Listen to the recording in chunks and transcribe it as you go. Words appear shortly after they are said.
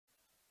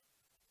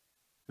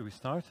Do we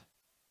start?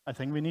 I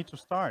think we need to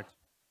start.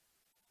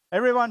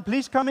 Everyone,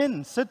 please come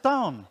in, sit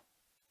down.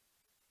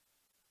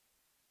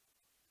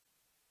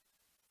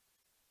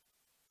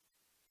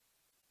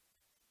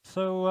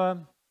 So,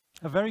 a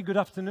very good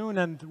afternoon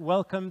and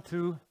welcome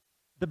to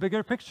The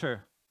Bigger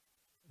Picture,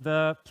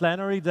 the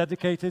plenary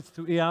dedicated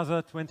to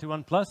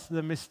EAZA21+,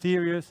 the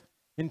mysterious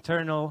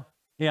internal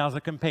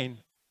EAZA campaign.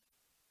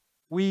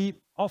 We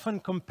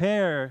often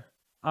compare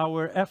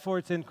our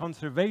efforts in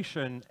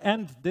conservation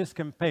and this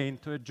campaign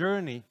to a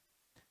journey.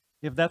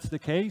 If that's the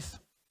case,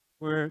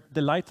 we're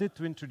delighted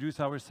to introduce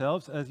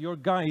ourselves as your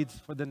guides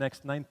for the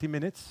next 90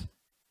 minutes.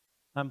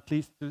 I'm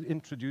pleased to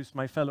introduce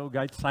my fellow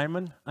guide,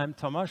 Simon. I'm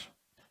Tomasz.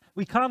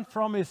 We can't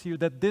promise you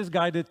that this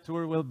guided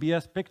tour will be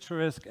as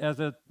picturesque as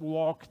a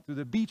walk to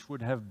the beach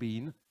would have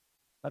been,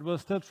 but we'll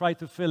still try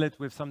to fill it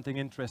with something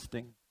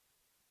interesting.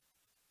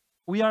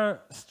 We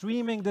are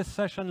streaming this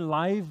session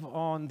live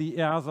on the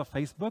EAZA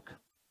Facebook,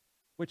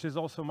 which is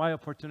also my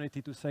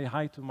opportunity to say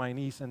hi to my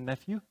niece and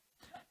nephew,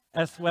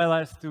 as well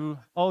as to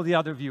all the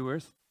other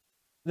viewers.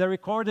 The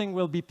recording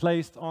will be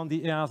placed on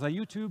the EAZA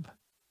YouTube,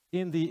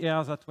 in the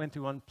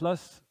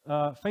EAZA21+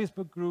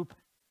 Facebook group,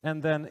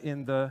 and then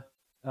in the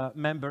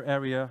member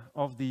area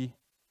of the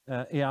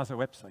EAZA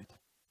website.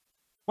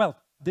 Well,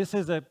 this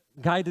is a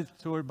guided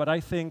tour, but I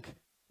think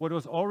what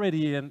was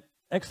already an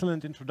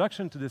excellent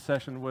introduction to this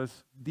session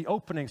was the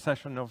opening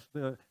session of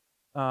the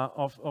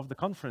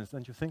conference,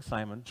 don't you think,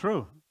 Simon?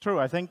 True.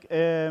 I think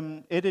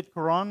Edith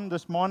Coron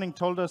this morning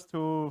told us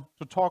to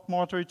talk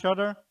more to each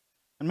other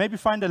and maybe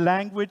find a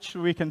language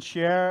we can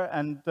share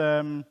and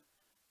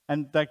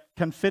that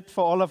can fit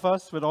for all of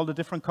us with all the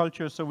different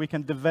cultures, so we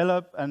can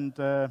develop and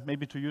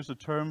maybe, to use a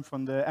term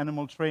from the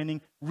animal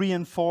training,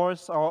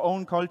 reinforce our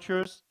own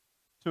cultures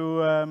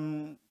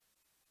to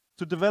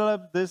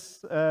develop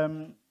this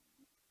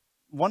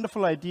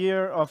wonderful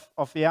idea of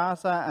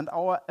EAZA and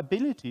our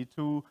ability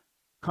to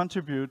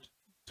contribute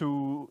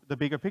to the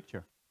bigger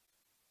picture.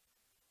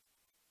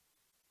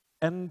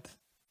 And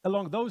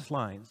along those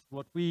lines,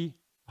 what we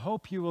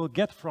hope you will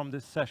get from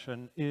this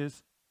session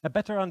is a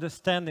better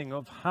understanding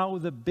of how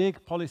the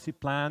big policy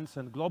plans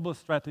and global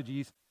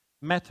strategies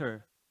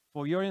matter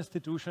for your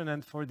institution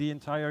and for the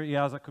entire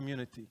EAZA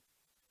community.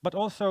 But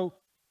also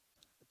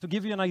to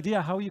give you an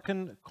idea how you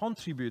can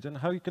contribute and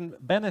how you can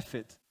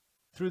benefit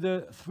through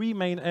the three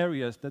main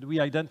areas that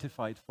we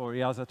identified for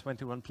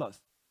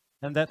EAZA21+.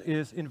 And that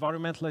is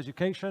environmental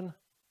education,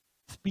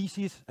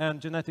 species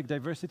and genetic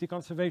diversity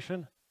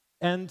conservation,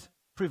 and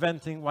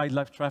preventing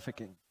wildlife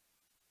trafficking.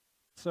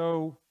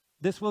 So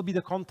this will be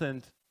the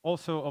content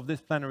also of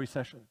this plenary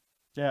session.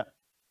 Yeah,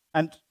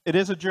 and it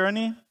is a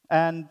journey,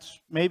 and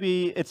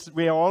maybe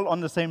we are all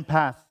on the same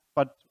path,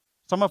 but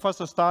some of us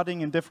are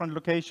starting in different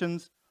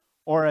locations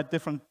or at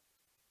different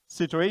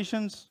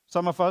situations.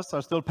 Some of us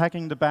are still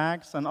packing the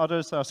bags, and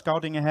others are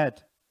scouting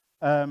ahead.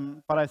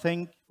 But I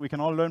think we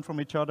can all learn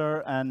from each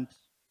other and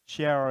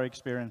share our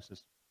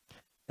experiences.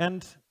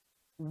 And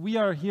we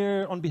are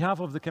here on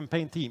behalf of the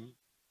campaign team.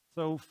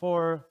 So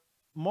for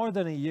more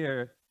than a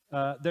year,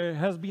 there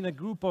has been a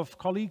group of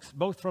colleagues,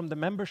 both from the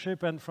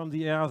membership and from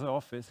the EAZA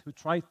office, who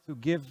tried to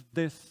give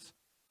this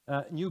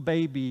new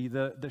baby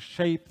the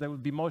shape that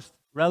would be most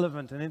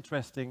relevant and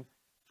interesting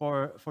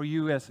for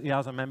you as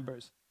EAZA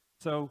members.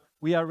 So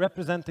we are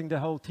representing the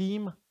whole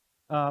team.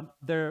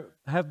 There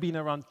have been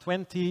around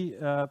 20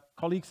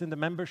 colleagues in the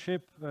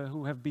membership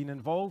who have been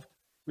involved.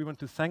 We want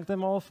to thank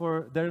them all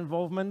for their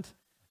involvement,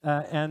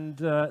 and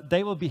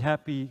they will be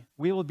happy.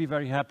 We will be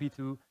very happy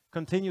to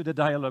continue the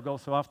dialogue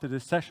also after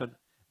this session.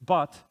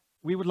 But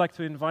we would like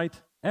to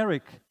invite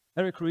Eric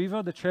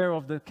Ruivo, the chair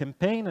of the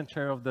campaign and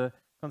chair of the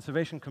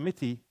conservation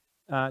committee,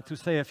 to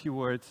say a few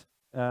words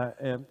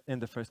in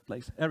the first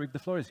place. Eric, the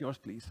floor is yours,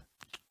 please.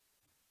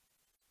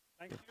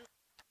 Thank you.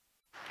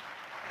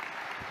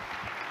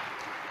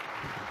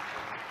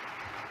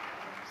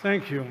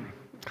 Thank you.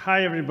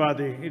 Hi,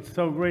 everybody. It's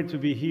so great to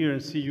be here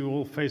and see you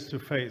all face to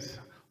face,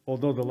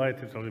 although the light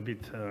is a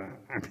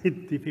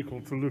bit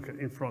difficult to look at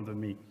in front of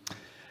me.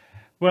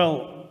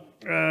 Well,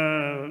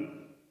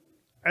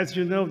 as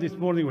you know, this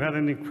morning we had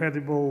an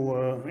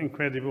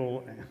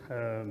incredible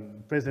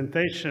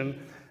presentation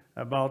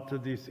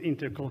about these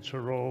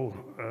intercultural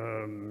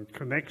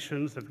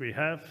connections that we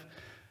have.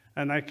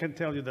 And I can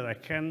tell you that I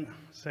can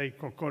say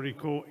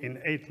Cocorico in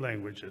 8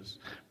 languages,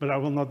 but I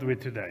will not do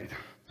it today.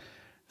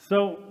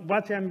 So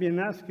what I'm being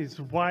asked is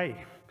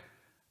why?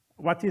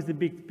 What is the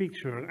big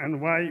picture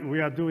and why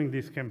we are doing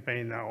this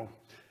campaign now?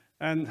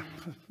 And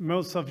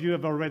most of you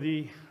have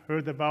already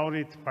heard about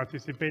it,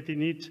 participated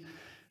in it.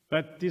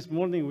 But this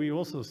morning we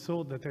also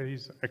saw that there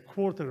is a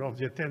quarter of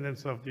the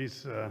attendance of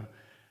this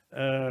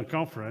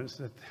conference.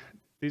 That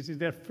this is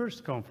their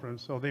first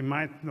conference, so they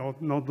might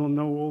not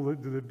know all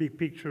the big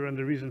picture and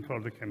the reason for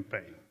the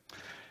campaign.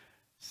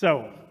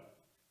 So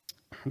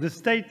the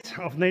state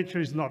of nature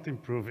is not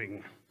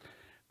improving.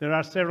 There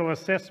are several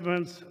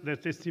assessments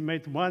that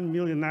estimate 1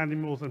 million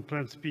animals and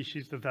plant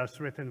species that are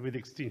threatened with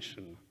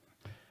extinction.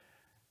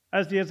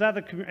 As the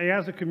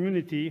EAZA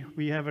community,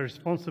 we have a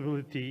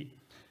responsibility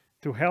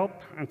to help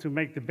and to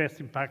make the best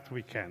impact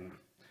we can.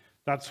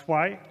 That's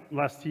why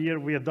last year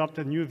we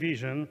adopted a new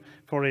vision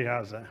for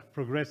EAZA,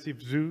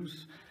 progressive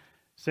zoos,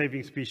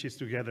 saving species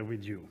together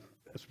with you.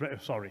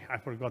 Sorry, I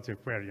forgot the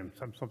aquarium.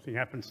 Something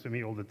happens to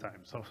me all the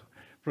time. So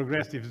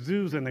progressive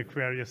zoos and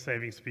aquaria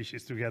saving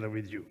species together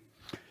with you.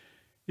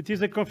 It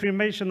is a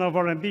confirmation of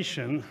our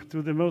ambition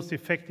to the most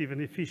effective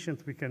and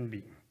efficient we can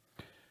be.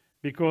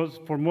 Because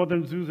for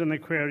modern zoos and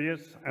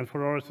aquariums and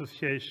for our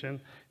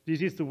association,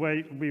 this is the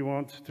way we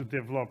want to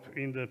develop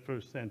in the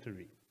first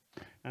century.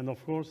 And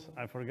of course,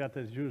 I forgot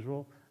as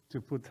usual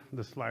to put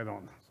the slide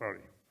on,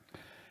 sorry.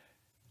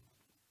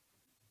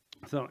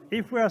 So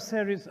if we are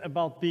serious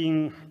about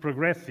being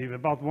progressive,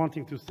 about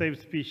wanting to save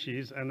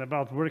species, and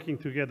about working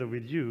together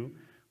with you,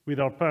 with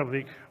our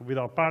public, with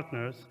our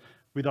partners,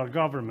 with our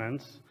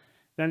governments,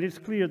 then it's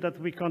clear that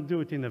we can't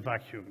do it in a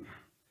vacuum.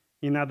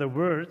 In other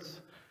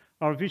words,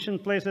 our vision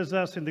places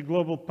us in the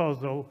global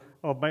puzzle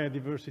of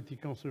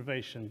biodiversity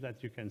conservation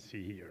that you can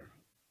see here.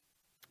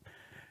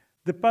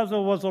 The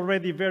puzzle was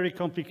already very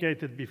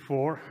complicated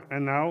before,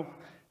 and now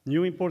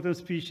new important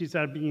species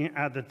are being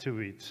added to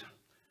it.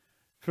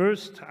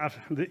 First,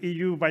 the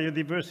EU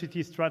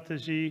Biodiversity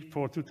Strategy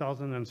for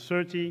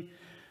 2030,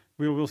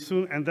 we will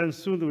soon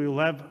we will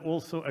have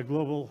also a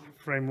global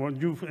framework,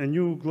 a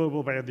new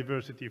global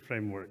biodiversity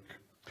framework.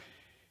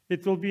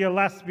 It will be a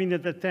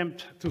last-minute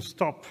attempt to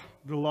stop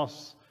the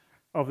loss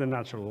of the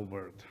natural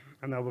world,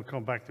 and I will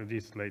come back to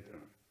this later.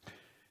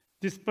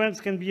 These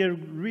plans can be a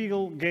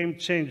real game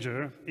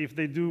changer if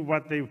they do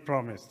what they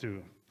promise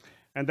to,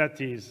 and that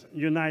is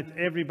unite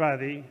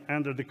everybody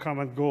under the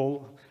common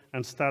goal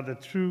and start a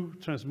true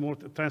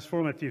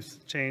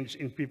transformative change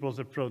in people's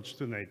approach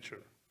to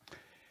nature.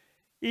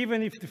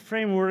 Even if the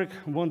framework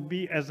won't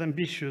be as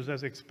ambitious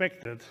as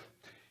expected,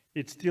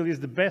 it still is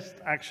the best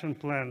action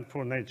plan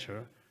for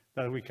nature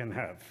that we can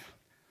have.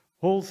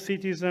 All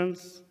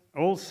citizens,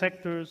 all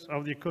sectors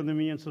of the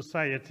economy and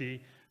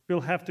society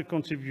will have to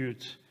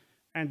contribute,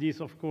 and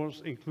this, of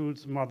course,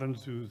 includes modern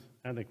zoos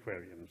and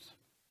aquariums.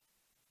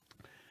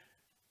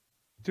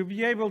 To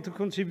be able to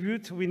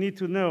contribute, we need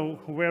to know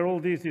where all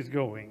this is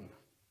going.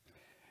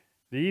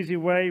 The easy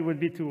way would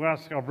be to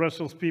ask our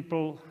Brussels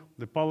people,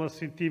 the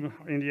policy team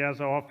in the EAZA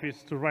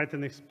office, to write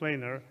an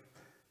explainer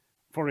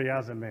for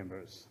EAZA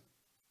members.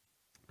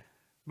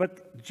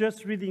 But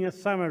just reading a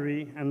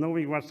summary and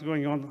knowing what's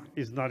going on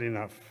is not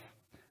enough.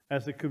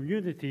 As a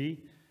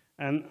community,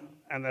 and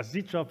as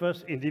each of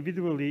us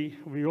individually,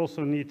 we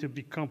also need to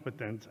be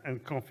competent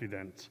and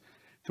confident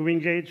to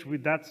engage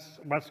with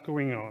what's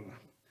going on.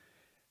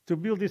 To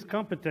build this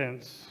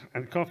competence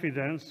and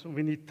confidence,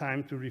 we need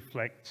time to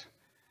reflect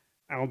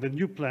on the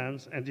new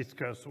plans and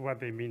discuss what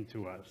they mean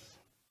to us.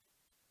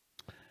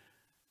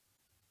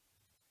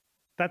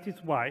 That is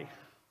why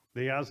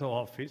the EAZA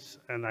office,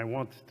 and I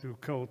want to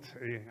quote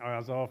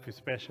our EAZA office,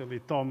 especially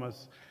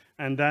Tomasz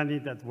and Danny,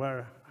 that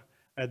were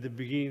at the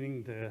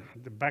beginning,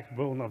 the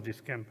backbone of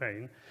this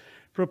campaign,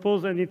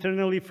 proposed an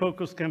internally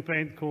focused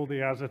campaign called the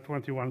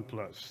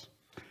EAZA21+,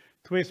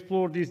 to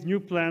explore these new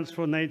plans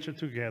for nature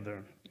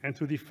together and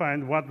to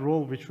define what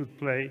role we should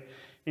play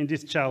in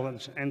this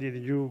challenge and in the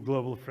new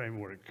global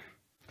framework,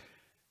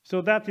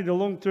 so that in the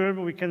long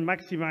term we can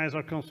maximize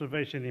our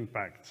conservation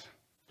impact.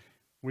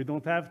 We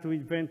don't have to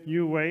invent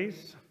new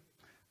ways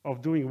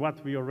of doing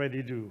what we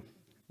already do.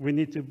 We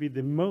need to be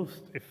the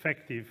most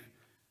effective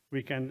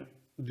we can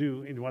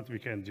do in what we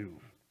can do.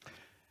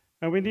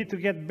 And we need to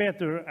get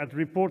better at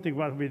reporting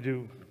what we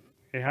do.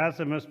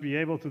 EAZA must be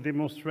able to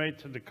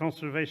demonstrate the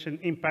conservation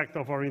impact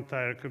of our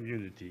entire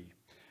community.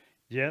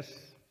 Yes,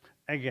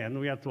 again,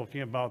 we are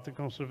talking about the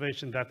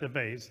conservation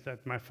database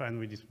that my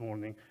family this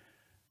morning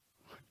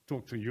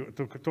talked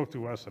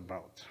to us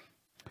about.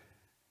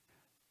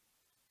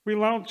 We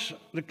launched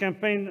the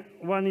campaign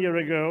 1 year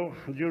ago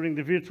during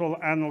the virtual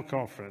annual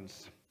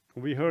conference.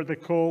 We heard a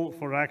call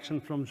for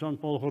action from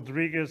Jean-Paul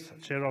Rodriguez,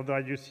 chair of the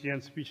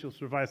IUCN Special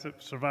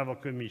Survival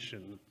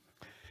Commission.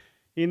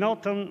 In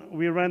autumn,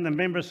 we ran a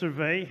member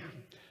survey,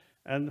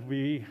 and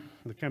the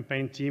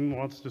campaign team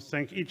wants to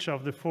thank each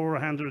of the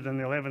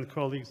 411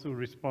 colleagues who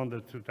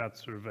responded to that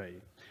survey.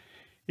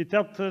 It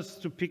helped us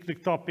to pick the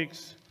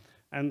topics,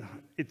 and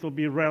it will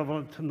be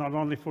relevant not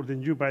only for the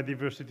new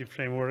biodiversity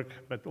framework,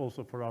 but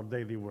also for our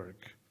daily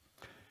work.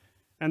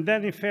 And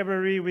then in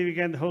February, we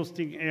began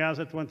hosting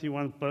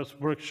EAZA21+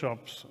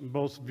 workshops,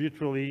 both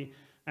virtually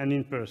and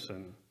in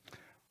person.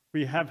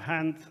 We have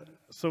had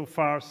so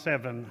far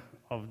 7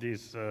 of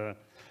these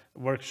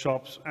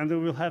workshops, and we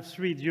will have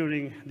 3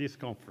 during this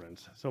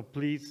conference. So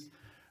please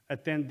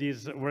attend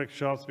these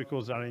workshops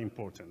because they are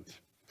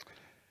important.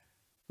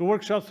 The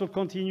workshops will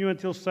continue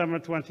until summer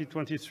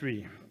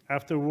 2023.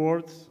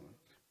 Afterwards,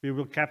 we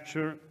will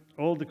capture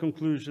all the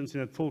conclusions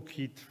in a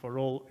toolkit for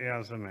all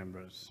EAZA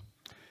members.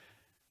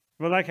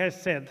 Well, like I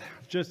said,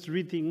 just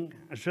reading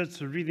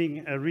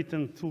a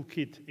written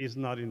toolkit is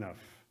not enough.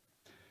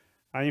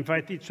 I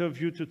invite each of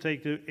you to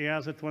take the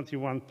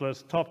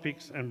EAZA21+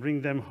 topics and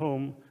bring them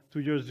home to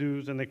your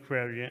zoos and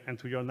aquaria and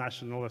to your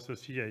national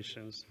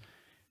associations.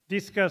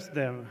 discuss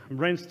them,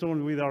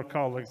 brainstorm with our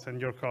colleagues and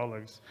your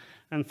colleagues,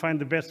 and find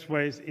the best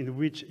ways in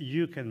which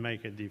you can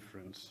make a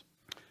difference.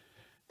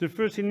 The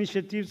first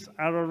initiatives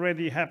are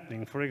already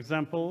happening. For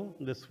example,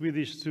 the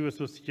Swedish Zoo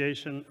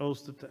Association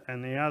hosted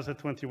an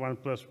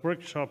EAZA21+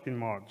 workshop in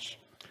March.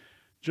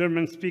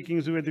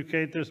 German-speaking zoo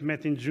educators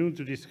met in June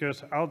to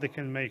discuss how they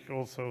can make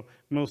also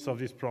most of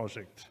this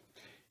project.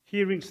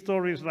 Hearing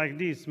stories like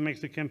this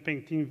makes the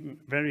campaign team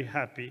very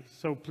happy,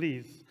 so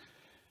please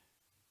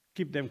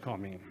keep them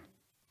coming.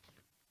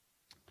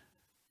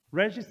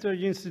 Register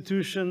your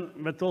institution,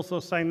 but also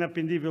sign up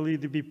individually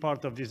to be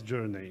part of this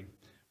journey.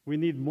 We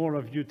need more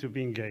of you to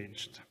be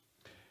engaged.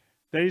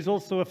 There is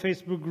also a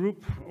Facebook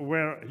group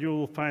where you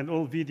will find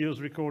all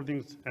videos,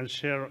 recordings, and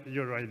share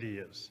your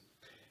ideas.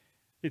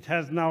 It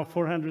has now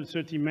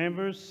 430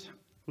 members.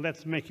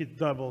 Let's make it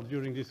double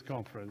during this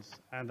conference.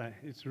 And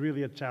it's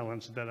really a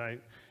challenge that I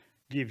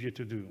give you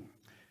to do.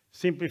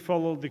 Simply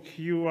follow the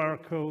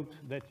QR code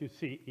that you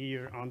see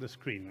here on the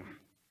screen.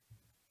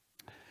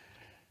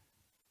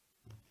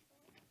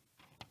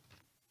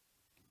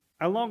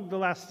 Along the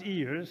last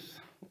years,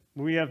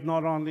 we have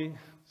not only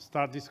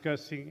started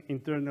discussing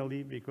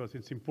internally, because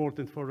it's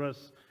important for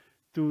us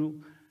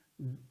to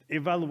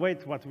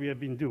evaluate what we have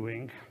been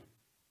doing.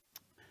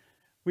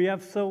 We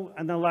have so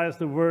analyzed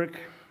the work,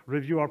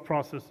 review our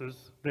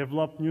processes,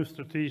 develop new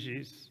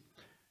strategies,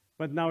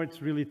 but now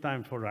it's really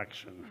time for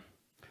action.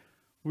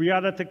 We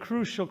are at a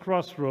crucial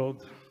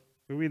crossroad.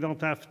 We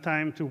don't have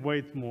time to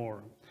wait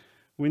more.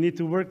 We need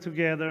to work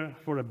together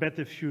for a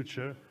better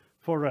future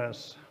for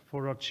us,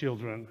 for our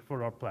children,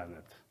 for our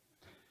planet.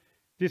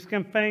 This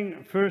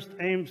campaign first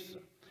aims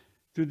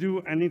to do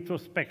an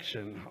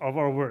introspection of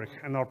our work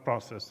and our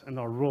process and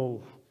our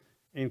role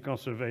in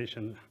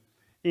conservation,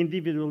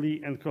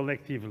 individually and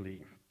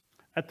collectively,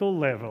 at all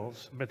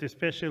levels, but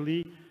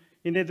especially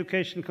in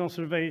education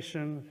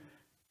conservation,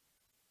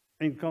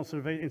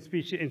 in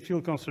species, in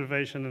field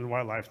conservation and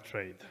wildlife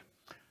trade.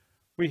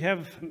 We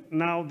have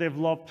now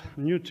developed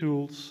new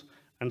tools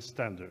and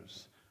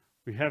standards.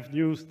 We have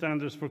new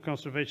standards for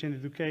conservation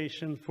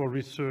education, for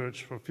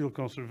research, for field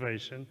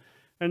conservation,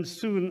 and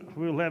soon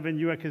we'll have a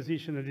new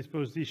acquisition and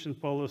disposition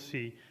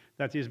policy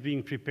that is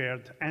being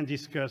prepared and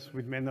discussed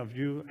with many of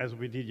you, as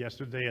we did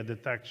yesterday at the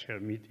TAC Chair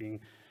meeting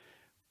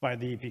by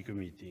the EP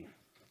committee.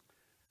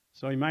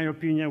 So in my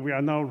opinion, we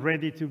are now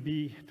ready to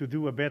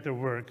do a better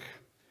work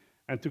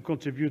and to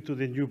contribute to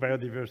the new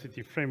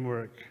biodiversity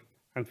framework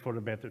and for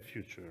a better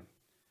future.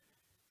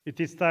 It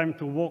is time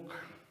to walk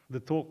the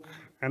talk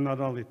and not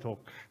only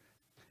talk.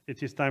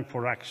 It is time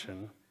for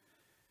action.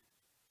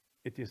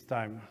 It is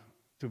time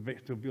to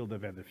build a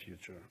better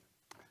future.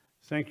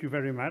 Thank you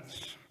very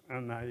much.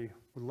 And I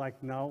would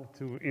like now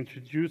to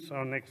introduce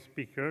our next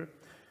speaker,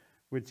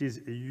 which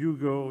is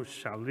Hugo-Maria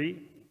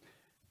Schally.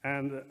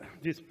 And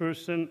this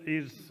person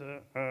is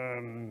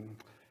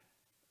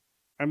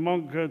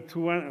among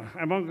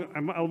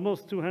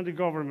almost 200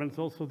 governments,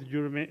 also the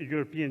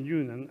European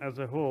Union as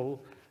a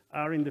whole,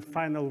 are in the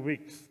final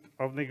weeks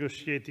of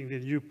negotiating the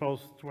new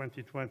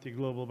post-2020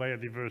 Global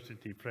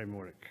Biodiversity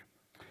Framework.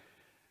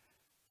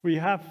 We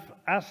have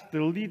asked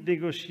the lead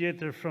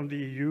negotiator from the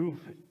EU,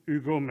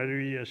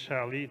 Hugo-Maria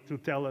Schally, to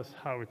tell us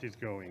how it is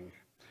going.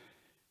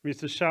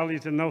 Mr. Schally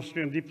is an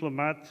Austrian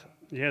diplomat.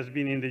 He has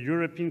been in the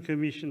European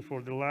Commission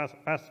for the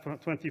past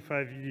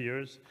 25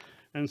 years,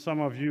 and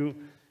some of you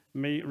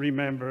may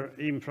remember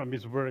him from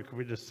his work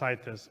with the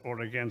CITES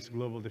or against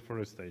global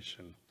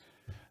deforestation.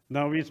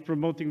 Now he's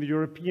promoting the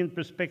European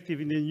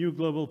perspective in the new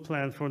global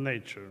plan for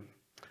nature.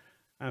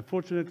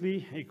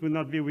 Unfortunately, he could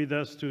not be with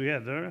us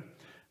together,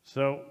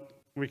 so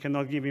we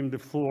cannot give him the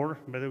floor,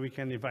 but we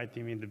can invite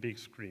him in the big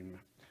screen.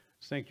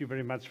 Thank you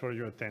very much for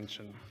your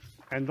attention.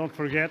 And don't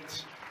forget,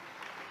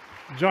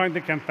 join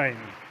the campaign.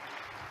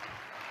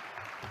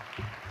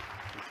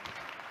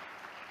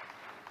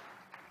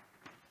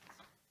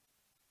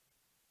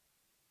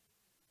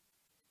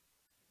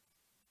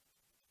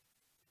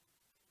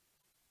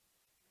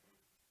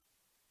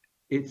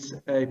 It's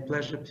a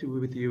pleasure to be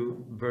with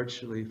you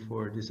virtually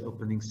for this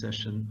opening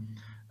session.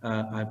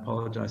 I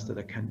apologize that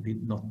I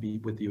not be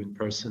with you in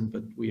person,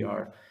 but we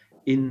are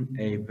in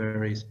a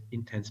very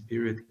intense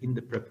period in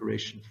the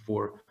preparation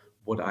for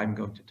what I'm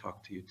going to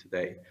talk to you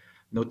today,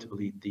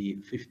 notably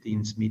the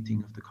 15th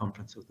meeting of the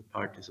Conference of the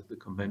Parties of the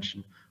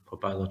Convention for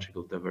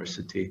Biological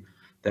Diversity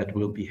that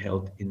will be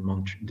held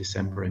in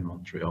December in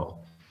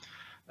Montreal.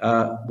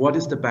 What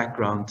is the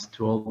background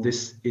to all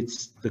this?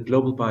 It's the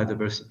global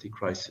biodiversity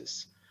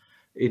crisis.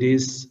 It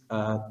is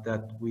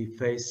that we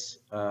face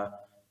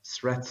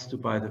threats to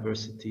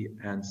biodiversity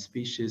and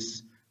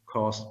species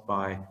caused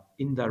by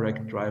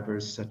indirect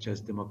drivers such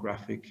as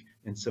demographic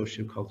and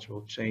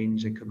socio-cultural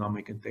change,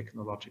 economic and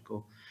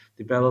technological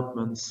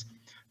developments,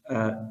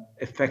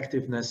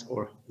 effectiveness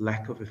or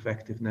lack of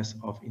effectiveness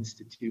of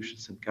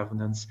institutions and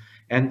governance,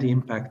 and the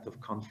impact of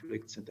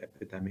conflicts and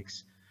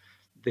epidemics.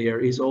 There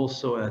is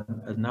also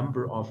a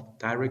number of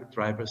direct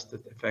drivers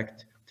that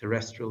affect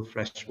terrestrial,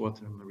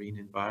 freshwater, and marine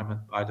environment,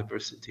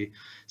 biodiversity,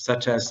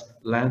 such as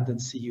land and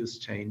sea use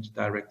change,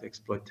 direct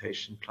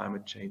exploitation,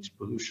 climate change,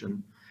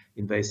 pollution,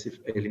 invasive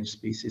alien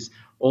species,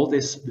 all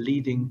this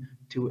leading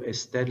to a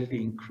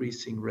steadily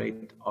increasing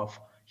rate of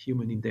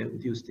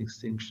human-induced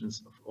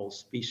extinctions of all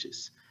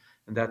species.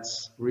 And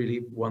that's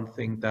really one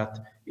thing that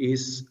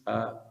is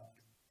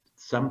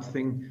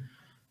something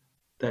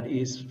that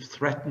is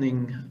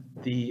threatening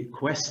the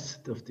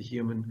quest of the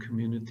human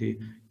community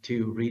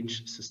to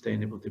reach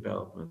sustainable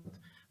development.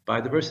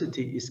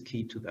 Biodiversity is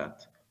key to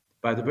that.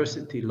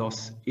 Biodiversity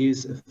loss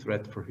is a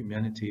threat for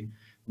humanity,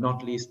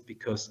 not least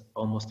because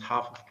almost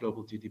half of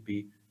global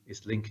GDP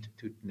is linked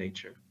to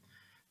nature.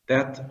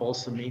 That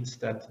also means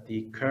that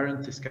the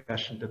current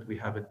discussion that we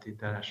have at the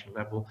international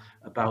level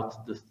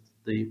about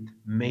the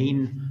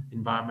main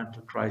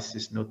environmental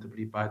crisis,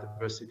 notably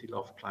biodiversity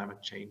loss,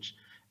 climate change,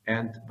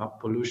 and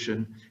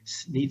pollution,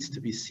 needs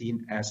to be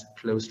seen as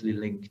closely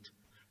linked.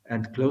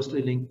 And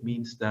closely linked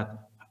means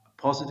that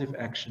positive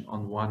action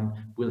on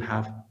one will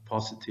have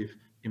positive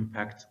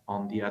impact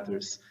on the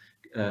others.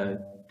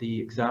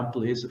 The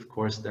example is, of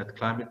course, that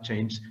climate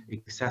change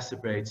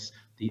exacerbates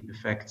the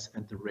effects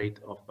and the rate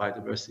of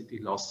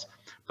biodiversity loss,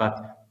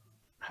 but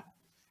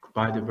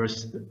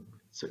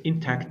so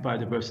intact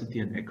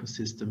biodiversity and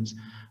ecosystems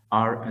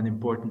are an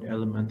important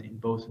element in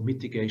both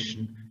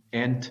mitigation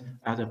and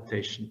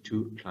adaptation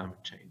to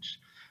climate change.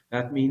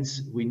 That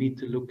means we need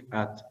to look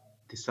at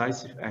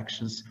decisive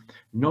actions,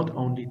 not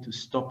only to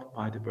stop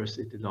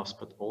biodiversity loss,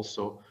 but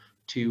also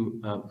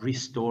to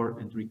restore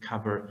and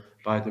recover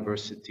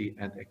biodiversity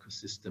and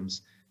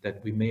ecosystems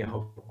that we may have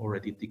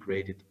already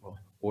degraded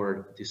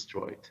or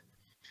destroyed.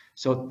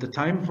 So the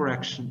time for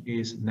action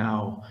is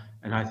now.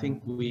 And I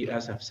think we,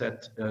 as I've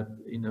said a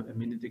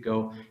minute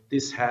ago,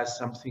 this has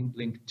something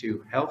linked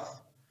to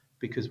health,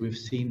 because we've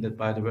seen that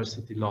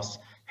biodiversity loss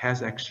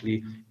has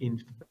actually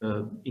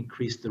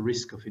increased the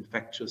risk of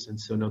infectious and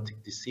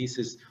zoonotic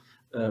diseases.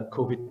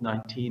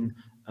 COVID-19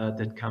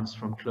 that comes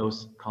from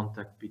close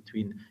contact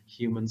between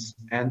humans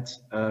and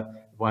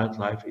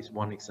wildlife is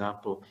one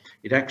example.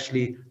 It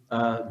actually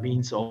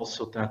means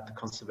also that the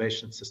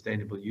conservation and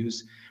sustainable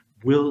use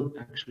will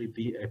actually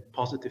be a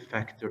positive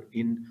factor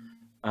in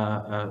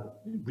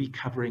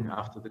recovering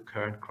after the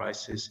current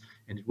crisis,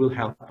 and it will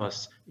help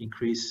us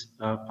increase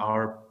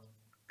our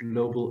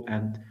global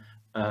and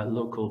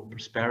local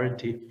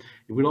prosperity.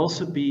 It will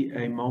also be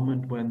a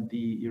moment when the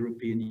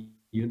European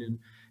Union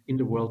in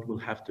the world will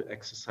have to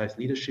exercise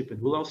leadership, and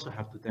we'll also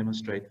have to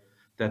demonstrate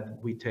that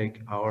we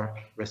take our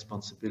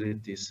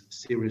responsibilities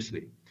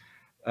seriously.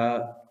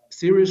 Of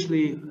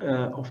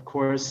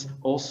course,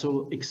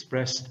 also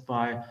expressed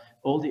by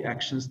all the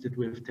actions that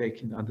we've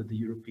taken under the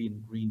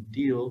European Green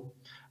Deal,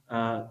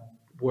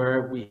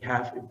 where we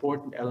have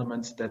important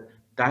elements that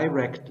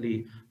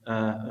directly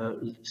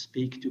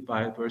speak to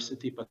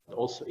biodiversity, but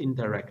also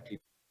indirectly.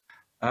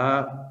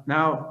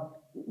 Now,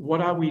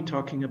 what are we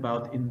talking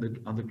about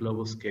on the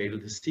global scale?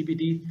 The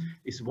CBD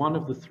is one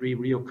of the 3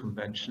 Rio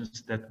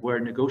Conventions that were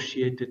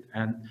negotiated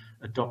and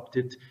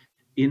adopted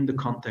in the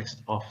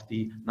context of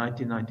the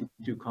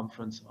 1992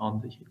 conference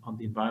on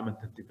the environment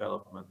and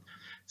development.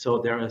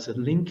 So there is a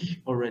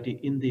link already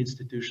in the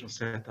institutional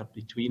setup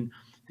between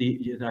the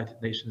United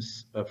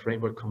Nations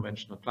Framework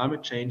Convention on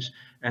Climate Change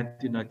and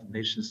the United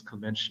Nations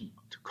Convention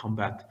to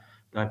Combat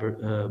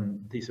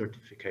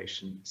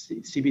Desertification.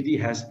 CBD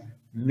has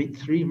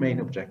 3 main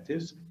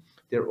objectives.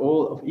 They're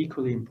all of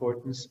equally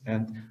importance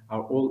and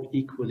are all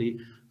equally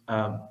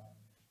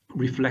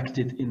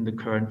reflected in the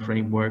current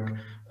framework.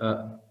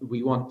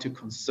 We want to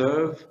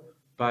conserve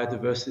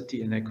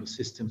biodiversity and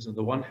ecosystems. On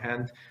the one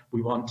hand,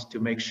 we want to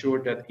make sure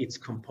that its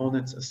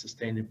components are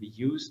sustainably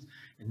used,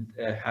 and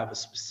have a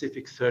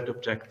specific third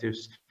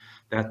objectives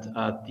that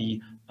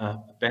the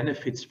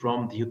benefits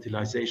from the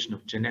utilization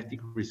of genetic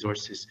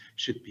resources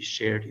should be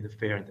shared in a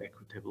fair and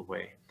equitable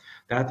way.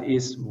 That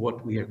is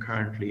what we are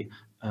currently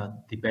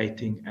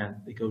debating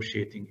and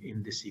negotiating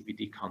in the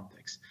CBD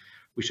context.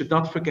 We should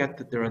not forget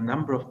that there are a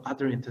number of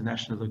other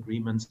international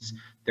agreements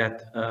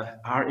that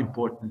are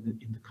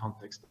important in the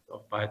context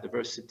of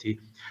biodiversity.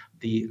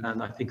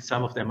 And I think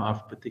some of them are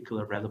of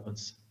particular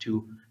relevance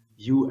to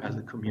you as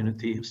a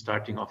community,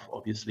 starting off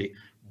obviously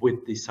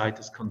with the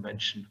CITES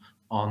Convention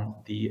on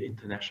the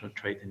international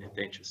trade in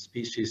endangered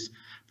species,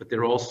 but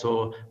there are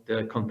also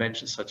the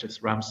conventions such as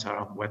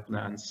Ramsar on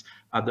wetlands,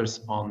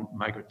 others on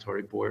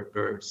migratory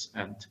birds,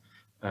 and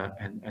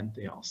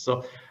they are.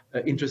 So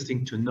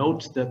interesting to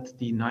note that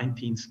the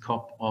 19th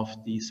COP of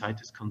the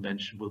CITES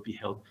Convention will be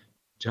held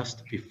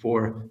just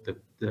before the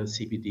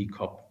CBD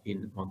COP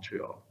in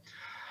Montreal.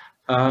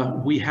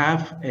 We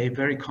have a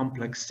very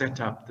complex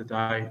setup that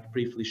I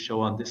briefly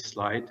show on this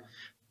slide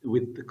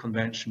with the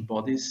convention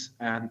bodies,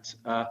 and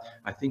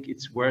I think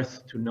it's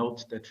worth to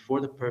note that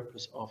for the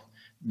purpose of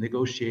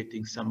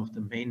negotiating some of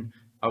the main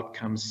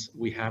outcomes,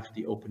 we have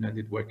the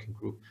open-ended working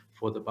group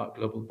for the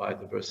Global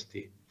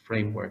Biodiversity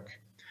Framework.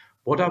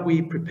 What are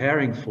we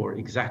preparing for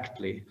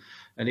exactly?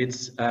 And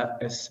it's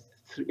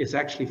it's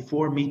actually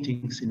 4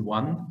 meetings in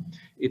one.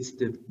 It's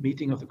the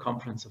meeting of the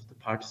Conference of the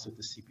Parties of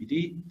the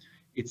CBD.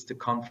 It's the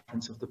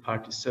Conference of the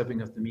Parties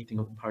serving as the meeting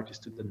of the parties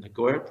to the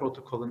Nagoya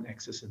Protocol on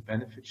Access and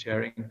Benefit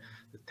Sharing,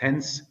 the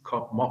 10th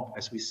COP-MOP,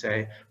 as we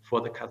say,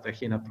 for the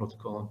Cartagena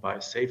Protocol on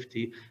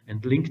Biosafety,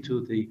 and linked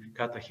to the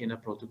Cartagena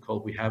Protocol,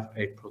 we have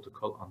a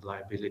protocol on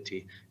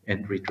liability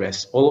and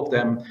redress. All of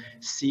them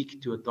seek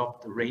to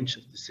adopt a range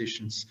of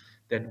decisions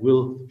that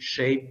will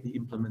shape the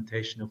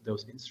implementation of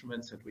those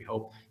instruments that we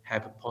hope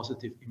have a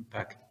positive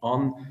impact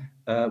on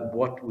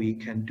what we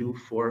can do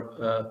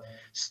for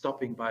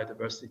stopping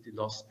biodiversity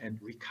loss and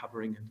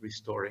recovering and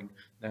restoring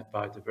that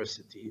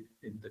biodiversity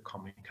in the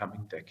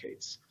coming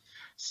decades.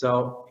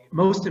 So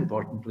most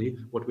importantly,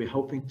 what we're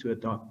hoping to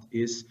adopt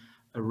is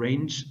a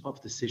range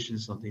of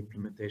decisions on the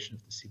implementation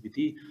of the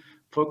CBD,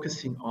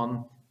 focusing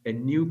on a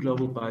new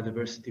global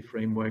biodiversity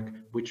framework,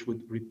 which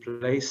would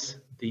replace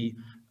the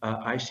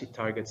Aichi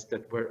targets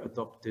that were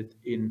adopted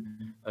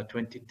in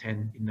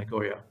 2010 in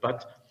Nagoya.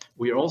 But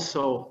we're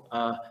also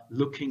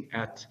looking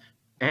at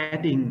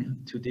adding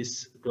to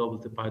this global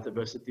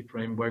biodiversity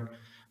framework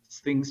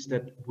things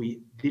that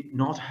we did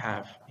not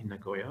have in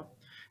Nagoya,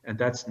 and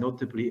that's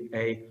notably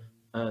a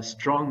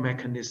strong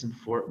mechanism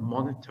for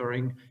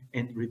monitoring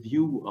and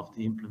review of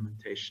the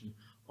implementation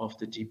of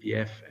the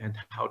GBF and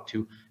how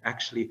to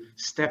actually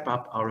step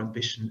up our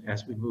ambition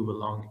as we move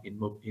along in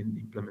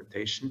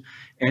implementation,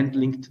 and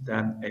linked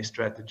then a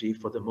strategy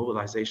for the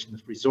mobilization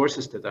of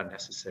resources that are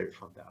necessary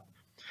for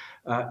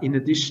that. In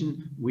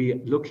addition, we are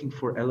looking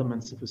for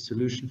elements of a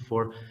solution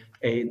for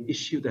an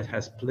issue that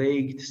has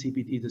plagued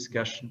CBD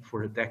discussion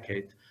for a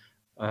decade,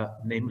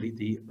 namely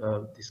the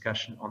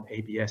discussion on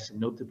ABS, and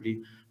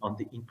notably on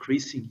the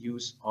increasing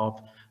use of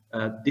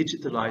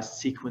digitalized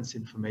sequence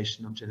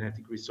information on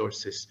genetic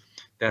resources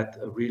that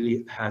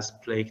really has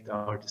plagued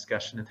our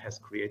discussion and has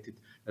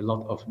created a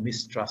lot of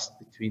mistrust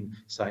between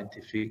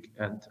scientific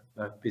and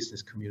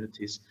business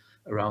communities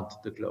around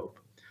the globe.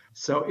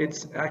 So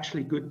it's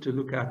actually good to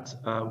look at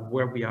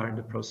where we are in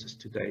the process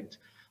to date.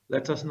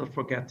 Let us not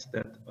forget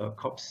that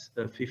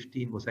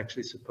COP15 was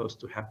actually supposed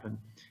to happen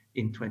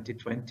in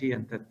 2020,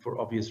 and that for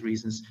obvious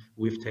reasons,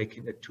 we've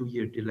taken a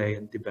 2-year delay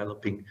in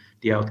developing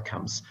the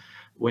outcomes.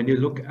 When you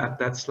look at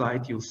that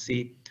slide, you'll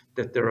see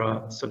that there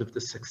are sort of the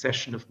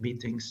succession of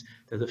meetings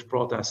that have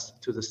brought us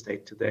to the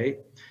state today.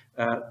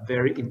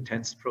 Very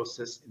intense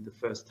process in the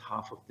first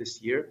half of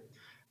this year,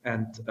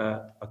 and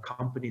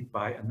accompanied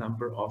by a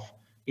number of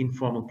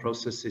informal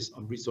processes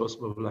on resource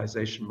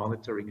mobilization,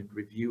 monitoring and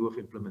review of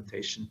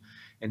implementation,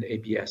 and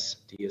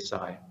ABS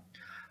DSI.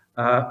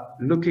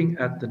 Looking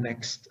at the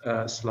next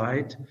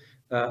slide,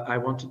 I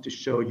wanted to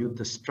show you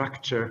the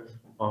structure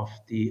of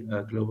the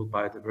Global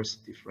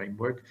Biodiversity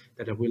Framework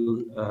that I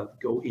will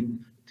go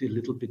into a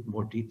little bit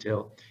more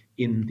detail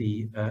in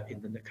the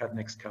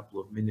next couple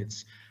of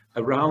minutes.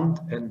 Around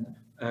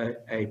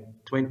a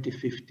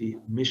 2050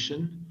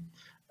 mission,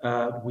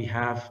 we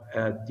have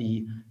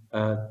the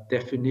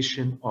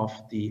definition of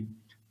the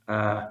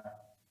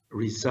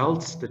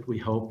results that we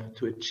hope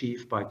to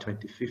achieve by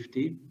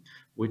 2050,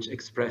 which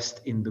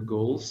expressed in the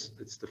goals,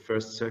 that's the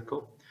first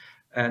circle,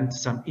 and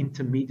some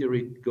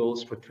intermediary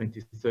goals for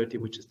 2030,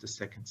 which is the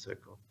second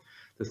circle.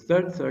 The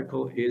third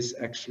circle is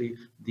actually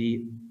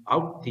the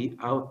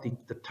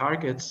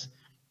targets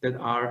that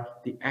are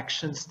the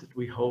actions that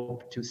we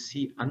hope to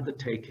see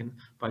undertaken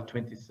by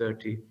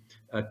 2030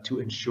 to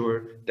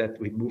ensure that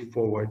we move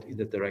forward in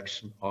the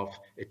direction of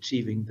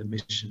achieving the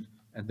mission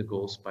and the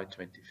goals by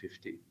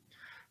 2050.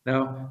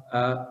 Now,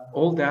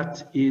 all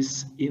that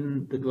is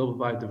in the Global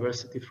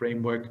Biodiversity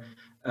Framework,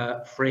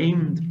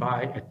 framed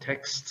by a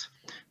text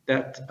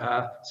that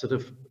sort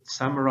of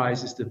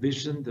summarizes the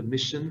vision, the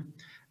mission,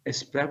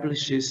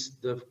 establishes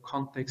the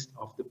context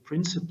of the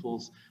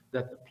principles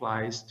that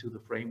applies to the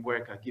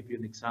framework. I'll give you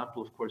an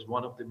example. Of course,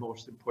 one of the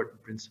most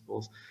important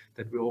principles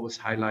that we always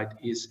highlight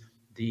is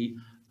the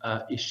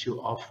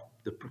issue of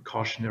the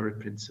precautionary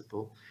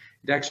principle.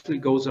 It actually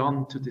goes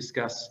on to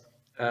discuss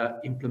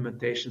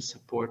implementation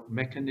support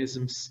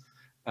mechanisms,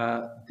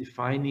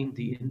 defining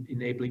the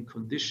enabling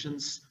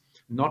conditions,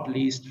 not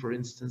least, for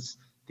instance,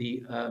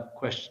 the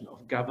question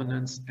of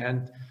governance,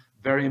 and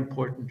very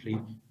importantly,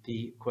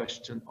 the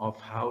question of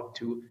how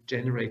to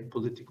generate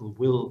political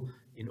will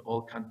in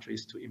all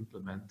countries to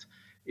implement.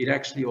 It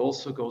actually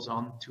also goes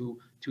on to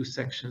 2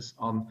 sections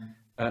on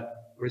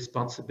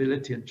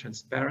responsibility and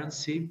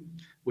transparency,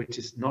 which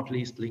is not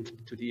least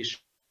linked to the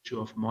issue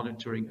of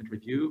monitoring and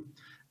review,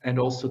 and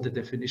also the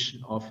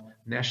definition of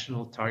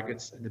national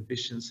targets and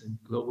ambitions and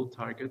global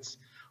targets,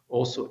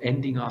 also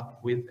ending up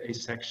with a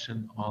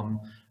section on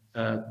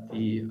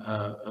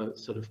the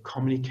sort of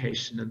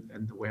communication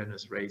and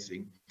awareness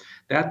raising.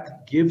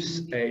 That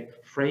gives a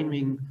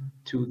framing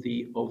to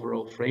the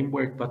overall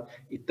framework, but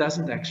it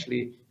doesn't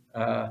actually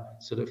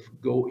sort of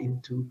go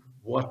into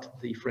what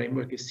the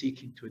framework is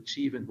seeking to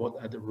achieve and what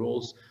are the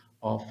roles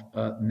of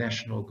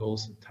national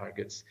goals and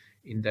targets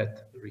in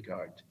that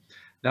regard.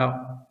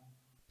 Now,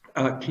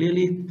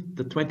 clearly,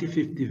 the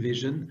 2050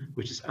 vision,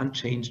 which is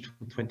unchanged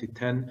from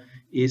 2010,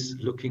 is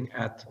looking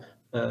at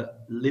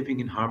living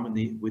in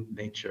harmony with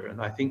nature.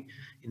 And I think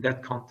in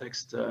that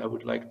context, I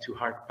would like to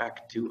hark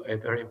back to a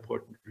very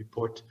important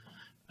report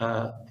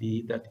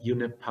that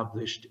UNEP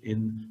published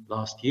in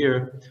last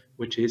year,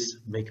 which is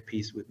Make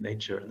Peace with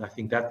Nature. And I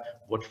think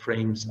that what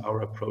frames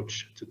our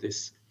approach to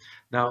this.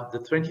 Now, the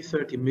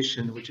 2030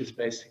 mission, which is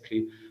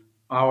basically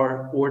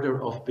our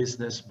order of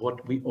business,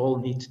 what we all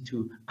need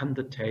to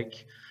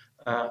undertake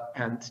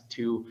and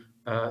to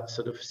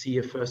sort of see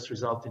a first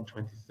result in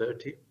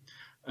 2030,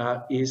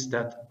 is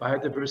that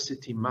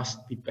biodiversity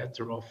must be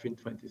better off in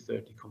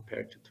 2030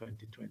 compared to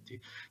 2020.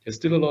 There's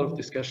still a lot of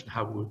discussion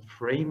how we would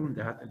frame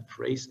that and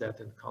phrase that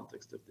in the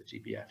context of the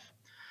GBF.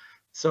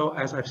 So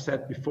as I've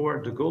said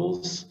before, the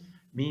goals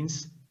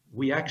means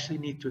we actually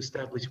need to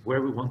establish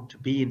where we want to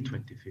be in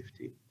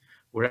 2050,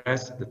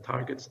 whereas the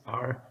targets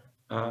are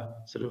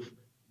sort of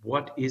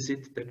what is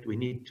it that we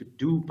need to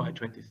do by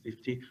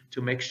 2050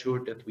 to make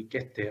sure that we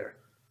get there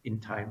in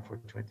time for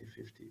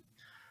 2050.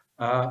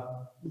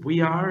 We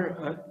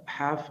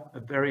have a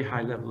very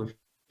high level of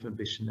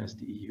ambition as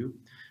the EU.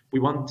 We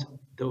want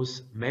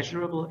those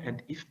measurable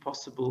and, if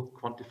possible,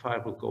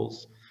 quantifiable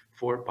goals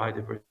for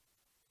biodiversity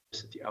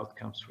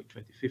outcomes for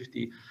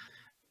 2050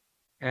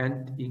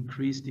 and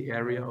increase the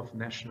area of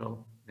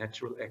natural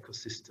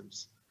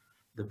ecosystems.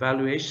 The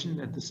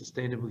valuation and the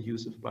sustainable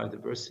use of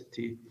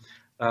biodiversity.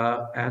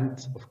 And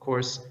of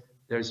course,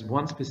 there's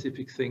one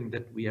specific thing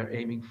that we are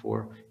aiming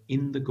for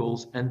in the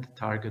goals and the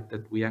target,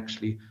 that we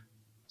actually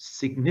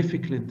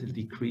significantly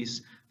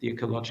decrease the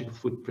ecological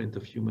footprint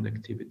of human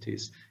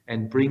activities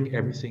and bring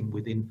everything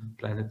within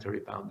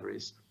planetary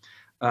boundaries.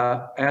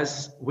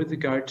 As with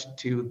regard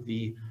to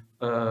the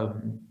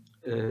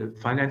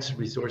financial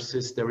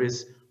resources, there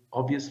is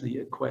obviously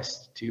a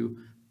quest to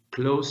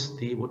close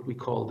what we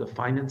call the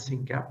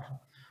financing gap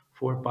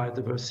for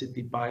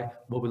biodiversity by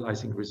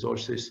mobilizing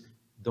resources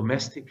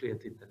domestically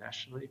and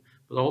internationally,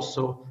 but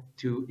also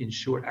to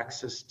ensure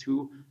access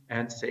to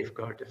and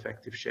safeguard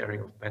effective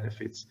sharing of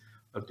benefits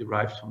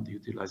derived from the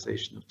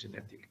utilization of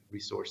genetic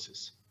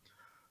resources.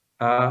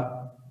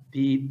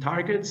 The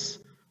targets,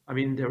 I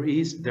mean,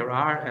 there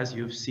are, as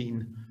you've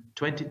seen,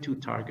 22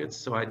 targets,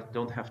 so I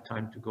don't have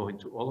time to go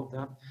into all of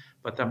them,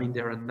 but I mean,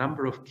 there are a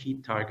number of key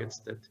targets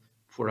that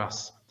for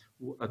us,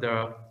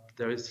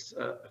 there is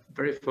a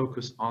very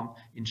focus on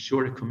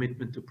ensure a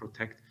commitment to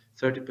protect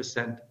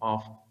 30%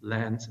 of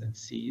lands and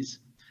seas,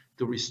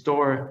 to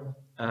restore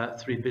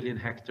 3 billion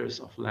hectares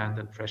of land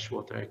and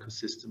freshwater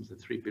ecosystems and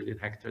 3 billion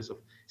hectares of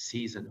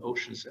seas and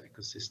oceans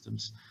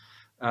ecosystems,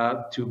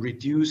 to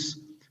reduce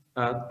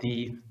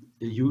the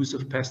use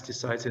of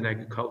pesticides in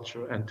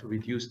agriculture and to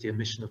reduce the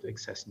emission of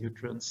excess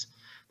nutrients.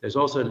 There's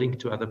also a link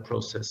to other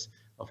process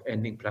of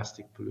ending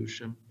plastic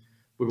pollution.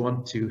 We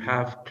want to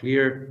have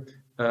clear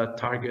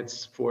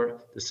targets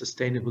for the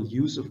sustainable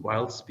use of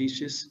wild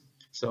species,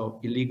 so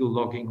illegal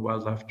logging,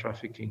 wildlife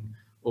trafficking,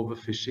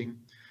 overfishing,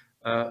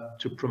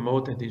 to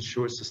promote and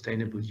ensure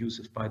sustainable use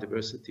of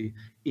biodiversity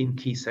in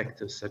key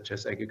sectors such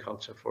as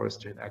agriculture,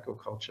 forestry, and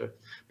aquaculture.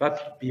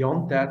 But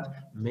beyond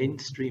that,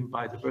 mainstream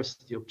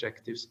biodiversity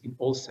objectives in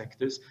all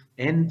sectors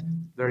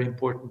and, very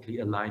importantly,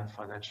 align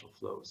financial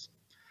flows.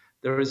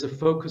 There is a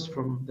focus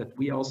that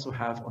we also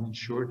have on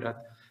ensure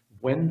that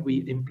when we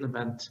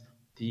implement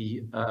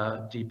the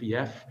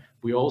GBF,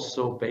 we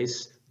also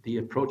base the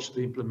approach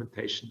to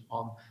implementation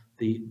on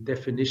the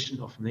definition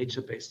of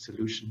nature-based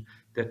solution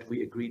that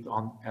we agreed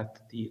on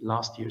at the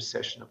last year's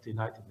session of the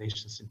United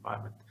Nations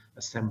Environment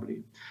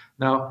Assembly.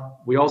 Now,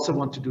 we also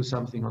want to do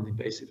something on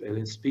invasive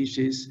alien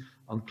species,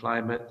 on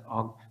climate,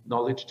 on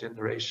knowledge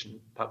generation,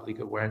 public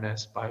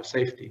awareness,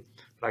 biosafety,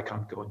 but I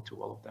can't go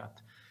into all of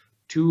that.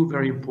 Two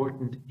very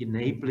important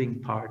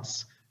enabling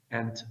parts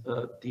and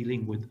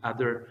dealing with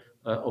other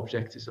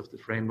objectives of the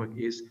framework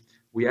is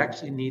we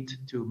actually need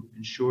to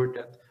ensure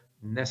that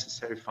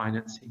necessary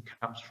financing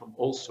comes from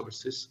all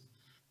sources,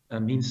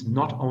 means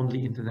not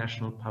only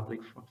international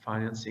public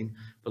financing,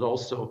 but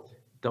also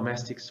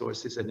domestic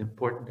sources. An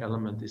important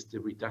element is the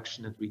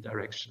reduction and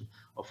redirection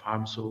of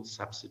harmful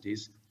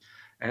subsidies.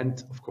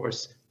 And of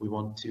course, we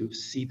want to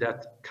see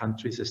that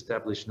countries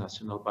establish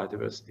national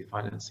biodiversity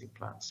financing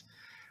plans.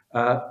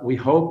 We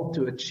hope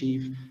to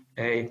achieve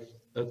a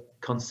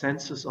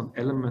consensus on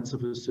elements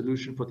of a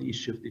solution for the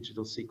issue of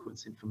digital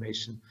sequence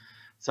information,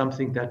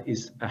 something that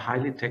is a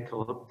highly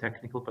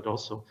technical, but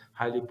also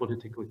highly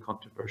politically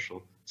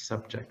controversial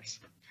subjects.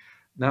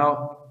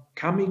 Now,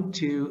 coming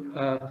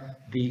to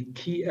the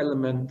key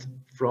element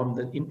from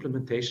the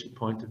implementation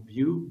point of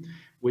view,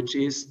 which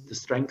is the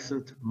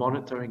strengthened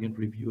monitoring and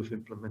review of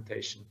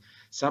implementation,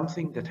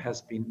 something that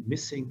has been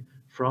missing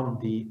from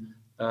the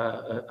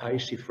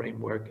Aichi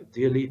framework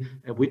dearly,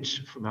 which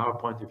from our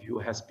point of view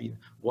has been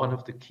one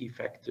of the key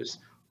factors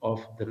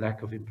of the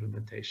lack of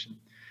implementation.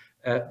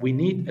 We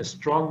need a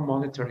strong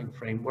monitoring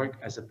framework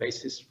as a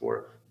basis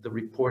for the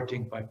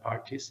reporting by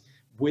parties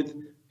with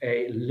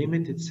a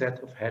limited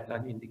set of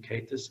headline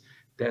indicators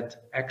that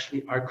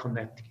actually are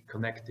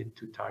connected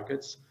to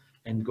targets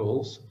and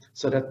goals,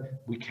 so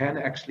that we can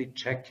actually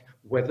check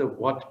whether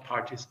what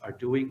parties are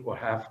doing or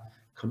have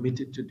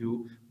committed to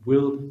do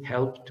will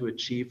help to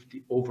achieve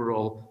the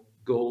overall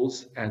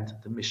goals and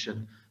the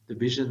mission, the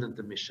vision and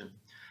the mission.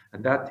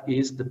 And that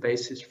is the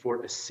basis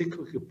for a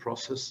cyclical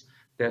process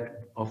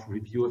of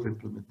review of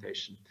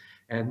implementation.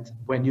 And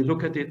when you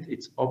look at it,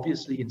 it's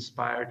obviously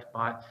inspired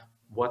by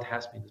what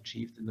has been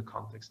achieved in the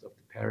context of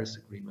the Paris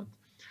Agreement.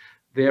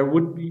 There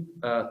would be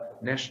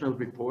national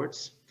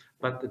reports,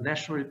 but the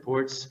national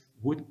reports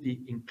would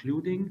be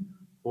including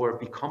or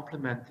be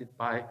complemented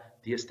by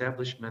the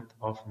establishment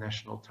of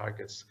national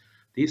targets.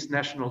 These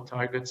national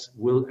targets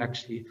will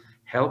actually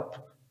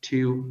help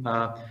to,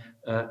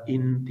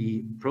 in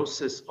the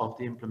process of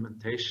the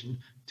implementation,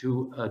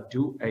 to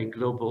do a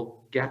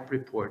global gap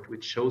report,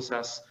 which shows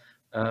us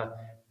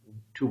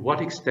to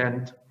what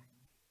extent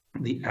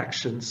the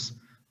actions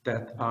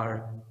that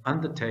are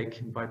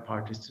undertaken by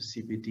parties to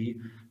CBD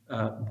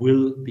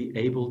will be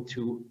able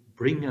to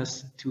bring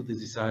us to the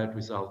desired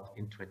result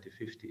in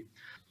 2050.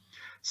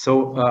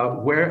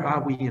 So where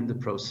are we in the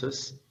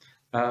process?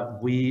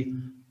 We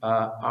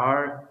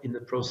are in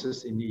the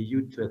process in the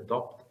EU to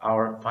adopt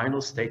our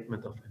final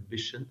statement of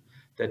ambition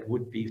that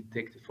would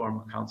take the form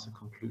of Council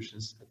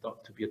conclusions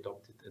to be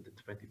adopted at the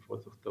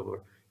 24th of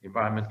October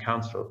Environment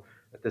Council.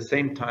 At the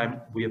same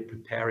time, we are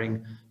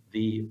preparing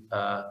the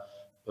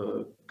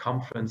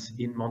conference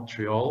in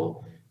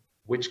Montreal,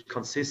 which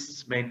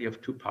consists mainly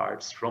of two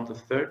parts. From the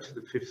 3rd to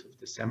the 5th of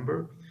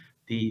December,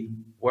 the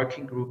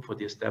working group for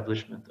the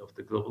establishment of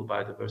the Global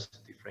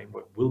Biodiversity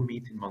Framework will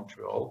meet in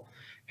Montreal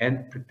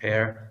and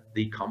prepare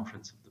the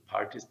conference of the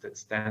parties that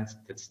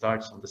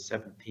starts on the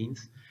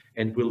 17th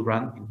and will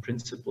run in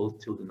principle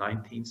till the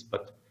 19th,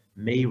 but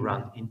may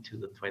run into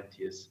the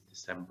 20th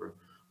December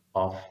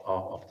of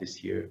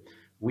this year.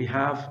 We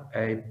have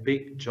a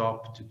big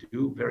job to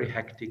do, very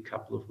hectic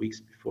couple of weeks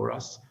before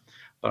us,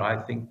 but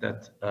I think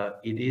that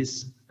it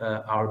is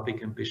our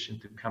big ambition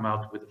to come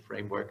out with a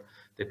framework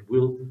that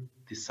will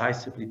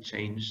decisively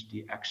change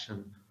the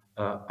action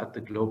at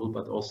the global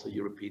but also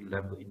European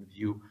level in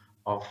view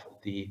of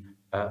the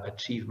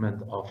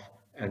achievement of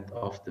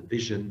the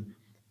vision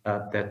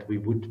that we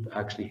would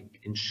actually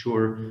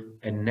ensure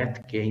a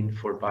net gain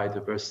for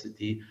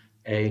biodiversity,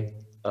 a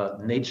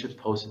nature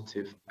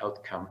positive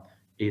outcome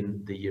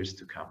in the years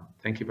to come.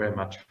 Thank you very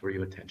much for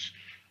your attention.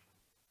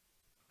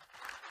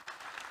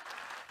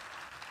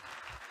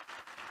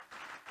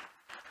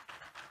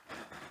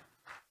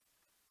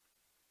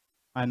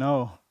 I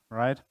know,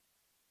 right?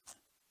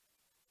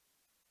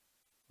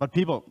 But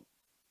people,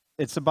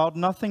 it's about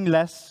nothing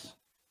less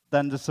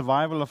than the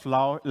survival of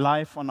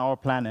life on our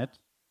planet.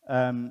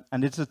 And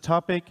it's a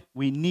topic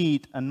we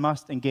need and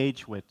must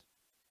engage with.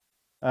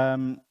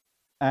 And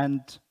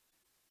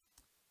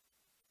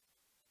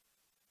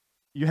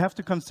you have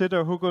to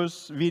consider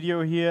Hugo's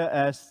video here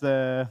as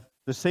the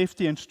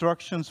safety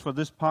instructions for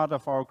this part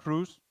of our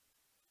cruise.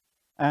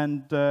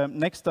 And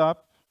next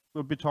up,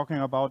 we'll be talking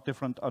about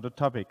different other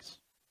topics.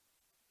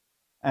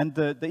 And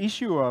the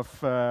issue of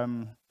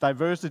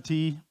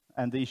diversity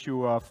and the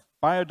issue of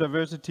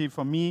biodiversity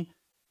for me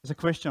is a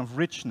question of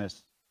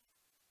richness.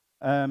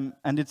 And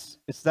it's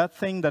that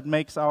thing that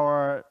makes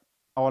our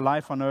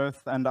life on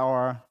Earth and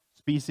our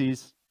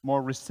species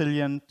more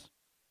resilient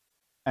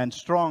and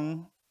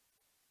strong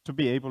to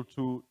be able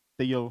to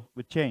deal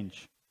with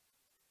change.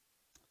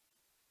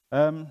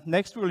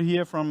 Next, we'll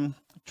hear from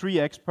 3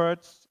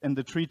 experts in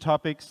the 3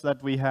 topics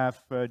that we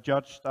have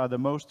judged are the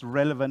most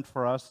relevant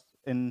for us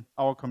in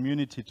our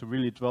community to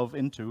really delve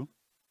into.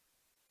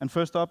 And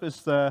first up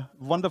is the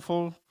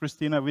wonderful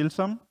Christina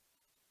Hvilsom,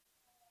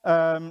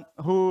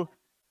 who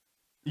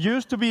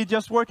used to be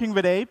just working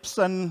with apes,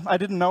 and I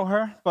didn't know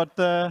her,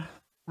 but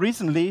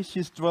recently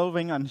she's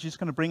delving and she's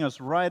going to bring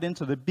us right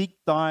into the big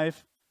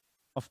dive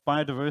of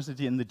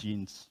biodiversity in the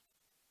genes.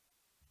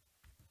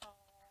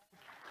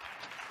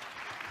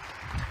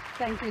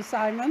 Thank you,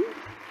 Simon.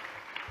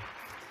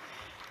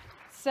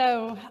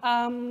 So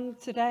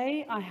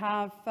today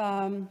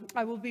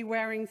I will be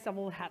wearing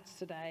several hats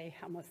today,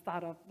 I must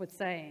start off with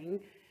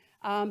saying,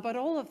 but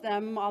all of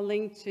them are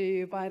linked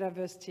to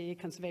biodiversity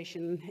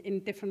conservation in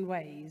different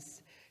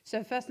ways.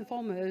 So first and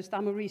foremost,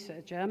 I'm a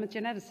researcher. I'm a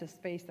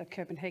geneticist based at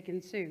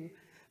Copenhagen Zoo,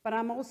 but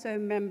I'm also a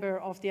member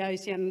of the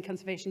IUCN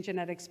Conservation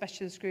Genetics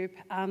Specialist Group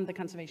and the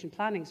Conservation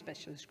Planning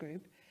Specialist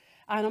Group.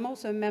 And I'm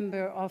also a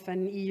member of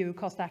an EU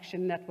cost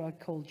action network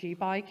called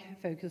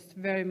GBIKE, focused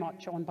very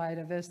much on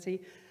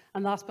biodiversity.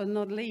 And last but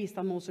not least,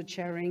 I'm also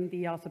chairing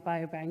the EAZA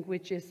Biobank,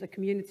 which is a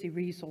community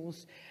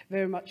resource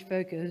very much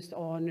focused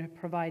on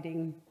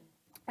providing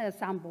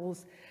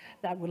samples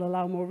that will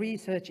allow more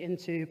research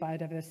into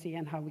biodiversity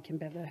and how we can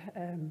better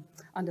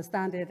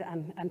understand it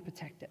and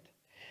protect it.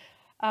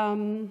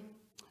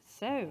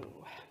 So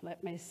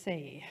let me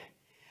see.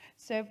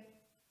 So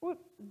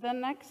the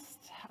next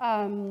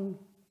 10,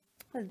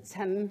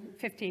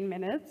 15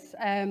 minutes,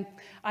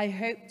 I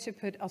hope to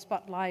put a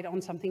spotlight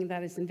on something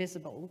that is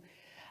invisible.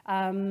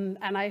 And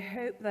I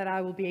hope that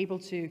I will be able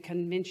to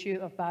convince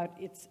you about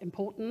its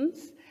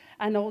importance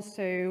and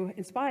also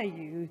inspire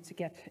you to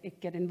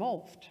get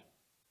involved.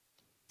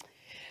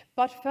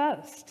 But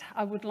first,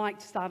 I would like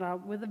to start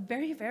out with a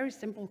very, very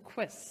simple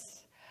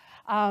quiz.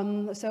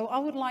 So I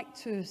would like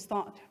to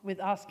start with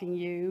asking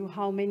you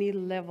how many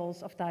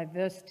levels of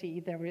diversity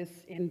there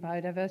is in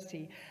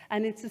biodiversity.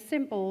 And it's a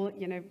simple,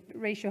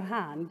 raise your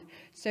hand.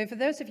 So for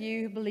those of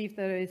you who believe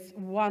there is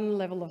one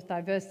level of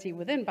diversity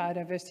within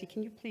biodiversity,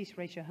 can you please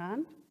raise your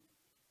hand?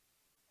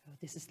 Oh,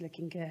 this is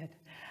looking good.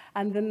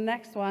 And the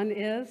next one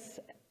is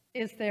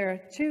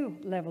there 2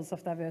 levels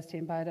of diversity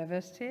in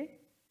biodiversity?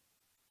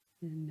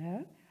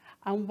 No.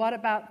 And what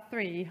about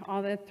 3?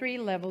 Are there 3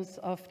 levels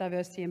of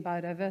diversity in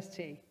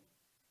biodiversity?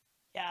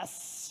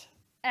 Yes,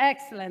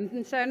 excellent.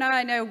 And so now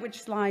I know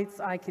which slides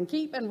I can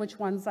keep and which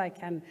ones I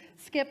can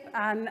skip,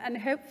 and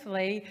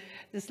hopefully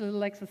this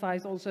little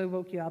exercise also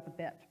woke you up a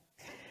bit.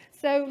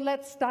 So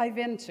let's dive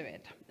into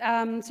it.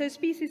 So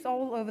species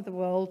all over the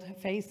world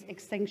face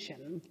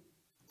extinction,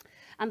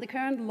 and the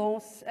current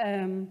loss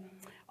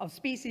of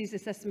species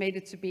is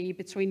estimated to be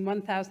between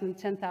 1,000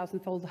 and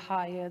 10,000-fold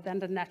higher than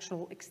the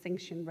natural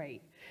extinction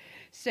rate.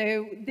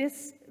 So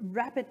this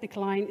rapid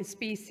decline in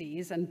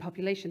species and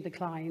population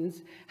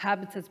declines,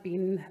 habitats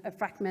being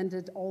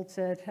fragmented,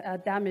 altered,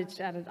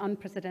 damaged at an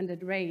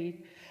unprecedented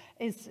rate,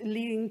 is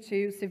leading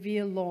to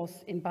severe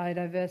loss in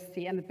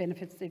biodiversity and the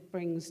benefits it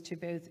brings to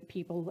both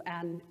people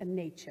and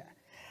nature.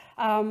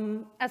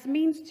 As a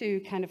means to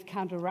kind of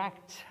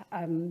counteract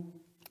and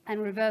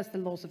reverse the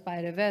loss of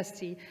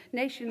biodiversity,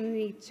 nations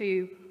need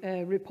to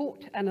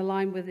report and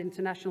align with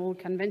international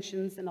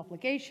conventions and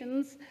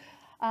obligations.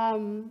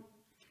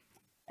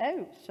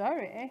 Oh,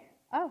 sorry.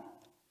 Oh,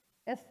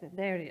 yes,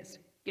 there it is.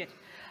 Good.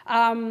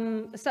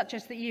 Such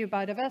as the EU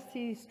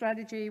Biodiversity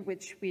Strategy,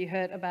 which we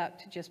heard about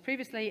just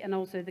previously, and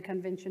also the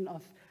Convention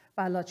of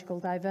Biological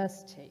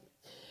Diversity.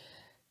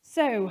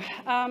 So,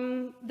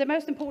 the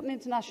most important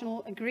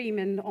international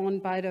agreement on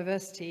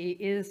biodiversity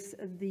is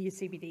the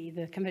CBD,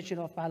 the Convention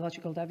of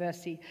Biological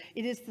Diversity.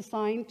 It is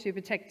designed to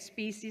protect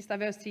species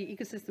diversity,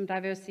 ecosystem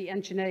diversity,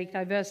 and genetic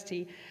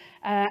diversity,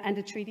 and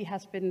the treaty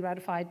has been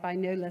ratified by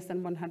no less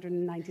than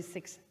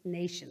 196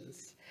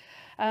 nations.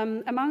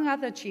 Among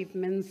other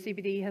achievements,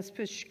 CBD has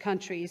pushed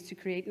countries to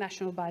create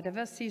national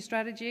biodiversity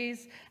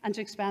strategies and to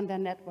expand their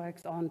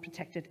networks on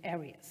protected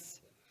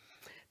areas.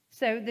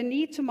 So the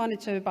need to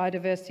monitor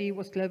biodiversity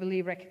was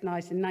globally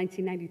recognized in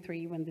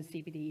 1993 when the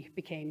CBD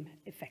became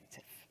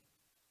effective.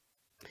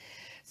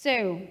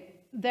 So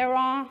there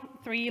are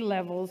 3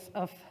 levels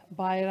of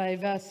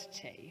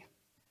biodiversity.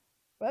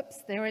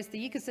 Whoops, there is the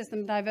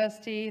ecosystem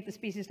diversity, the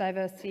species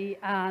diversity,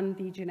 and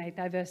the genetic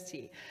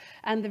diversity.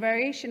 And the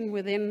variation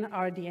within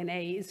our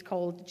DNA is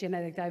called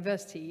genetic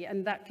diversity,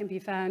 and that can be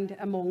found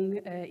among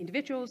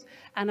individuals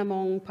and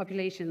among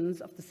populations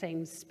of the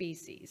same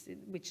species,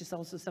 which is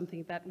also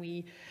something that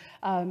we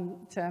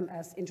term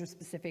as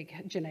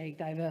interspecific genetic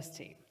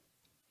diversity.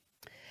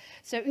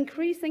 So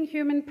increasing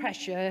human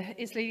pressure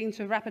is leading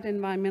to rapid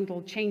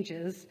environmental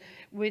changes,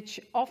 which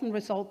often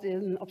result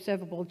in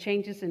observable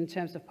changes in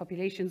terms of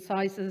population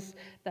sizes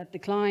that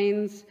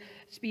declines,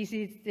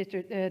 species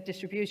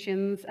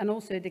distributions, and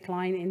also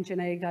decline in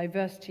genetic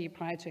diversity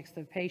prior to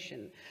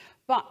extirpation.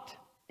 But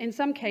in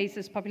some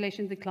cases,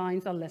 population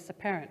declines are less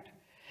apparent.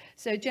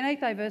 So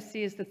genetic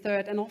diversity is the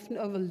 3rd and often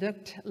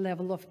overlooked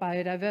level of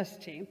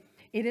biodiversity.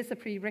 It is a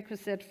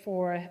prerequisite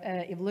for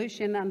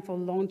evolution and for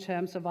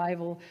long-term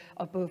survival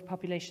of both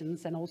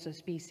populations and also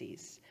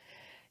species.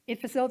 It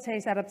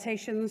facilitates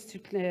adaptations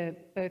to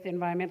both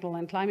environmental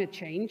and climate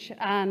change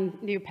and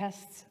new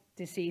pests,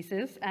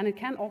 diseases, and it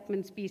can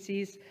augment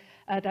species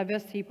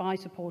diversity by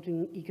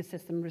supporting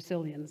ecosystem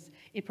resilience.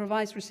 It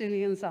provides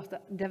resilience after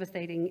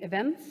devastating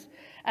events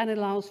and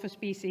allows for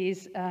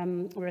species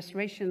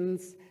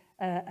restorations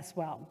as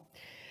well.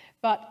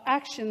 But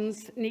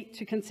actions need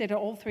to consider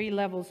all 3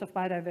 levels of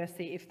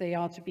biodiversity if they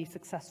are to be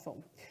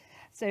successful.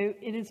 So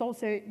it is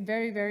also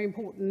very, very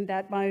important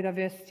that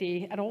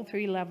biodiversity at all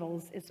 3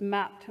 levels is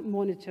mapped,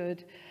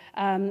 monitored,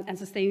 and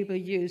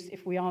sustainably used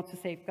if we are to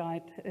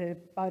safeguard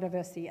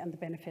biodiversity and the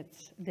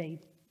benefits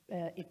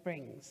it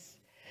brings.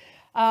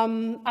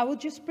 I will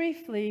just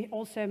briefly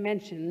also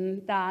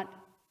mention that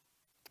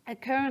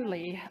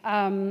currently,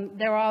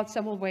 there are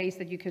several ways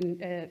that you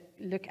can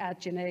look at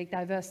genetic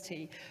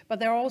diversity, but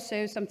there are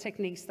also some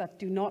techniques that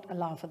do not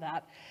allow for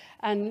that.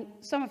 And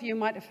some of you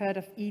might have heard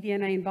of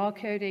eDNA and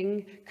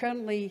barcoding.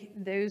 Currently,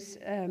 those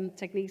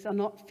techniques are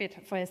not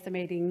fit for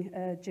estimating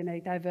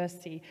genetic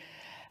diversity.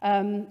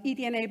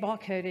 eDNA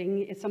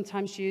barcoding is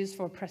sometimes used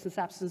for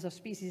presence-absence of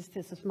species.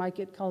 This is my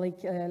good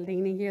colleague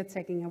leaning here,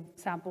 taking a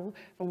sample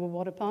from a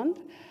water pond.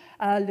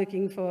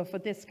 Looking for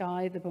this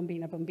guy, the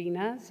bombina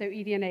bombina. So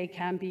eDNA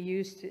can be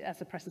used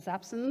as a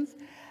presence-absence,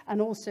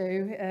 and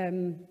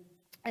also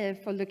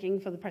for looking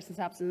for the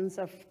presence-absence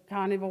of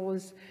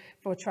carnivores,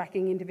 for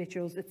tracking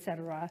individuals,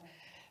 etc.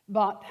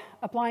 But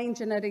applying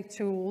genetic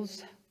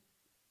tools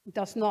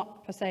does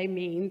not per se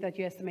mean that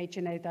you estimate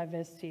genetic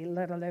diversity,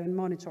 let alone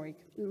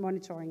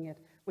monitoring it,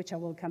 which I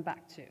will come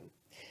back to.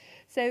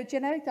 So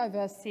genetic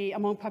diversity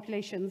among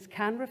populations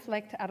can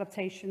reflect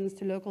adaptations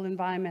to local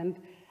environment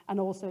and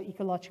also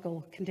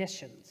ecological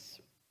conditions.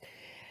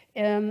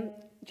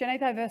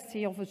 genetic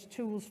diversity offers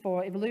tools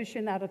for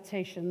evolution,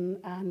 adaptation,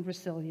 and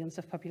resilience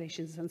of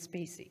populations and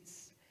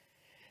species.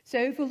 So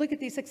if we look at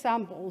these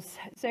examples,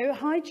 so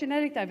high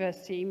genetic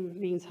diversity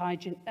means high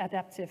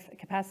adaptive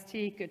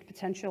capacity, good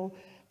potential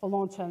for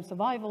long-term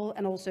survival,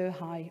 and also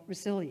high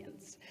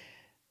resilience.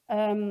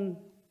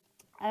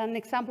 An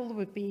example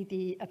would be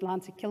the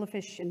Atlantic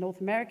killifish in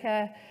North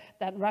America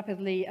that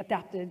rapidly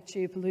adapted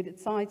to polluted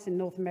sites in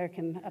North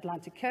American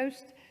Atlantic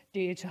coast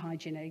due to high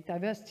genetic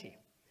diversity.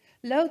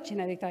 Low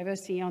genetic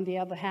diversity, on the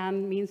other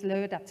hand, means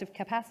low adaptive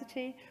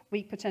capacity,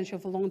 weak potential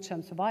for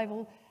long-term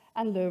survival,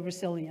 and low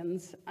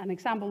resilience. An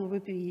example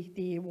would be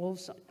the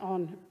wolves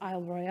on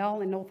Isle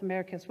Royale in North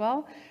America as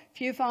well.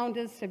 Few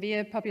founders,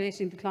 severe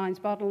population declines,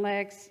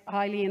 bottlenecks,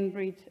 highly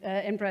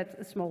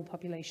inbred small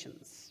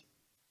populations.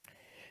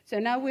 So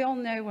now we all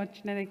know what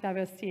genetic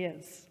diversity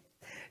is.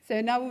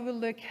 So now we will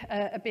look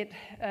a bit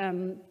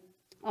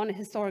on a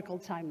historical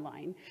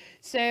timeline.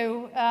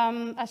 So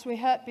as we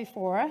heard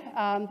before,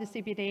 the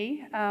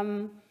CBD,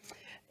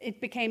 it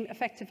became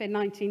effective in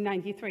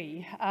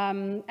 1993.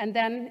 And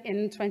then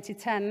in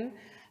 2010,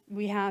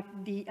 we had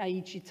the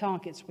EAZA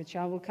targets, which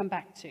I will come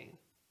back to.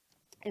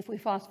 If we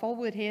fast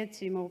forward here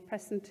to more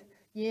present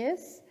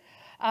years,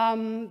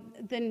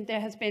 then there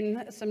has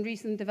been some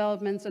recent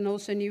developments and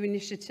also new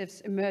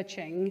initiatives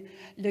emerging,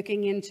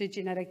 looking into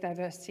genetic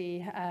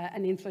diversity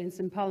and influence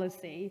in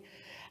policy.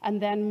 And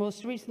then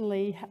most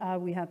recently,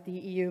 we had the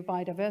EU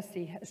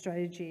Biodiversity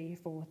Strategy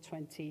for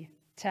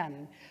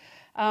 2010.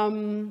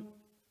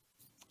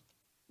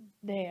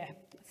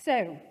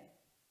 So,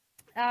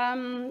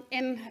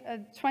 in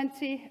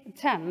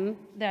 2010,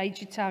 the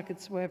EAZA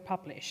targets were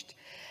published.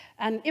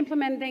 And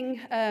implementing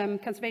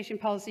conservation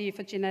policy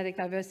for genetic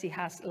diversity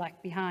has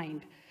lagged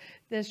behind.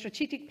 The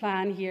strategic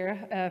plan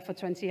here for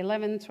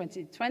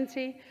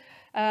 2011-2020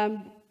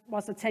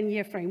 was a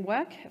 10-year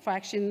framework for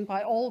action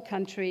by all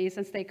countries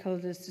and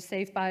stakeholders to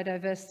save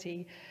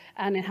biodiversity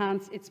and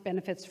enhance its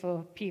benefits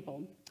for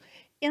people.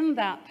 In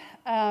that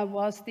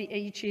was the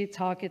EAZA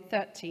Target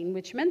 13,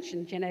 which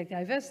mentioned genetic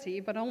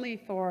diversity, but only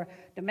for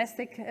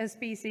domestic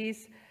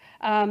species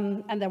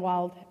and their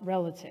wild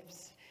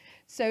relatives.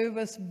 So it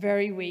was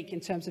very weak in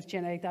terms of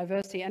genetic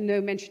diversity and no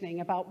mentioning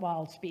about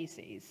wild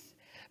species.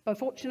 But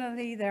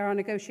fortunately, there are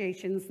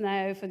negotiations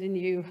now for the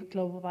new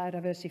Global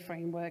Biodiversity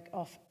Framework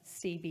of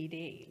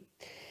CBD.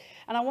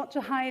 And I want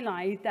to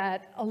highlight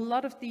that a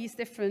lot of these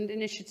different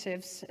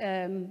initiatives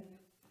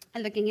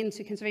looking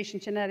into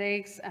conservation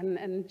genetics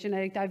and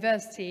genetic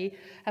diversity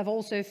have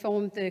also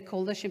formed the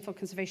Coalition for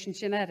Conservation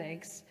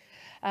Genetics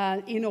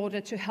in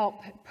order to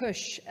help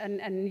push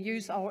and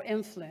use our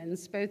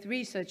influence, both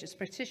researchers,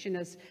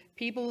 practitioners,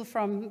 people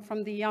from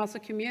the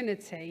EAZA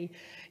community,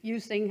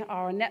 using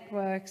our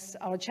networks,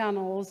 our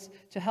channels,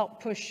 to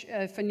help push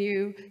for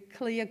new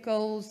clear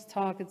goals,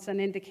 targets, and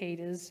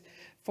indicators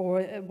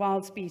for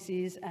wild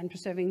species and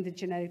preserving the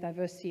genetic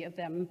diversity of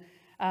them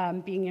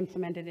being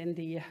implemented in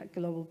the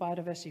Global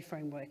Biodiversity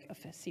Framework of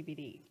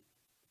CBD.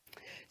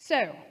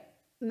 So,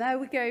 now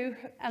we go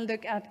and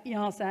look at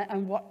EAZA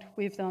and what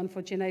we've done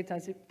for genetic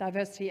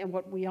diversity and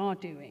what we are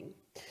doing.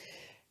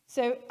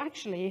 So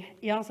actually,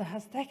 EAZA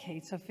has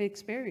decades of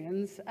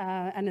experience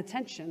and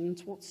attention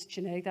towards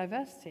genetic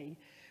diversity.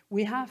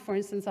 We have, for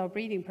instance, our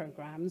breeding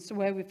programs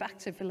where we've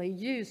actively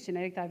used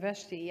genetic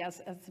diversity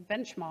as a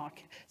benchmark,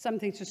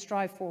 something to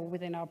strive for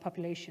within our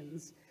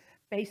populations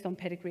based on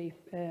pedigree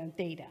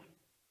data.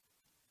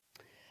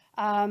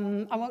 I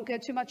won't go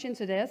too much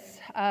into this.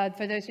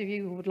 For those of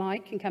you who would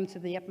like, can come to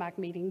the EPMAC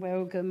meeting where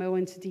we'll go more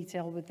into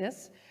detail with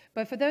this.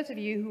 But for those of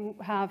you who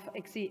have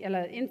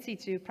in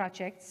situ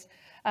projects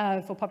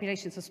for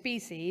populations of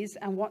species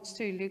and wants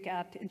to look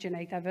at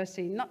genetic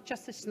diversity, not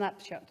just a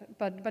snapshot,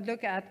 but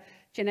look at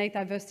genetic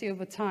diversity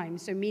over time,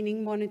 so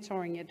meaning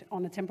monitoring it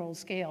on a temporal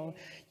scale.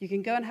 You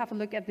can go and have a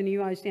look at the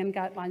new IUCN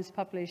guidelines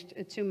published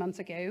 2 months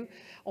ago,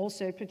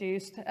 also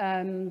produced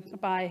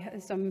by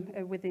some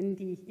within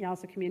the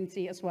EAZA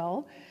community as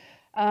well.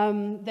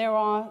 There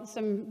are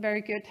some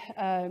very good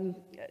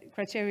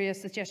criteria,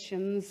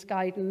 suggestions,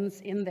 guidance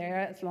in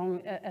there,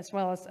 as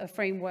well as a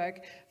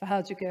framework for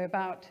how to go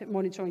about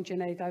monitoring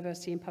genetic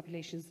diversity in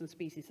populations and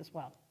species as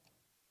well.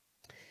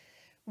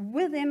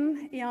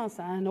 Within EAZA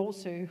and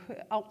also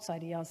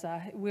outside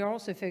EAZA, we are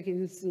also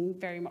focusing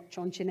very much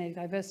on genetic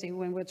diversity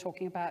when we're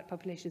talking about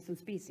populations and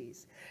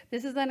species.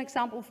 This is an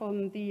example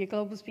from the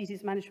Global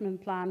Species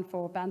Management Plan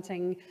for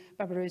Banting,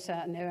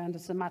 Barbarossa, Neanderthal,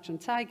 Sumatran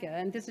tiger,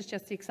 and this is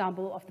just the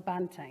example of the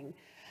Banting,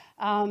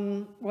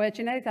 where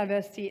genetic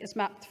diversity is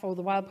mapped for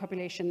the wild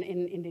population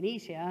in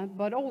Indonesia,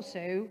 but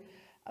also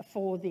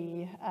for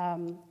the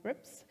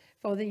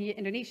for the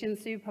Indonesian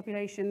zoo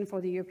population,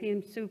 for the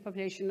European zoo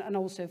population, and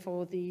also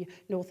for the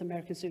North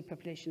American zoo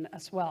population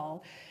as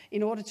well,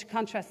 in order to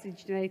contrast the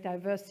genetic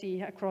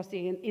diversity across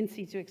the in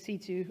situ, ex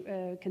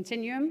situ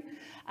continuum,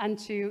 and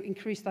to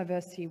increase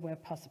diversity where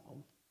possible.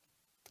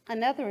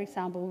 Another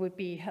example would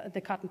be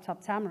the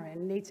cotton-top tamarin,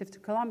 native to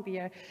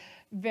Colombia,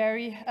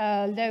 very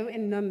low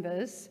in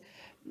numbers,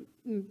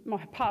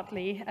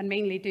 partly and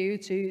mainly due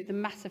to the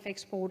massive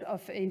export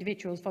of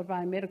individuals for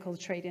biomedical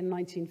trade in the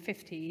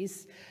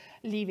 1950s,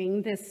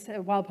 leaving this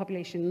wild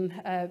population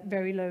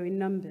very low in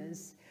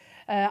numbers.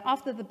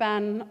 After the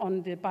ban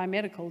on the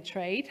biomedical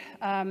trade,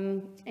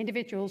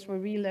 individuals were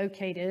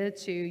relocated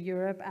to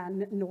Europe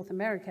and North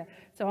America.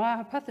 So our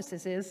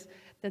hypothesis is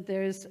that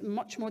there is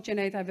much more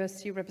genetic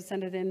diversity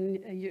represented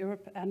in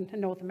Europe and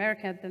North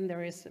America than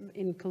there is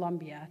in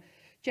Colombia.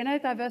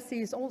 Genetic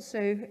diversity is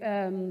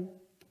also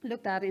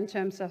looked at in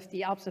terms of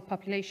the Alps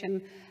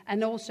population,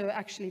 and also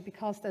actually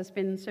because there's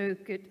been so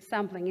good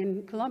sampling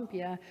in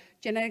Colombia,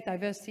 genetic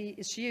diversity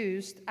is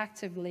used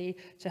actively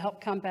to help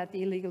combat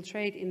the illegal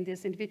trade in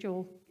this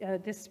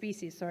this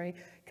species,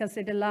 because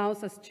it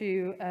allows us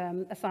to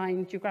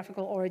assign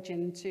geographical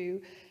origin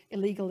to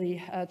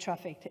illegally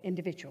trafficked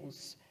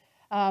individuals.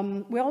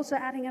 We're also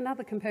adding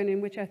another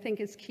component, which I think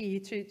is key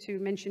to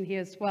mention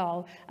here as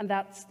well, and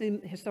that's the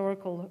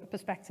historical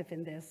perspective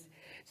in this.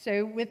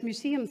 So with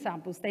museum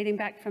samples dating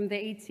back from the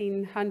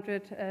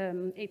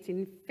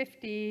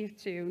 1850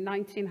 to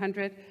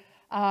 1900,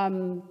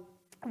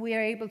 we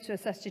are able to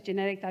assess the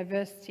genetic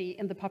diversity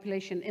in the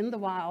population in the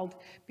wild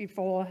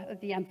before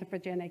the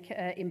anthropogenic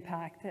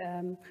impact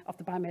of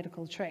the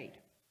biomedical trade.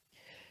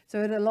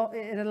 So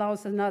it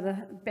allows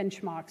another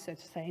benchmark, so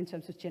to say, in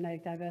terms of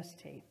genetic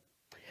diversity.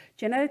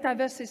 Genetic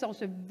diversity is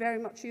also very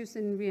much used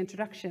in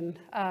reintroduction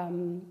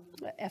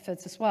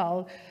efforts as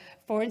well.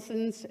 For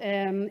instance,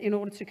 in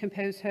order to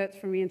compose herds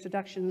for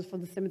reintroductions for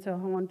the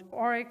scimitar-horned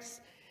oryx,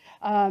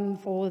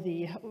 for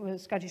the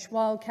Scottish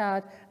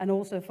wildcat, and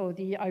also for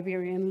the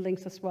Iberian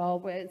lynx as well,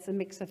 where it's a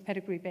mix of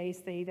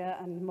pedigree-based data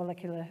and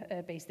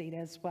molecular-based data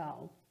as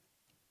well.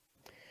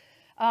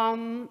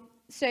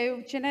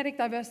 So genetic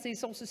diversity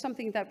is also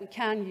something that we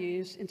can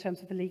use in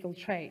terms of illegal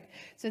trade.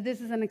 So this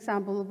is an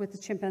example with the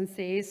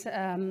chimpanzees,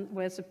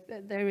 where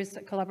there is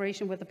a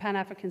collaboration with the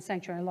Pan-African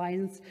Sanctuary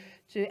Alliance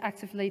to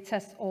actively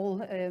test all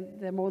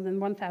the more than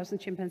 1,000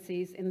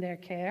 chimpanzees in their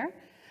care.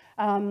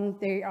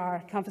 They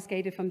are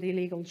confiscated from the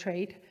illegal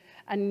trade,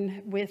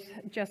 and with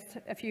just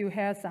a few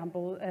hair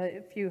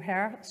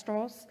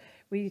straws,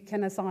 we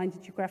can assign the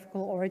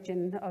geographical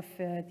origin of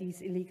these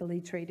illegally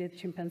traded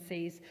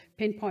chimpanzees,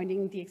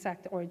 pinpointing the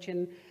exact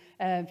origin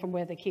from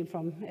where they came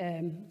from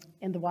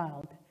in the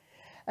wild.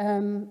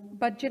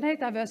 But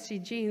genetic diversity,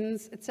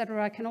 genes,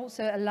 etc., can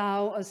also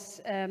allow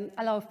us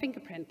allow a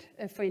fingerprint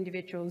for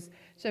individuals.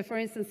 So, for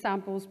instance,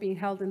 samples being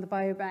held in the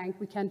biobank,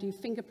 we can do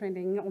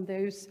fingerprinting on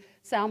those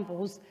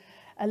samples.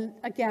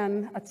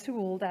 Again, a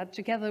tool that,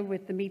 together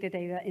with the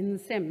metadata in the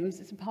SIMS,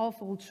 is a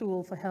powerful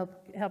tool for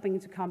helping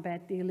to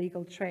combat the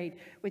illegal trade,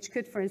 which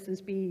could, for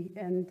instance, be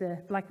in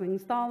the black-winged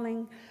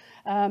starling,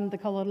 the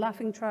colored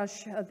laughing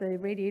thrush, the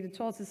radiated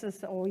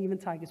tortoises, or even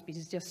tiger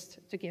species, just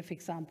to give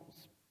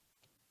examples.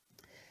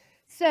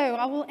 So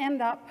I will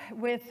end up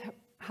with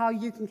how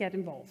you can get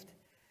involved.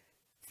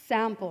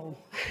 Sample,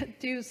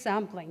 do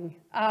sampling,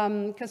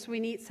 because we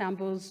need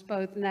samples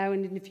both now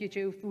and in the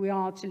future if we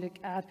are to look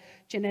at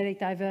genetic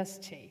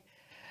diversity.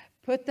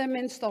 Put them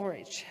in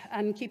storage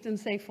and keep them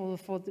safe for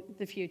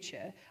the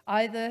future.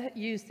 Either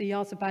use the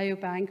EAZA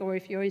Biobank, or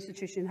if your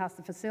institution has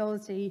the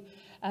facility,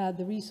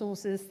 the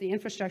resources, the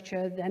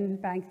infrastructure, then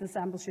bank the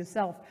samples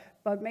yourself.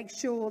 But make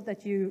sure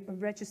that you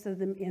register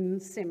them in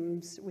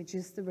SIMS, which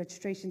is the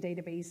registration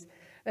database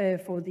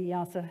for the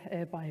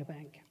EAZA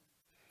Biobank.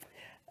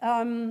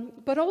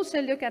 But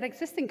also look at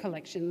existing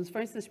collections,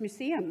 for instance,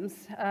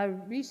 museums,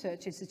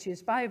 research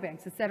institutes,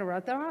 biobanks, etc.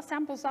 There are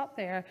samples out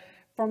there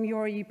from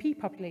your EP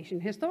population,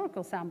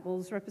 historical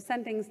samples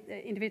representing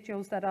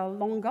individuals that are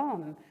long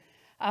gone.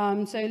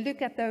 So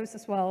look at those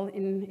as well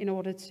in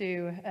order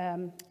to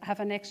have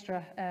an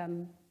extra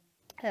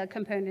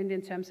component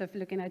in terms of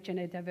looking at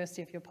genetic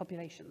diversity of your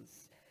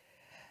populations.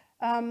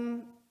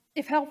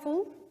 If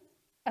helpful,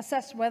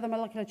 assess whether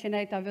molecular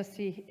genetic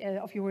diversity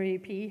of your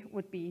EP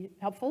would be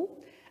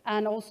helpful,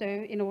 and also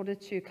in order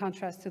to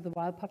contrast to the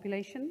wild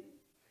population.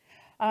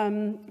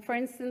 For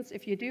instance,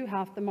 if you do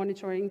have the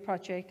monitoring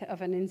project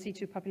of an in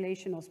situ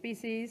population or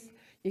species,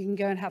 you can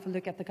go and have a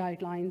look at the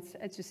guidelines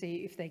to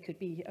see if they could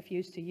be of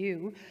use to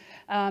you.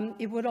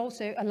 It would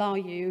also allow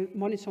you,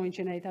 monitoring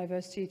genetic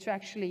diversity, to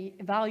actually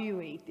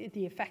evaluate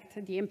the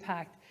effect, the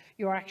impact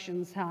your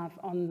actions have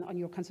on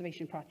your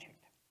conservation project.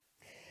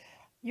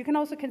 You can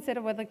also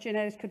consider whether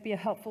genetics could be a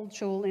helpful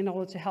tool in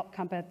order to help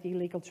combat the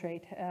illegal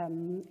trade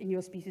in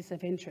your species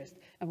of interest.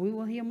 And we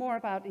will hear more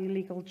about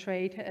illegal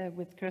trade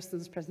with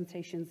Kirsten's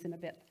presentations in a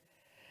bit.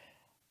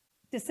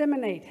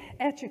 Disseminate,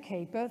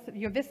 educate both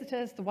your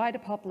visitors, the wider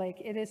public.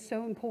 It is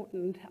so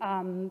important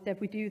that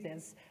we do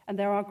this. And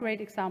there are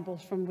great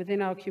examples from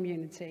within our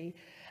community.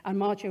 And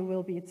Marjo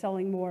will be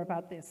telling more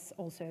about this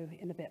also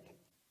in a bit.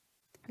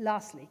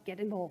 Lastly, get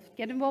involved.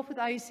 Get involved with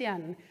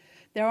IUCN.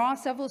 There are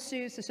several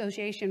zoos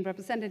associations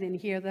represented in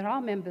here that are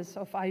members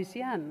of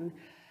IUCN.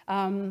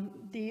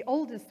 The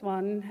oldest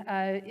one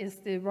is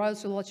the Royal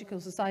Zoological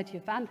Society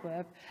of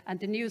Antwerp,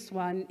 and the newest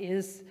one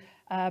is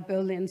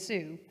Berlin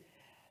Zoo.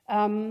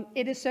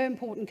 It is so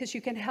important because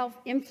you can help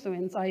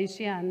influence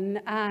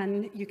IUCN,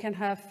 and you can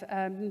have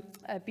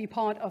be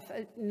part of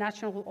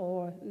national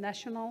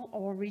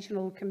or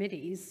regional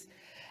committees.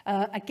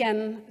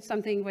 Again,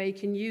 something where you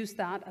can use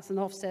that as an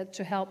offset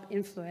to help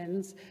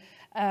influence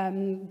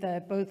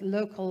the both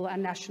local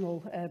and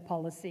national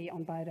policy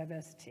on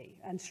biodiversity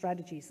and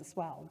strategies as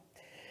well.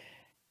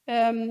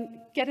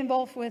 Get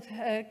involved with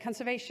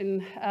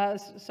conservation,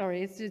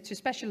 to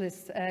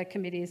specialist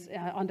committees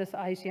under the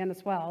IUCN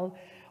as well,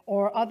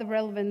 or other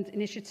relevant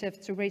initiatives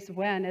to raise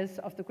awareness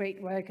of the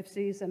great work of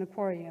zoos and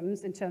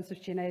aquariums in terms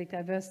of genetic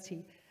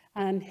diversity,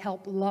 and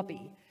help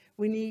lobby.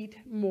 We need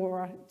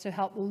more to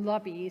help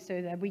lobby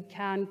so that we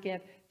can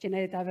get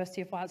genetic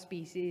diversity of wild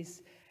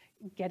species,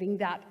 getting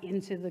that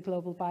into the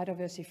Global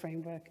Biodiversity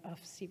Framework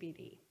of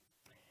CBD.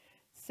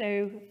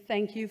 So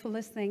thank you for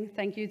listening.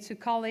 Thank you to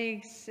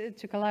colleagues,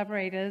 to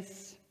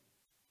collaborators.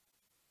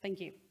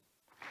 Thank you.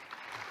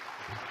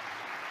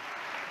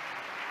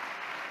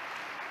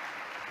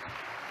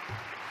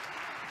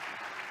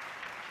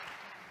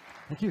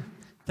 Thank you.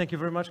 Thank you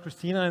very much,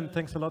 Christina, and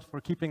thanks a lot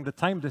for keeping the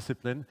time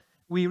discipline.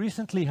 We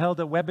recently held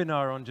a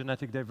webinar on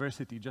genetic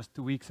diversity just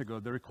 2 weeks ago.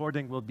 The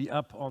recording will be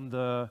up on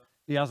the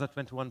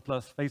EAZA21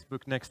 Plus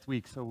Facebook next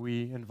week, so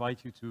we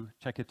invite you to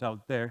check it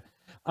out there.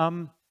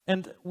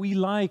 And we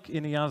like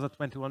in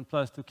EAZA21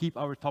 Plus to keep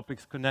our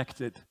topics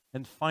connected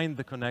and find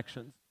the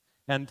connections.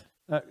 And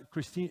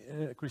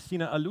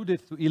Christina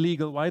alluded to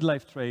illegal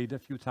wildlife trade a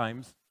few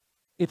times.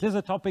 It is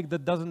a topic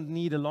that doesn't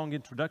need a long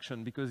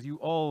introduction because you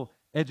all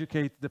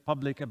educate the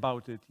public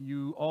about it.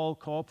 You all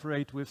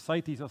cooperate with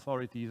CITES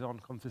authorities on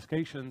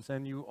confiscations,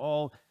 and you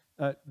all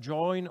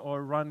join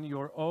or run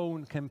your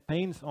own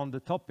campaigns on the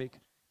topic.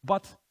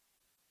 But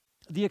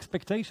the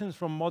expectations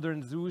from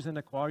modern zoos and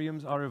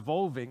aquariums are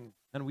evolving,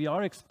 and we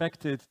are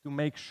expected to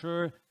make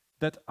sure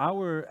that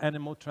our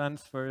animal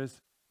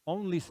transfers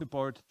only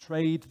support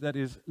trade that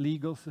is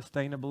legal,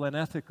 sustainable, and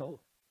ethical.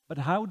 But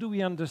how do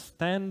we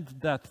understand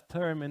that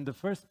term in the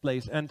first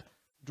place? And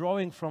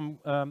drawing from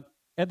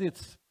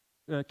Edith's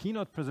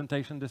keynote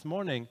presentation this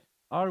morning,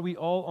 are we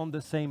all on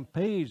the same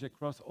page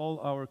across all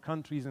our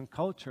countries and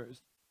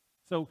cultures?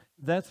 So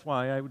that's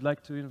why I would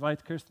like to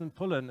invite Kirsten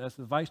Pullen as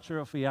the Vice Chair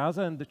of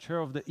EAZA and the Chair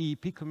of the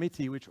EEP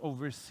Committee, which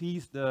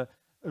oversees the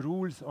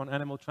rules on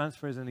animal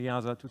transfers in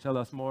EAZA, to tell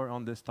us more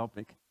on this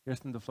topic.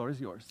 Kirsten, the floor is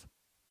yours.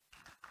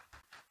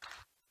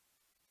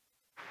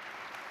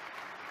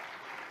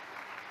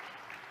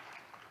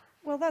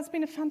 Well, that's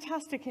been a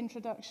fantastic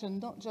introduction,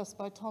 not just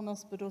by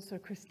Tomasz, but also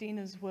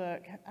Christina's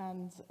work,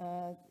 and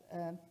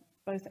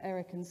both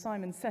Eric and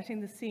Simon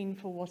setting the scene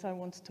for what I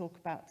want to talk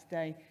about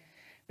today.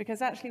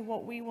 Because actually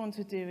what we want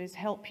to do is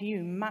help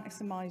you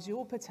maximize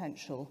your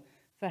potential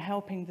for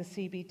helping the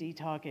CBD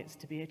targets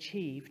to be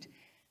achieved.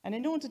 And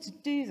in order to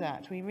do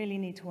that, we really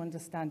need to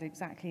understand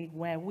exactly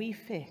where we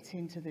fit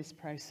into this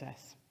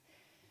process.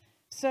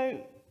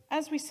 So,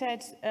 as we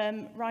said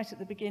right at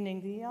the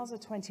beginning, the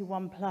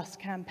EAZA21 Plus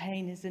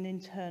campaign is an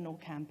internal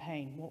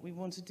campaign. What we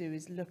want to do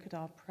is look at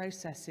our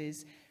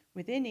processes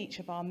within each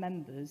of our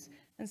members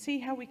and see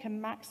how we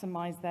can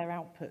maximize their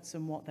outputs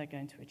and what they're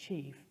going to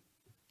achieve.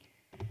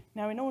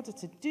 Now, in order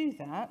to do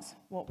that,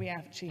 what we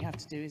actually have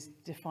to do is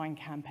define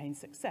campaign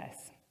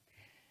success.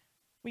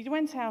 We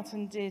went out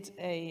and did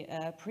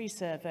a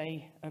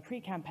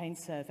pre-campaign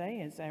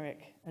survey, as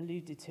Eric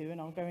alluded to, and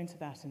I'll go into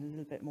that in a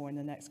little bit more in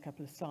the next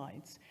couple of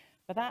slides.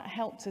 But that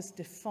helped us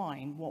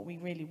define what we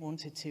really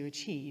wanted to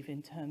achieve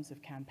in terms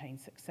of campaign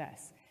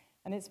success.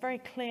 And it's very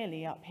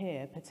clearly up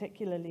here,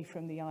 particularly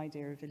from the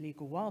idea of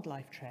illegal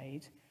wildlife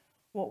trade.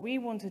 What we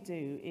want to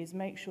do is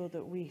make sure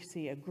that we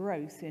see a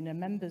growth in a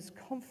member's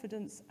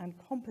confidence and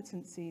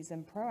competencies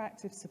and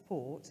proactive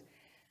support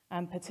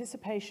and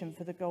participation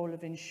for the goal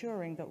of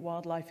ensuring that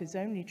wildlife is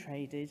only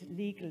traded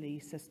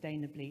legally,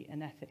 sustainably,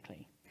 and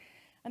ethically.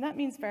 And that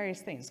means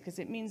various things, because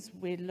it means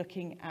we're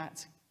looking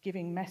at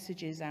giving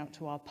messages out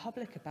to our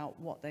public about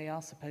what they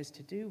are supposed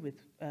to do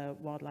with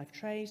wildlife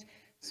trade,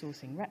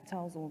 sourcing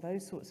reptiles, all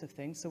those sorts of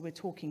things. So we're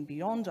talking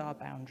beyond our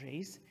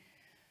boundaries.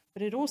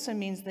 But it also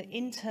means that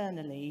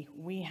internally,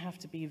 we have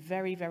to be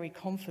very, very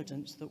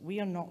confident that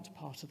we are not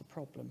part of the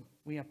problem.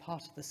 We are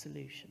part of the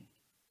solution.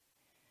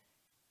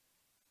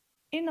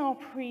 In our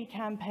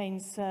pre-campaign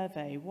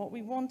survey, what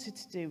we wanted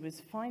to do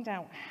was find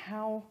out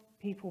how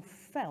people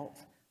felt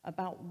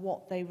about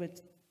what they were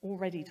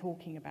already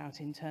talking about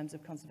in terms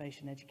of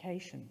conservation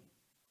education.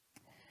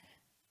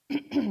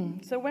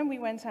 So when we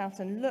went out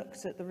and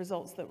looked at the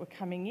results that were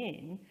coming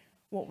in,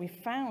 what we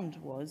found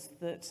was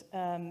that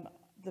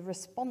the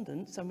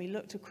respondents, and we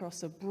looked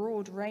across a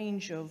broad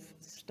range of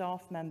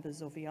staff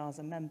members of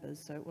EAZA members,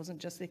 so it wasn't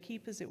just the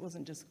keepers, it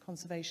wasn't just the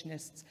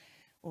conservationists,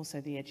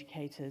 also the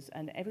educators,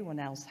 and everyone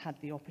else had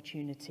the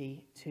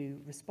opportunity to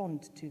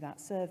respond to that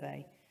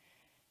survey.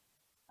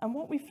 And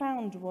what we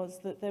found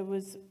was that there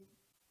was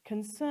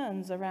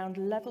concerns around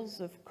levels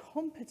of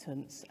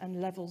competence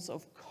and levels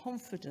of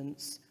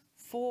confidence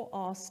for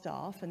our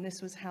staff, and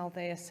this was how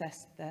they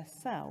assessed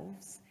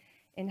themselves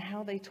in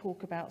how they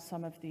talk about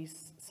some of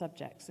these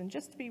subjects. And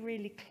just to be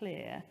really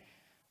clear,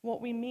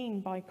 What we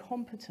mean by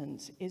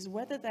competent is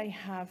whether they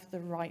have the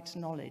right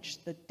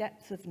knowledge, the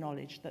depth of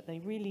knowledge that they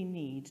really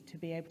need to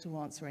be able to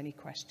answer any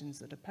questions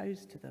that are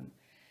posed to them,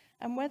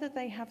 and whether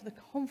they have the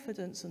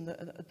confidence and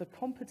the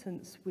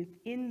competence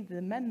within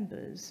the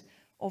members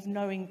of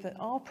knowing that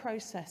our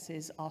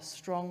processes are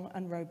strong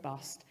and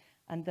robust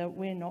and that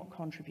we're not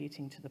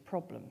contributing to the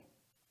problem.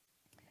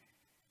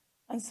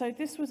 And so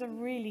this was a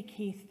really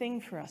key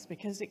thing for us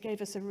because it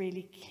gave us a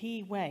really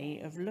key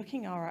way of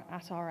looking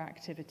at our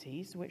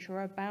activities, which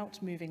are about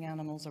moving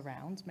animals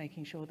around,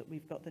 making sure that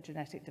we've got the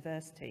genetic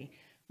diversity,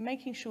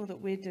 making sure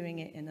that we're doing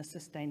it in a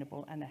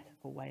sustainable and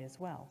ethical way as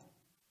well.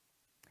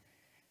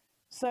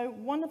 So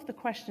one of the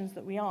questions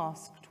that we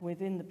asked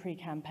within the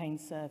pre-campaign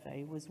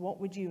survey was, what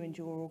would you and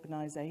your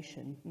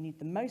organisation need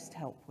the most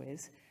help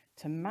with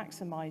to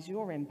maximise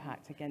your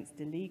impact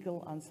against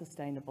illegal,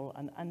 unsustainable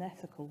and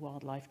unethical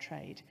wildlife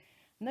trade?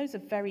 And those are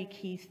very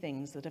key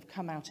things that have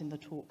come out in the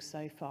talk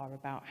so far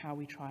about how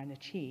we try and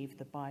achieve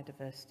the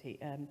biodiversity,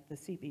 the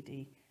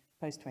CBD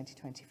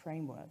post-2020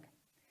 framework.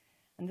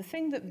 And the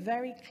thing that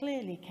very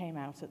clearly came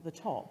out at the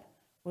top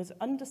was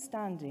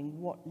understanding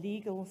what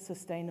legal,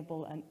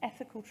 sustainable and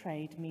ethical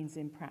trade means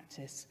in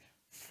practice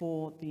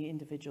for the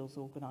individuals'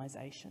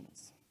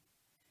 organisations.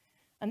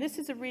 And this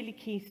is a really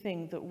key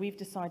thing that we've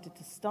decided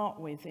to start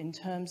with in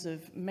terms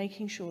of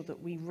making sure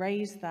that we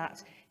raise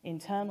that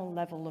internal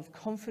level of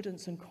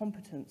confidence and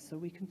competence so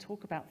we can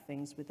talk about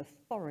things with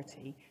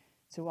authority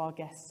to our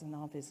guests and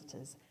our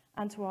visitors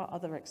and to our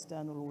other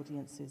external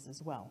audiences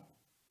as well.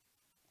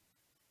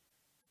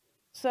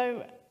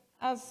 So,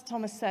 as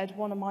Tomasz said,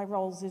 one of my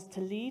roles is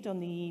to lead on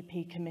the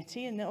EEP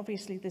committee, and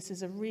obviously this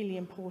is a really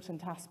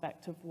important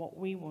aspect of what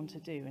we want to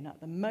do. And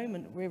at the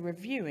moment, we're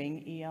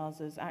reviewing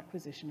EAZA's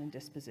acquisition and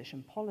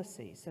disposition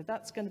policy. So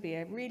that's going to be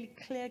a really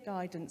clear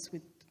guidance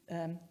with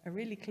a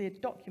really clear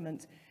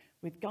document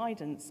with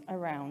guidance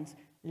around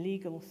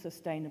legal,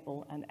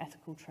 sustainable, and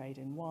ethical trade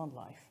in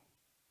wildlife.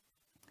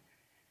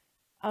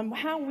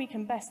 How we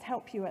can best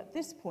help you at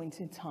this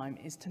point in time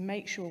is to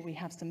make sure we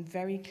have some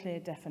very clear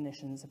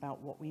definitions about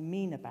what we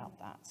mean about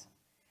that.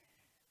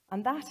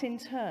 And that in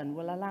turn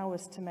will allow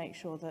us to make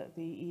sure that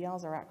the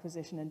EAZA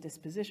acquisition and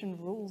disposition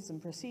rules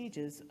and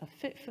procedures are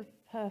fit for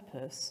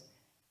purpose,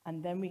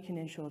 and then we can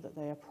ensure that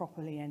they are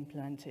properly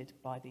implemented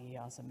by the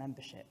EAZA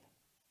membership.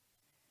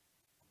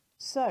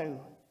 So,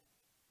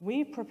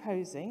 we're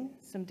proposing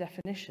some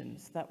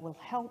definitions that will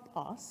help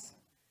us,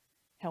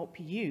 help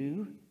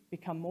you,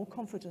 become more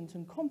confident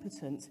and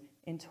competent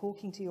in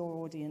talking to your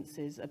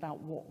audiences about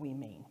what we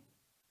mean.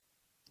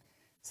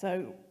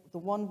 So the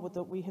one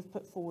that we have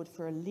put forward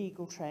for a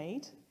legal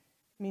trade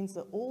means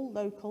that all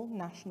local,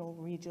 national,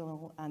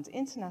 regional and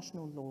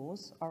international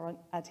laws are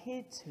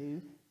adhered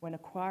to when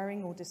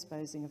acquiring or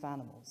disposing of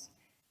animals,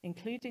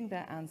 including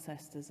their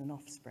ancestors and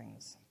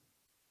offsprings.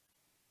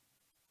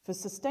 For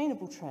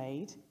sustainable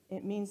trade,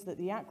 it means that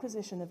the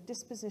acquisition of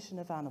disposition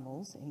of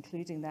animals,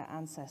 including their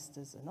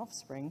ancestors and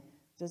offspring,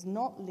 does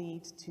not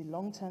lead to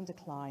long-term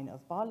decline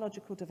of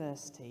biological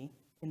diversity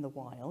in the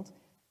wild,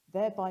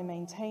 thereby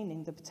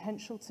maintaining the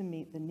potential to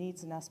meet the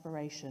needs and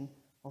aspiration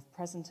of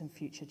present and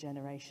future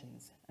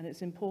generations. And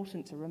it's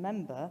important to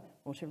remember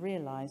or to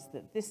realise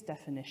that this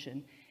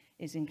definition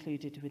is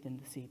included within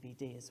the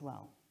CBD as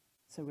well.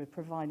 So we're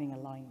providing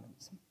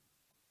alignment.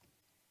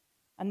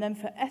 And then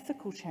for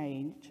ethical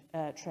trade,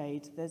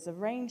 there's a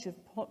range of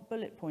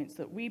bullet points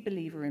that we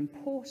believe are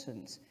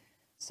important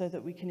so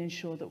that we can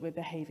ensure that we're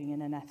behaving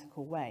in an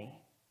ethical way.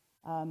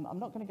 I'm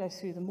not going to go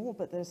through them all,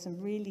 but there's some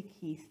really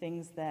key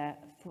things there.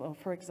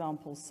 For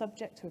example,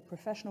 subject to a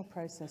professional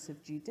process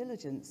of due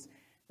diligence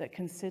that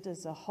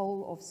considers a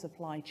whole of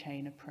supply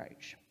chain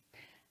approach.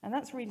 And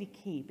that's really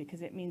key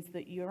because it means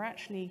that you're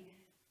actually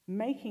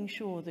making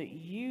sure that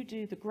you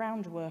do the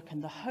groundwork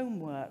and the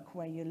homework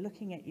where you're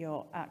looking at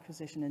your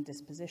acquisition and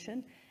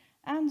disposition.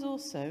 And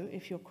also,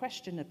 if you're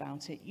questioned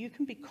about it, you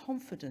can be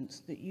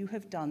confident that you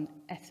have done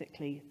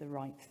ethically the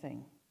right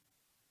thing.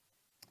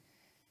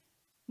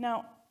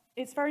 Now,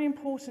 it's very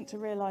important to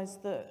realize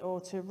that,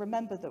 or to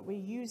remember that we're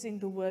using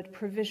the word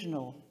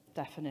provisional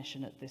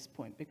definition at this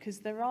point, because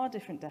there are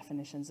different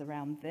definitions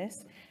around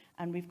this,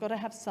 and we've got to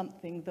have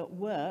something that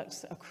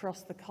works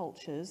across the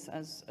cultures.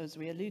 As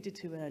we alluded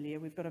to earlier,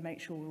 we've got to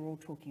make sure we're all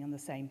talking on the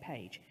same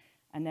page,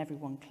 and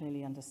everyone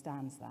clearly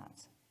understands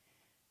that.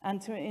 And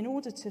in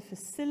order to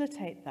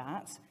facilitate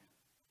that,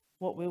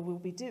 what we will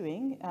be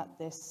doing at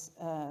this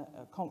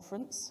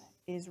conference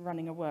is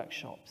running a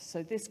workshop.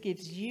 So this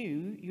gives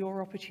you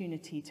your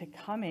opportunity to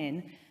come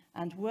in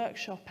and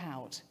workshop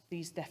out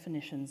these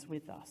definitions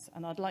with us.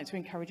 And I'd like to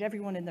encourage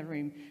everyone in the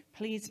room,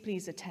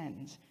 please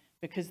attend,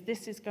 because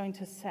this is going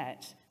to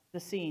set the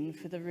scene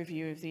for the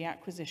review of the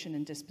acquisition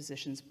and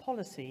dispositions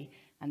policy,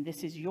 and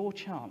this is your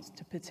chance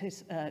to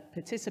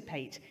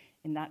participate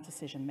in that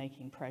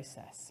decision-making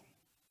process.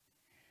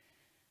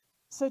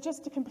 So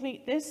just to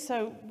complete this,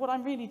 so what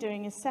I'm really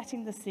doing is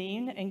setting the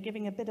scene and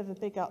giving a bit of a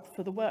big up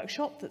for the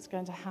workshop that's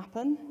going to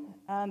happen.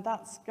 And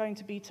that's going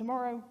to be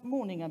tomorrow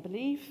morning, I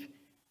believe,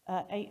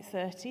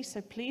 8:30.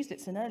 So please,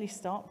 it's an early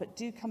start, but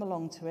do come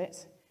along to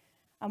it.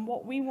 And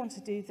what we want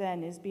to do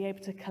then is be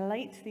able to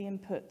collate the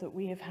input that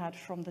we have had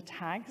from the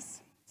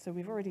tags. So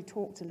we've already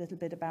talked a little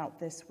bit about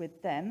this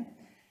with them,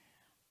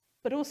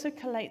 but also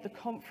collate the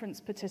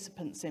conference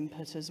participants'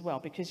 input as well,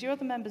 because you're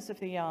the members of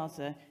the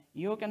EAZA,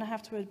 you're going to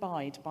have to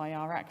abide by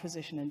our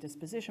acquisition and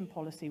disposition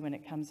policy when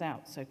it comes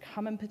out. So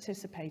come and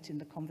participate in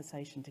the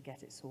conversation to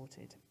get it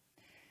sorted.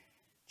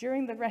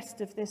 During the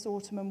rest of this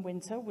autumn and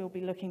winter, we'll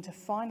be looking to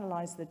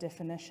finalise the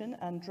definition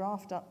and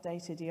draft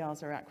updated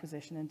EAZA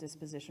acquisition and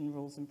disposition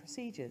rules and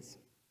procedures.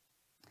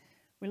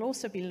 We'll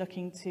also be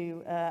looking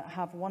to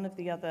have one of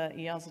the other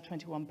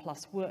EAZA21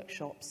 Plus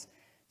workshops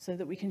so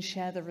that we can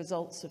share the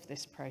results of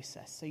this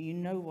process, so you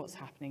know what's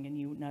happening and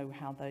you know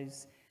how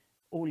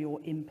all your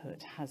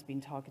input has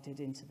been targeted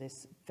into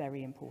this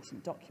very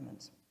important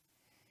document.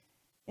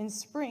 In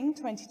spring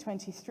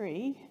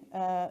 2023,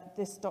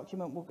 this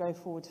document will go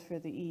forward for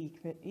the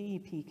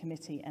EEP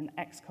committee and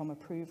ExCom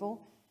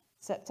approval.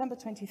 September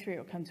 23, it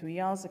will come to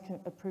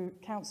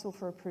EAZA Council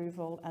for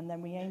approval, and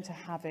then we aim to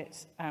have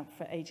it out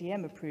for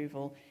AGM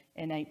approval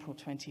in April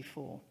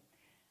 24.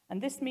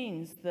 And this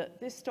means that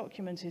this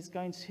document is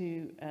going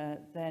to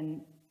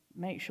then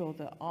make sure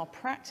that our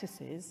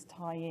practices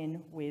tie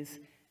in with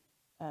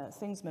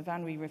things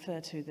Mavanwi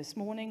referred to this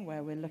morning,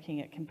 where we're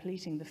looking at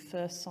completing the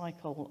first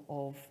cycle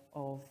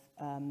of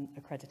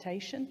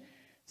accreditation.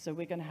 So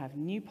we're going to have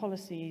new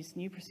policies,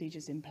 new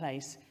procedures in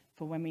place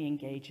for when we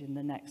engage in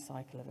the next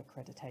cycle of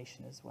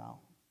accreditation as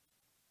well.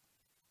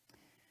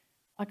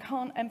 I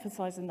can't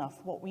emphasize enough,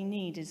 what we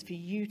need is for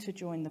you to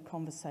join the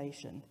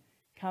conversation.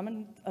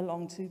 Come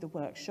along to the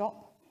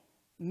workshop,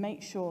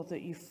 make sure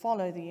that you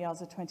follow the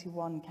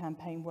EAZA21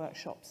 campaign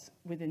workshops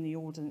within the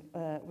autumn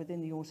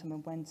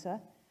and winter,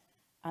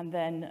 and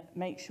then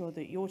make sure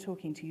that you're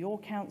talking to your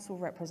council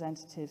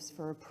representatives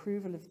for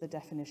approval of the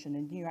definition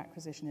and new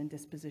acquisition and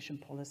disposition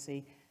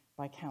policy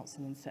by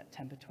council in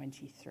September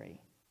 23.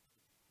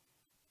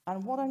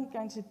 And what I'm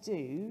going to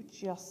do,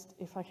 just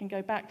if I can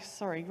go back,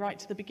 sorry, right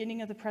to the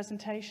beginning of the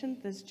presentation,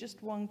 there's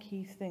just one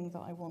key thing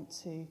that I want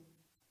to,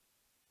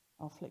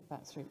 I'll flick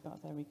back through,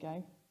 but there we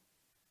go.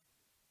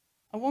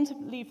 I want to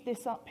leave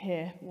this up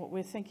here, what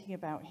we're thinking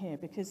about here,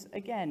 because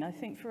again, I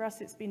think for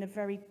us it's been a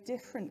very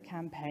different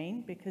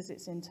campaign because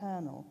it's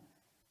internal.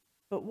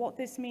 But what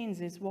this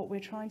means is what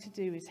we're trying to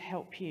do is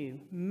help you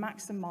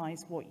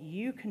maximize what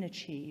you can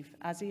achieve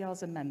as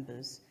EAZA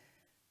members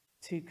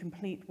to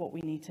complete what we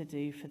need to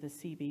do for the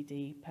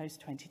CBD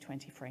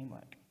post-2020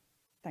 framework.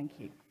 Thank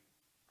you.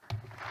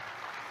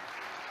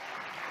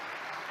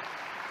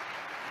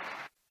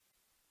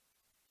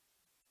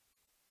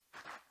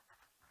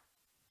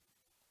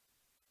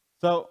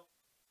 So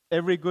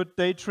every good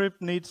day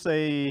trip needs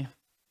an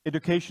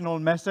educational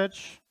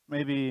message,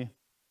 maybe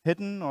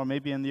hidden or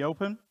maybe in the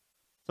open.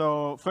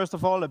 So first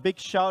of all, a big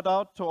shout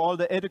out to all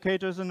the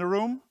educators in the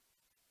room.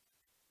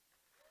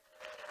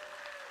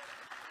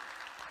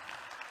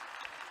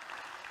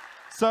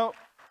 So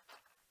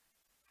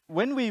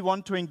when we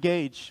want to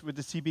engage with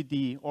the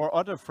CBD or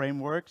other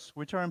frameworks,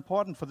 which are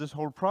important for this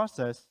whole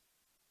process,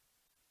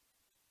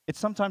 it's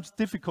sometimes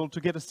difficult to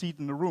get a seat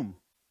in the room.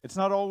 It's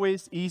not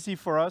always easy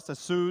for us as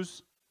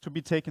zoos to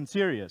be taken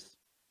serious.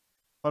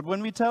 But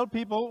when we tell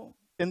people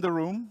in the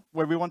room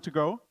where we want to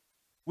go,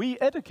 we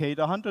educate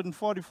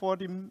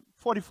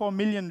 144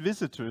 million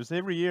visitors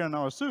every year in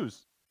our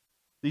zoos.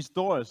 These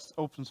doors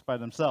open by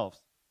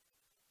themselves.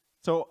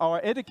 So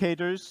our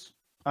educators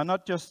are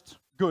not just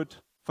good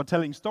for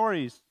telling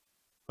stories,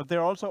 but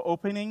they're also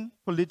opening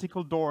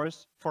political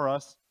doors for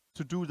us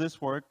to do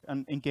this work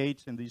and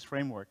engage in these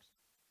frameworks.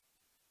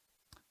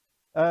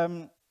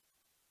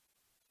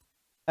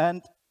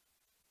 And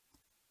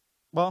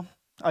well,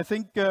 I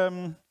think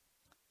the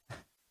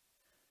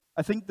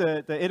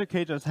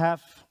educators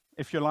have,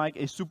 if you like,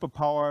 a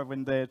superpower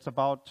when it's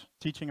about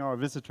teaching our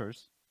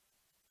visitors.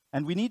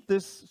 And we need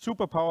this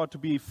superpower to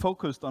be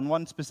focused on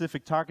one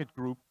specific target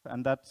group,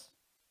 and that's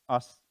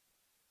us.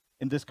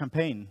 In this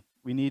campaign,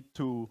 we need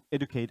to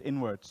educate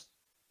inwards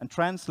and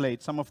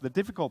translate some of the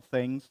difficult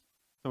things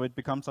so it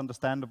becomes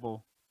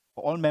understandable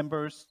for all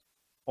members,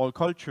 all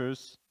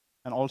cultures,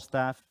 and all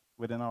staff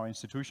within our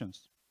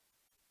institutions.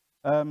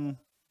 And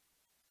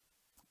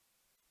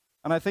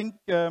I think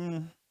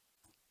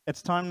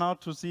it's time now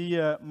to see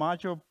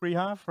Marjo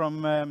Priha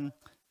from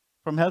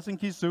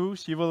Helsinki Zoo.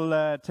 She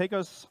will take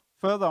us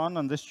further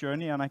on this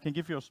journey, and I can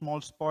give you a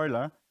small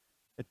spoiler.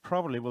 It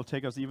probably will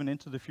take us even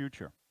into the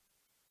future.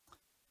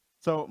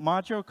 So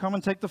Marjo, come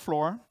and take the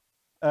floor,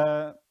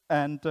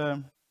 and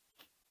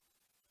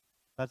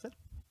that's it.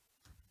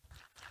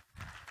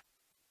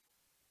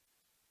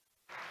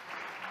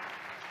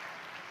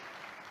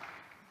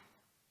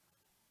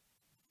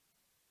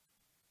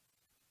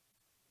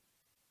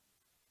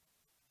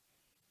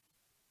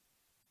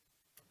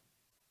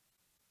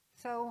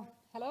 So,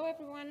 hello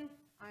everyone.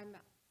 I'm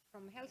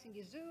from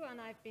Helsinki Zoo,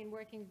 and I've been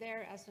working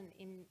there as an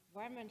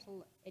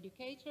environmental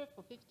educator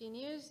for 15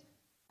 years.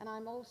 And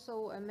I'm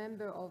also a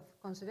member of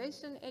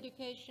Conservation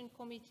Education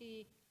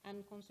Committee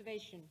and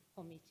Conservation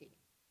Committee.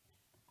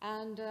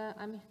 And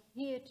I'm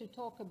here to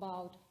talk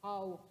about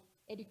how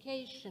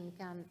education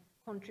can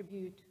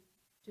contribute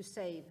to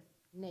save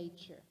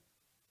nature.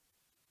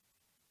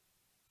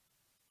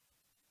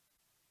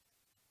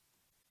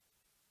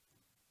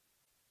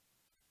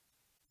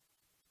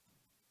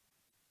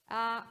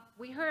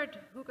 We heard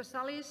Hugo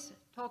Schally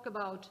talk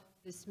about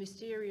this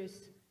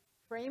mysterious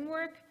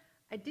framework.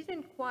 I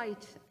didn't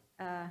quite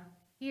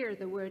hear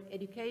the word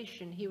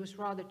education. He was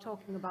rather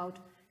talking about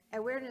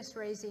awareness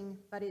raising,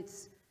 but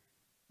it's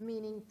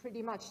meaning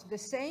pretty much the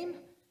same.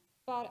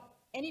 But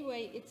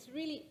anyway, it's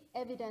really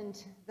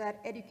evident that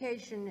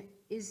education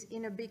is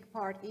in a big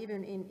part,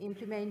 even in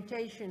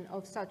implementation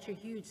of such a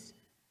huge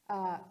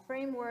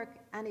framework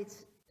and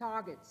its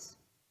targets.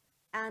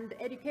 And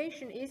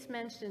education is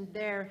mentioned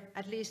there,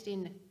 at least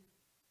in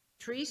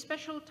 3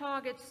 special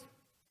targets,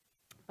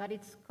 but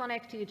it's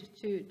connected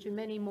to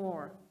many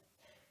more.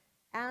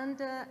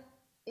 And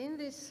in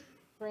this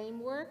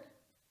framework,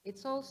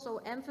 it's also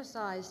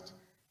emphasized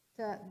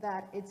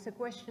that it's a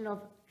question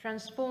of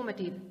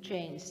transformative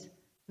change,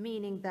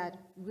 meaning that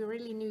we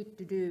really need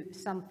to do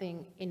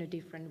something in a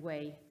different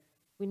way.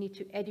 We need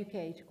to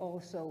educate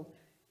also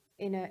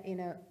in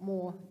a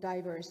more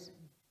diverse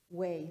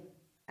way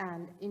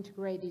and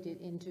integrated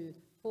it into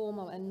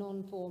formal and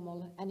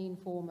non-formal and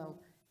informal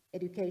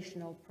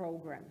educational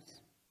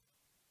programs.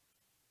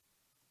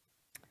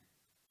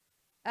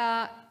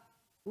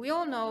 We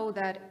all know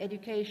that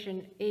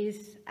education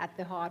is at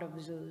the heart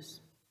of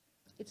zoos.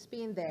 It's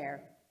been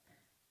there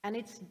and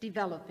it's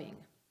developing.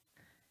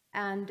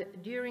 And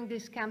during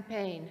this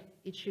campaign,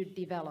 it should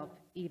develop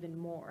even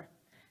more,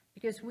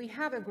 because we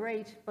have a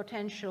great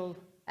potential,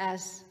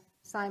 as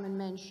Simon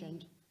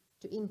mentioned,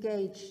 to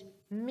engage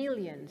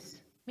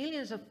millions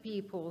of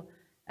people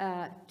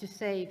to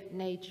save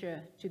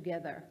nature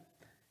together.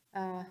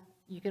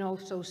 You can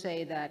also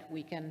say that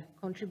we can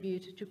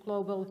contribute to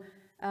global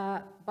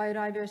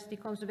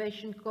biodiversity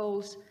conservation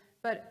goals,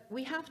 but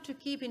we have to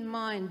keep in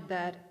mind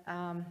that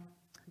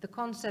the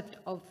concept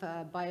of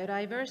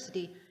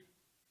biodiversity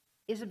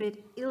is a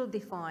bit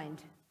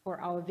ill-defined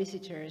for our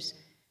visitors,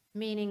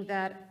 meaning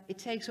that it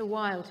takes a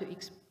while to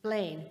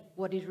explain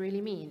what it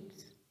really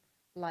means.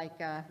 Like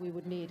we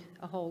would need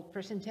a whole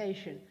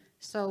presentation.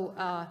 So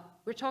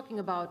we're talking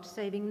about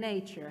saving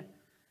nature.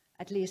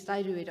 At least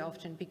I do it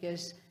often,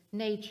 because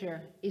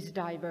nature is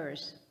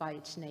diverse by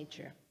its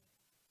nature.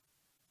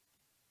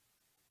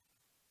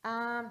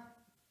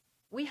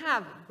 We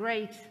have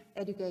great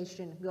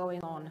education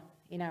going on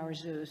in our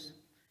zoos.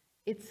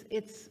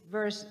 It's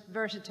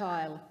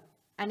versatile,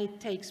 and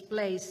it takes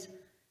place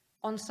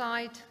on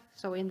site,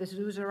 so in the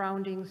zoo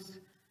surroundings,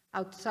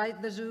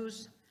 outside the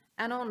zoos,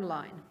 and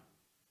online.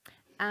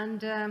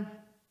 And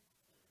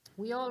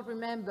we all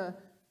remember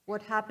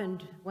what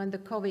happened when the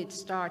COVID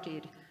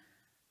started.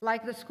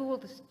 Like the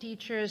school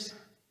teachers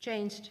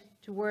changed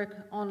to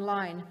work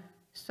online,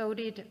 so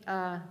did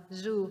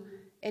zoo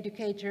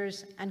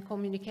educators and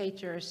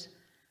communicators.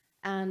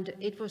 And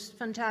it was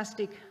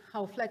fantastic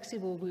how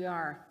flexible we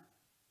are.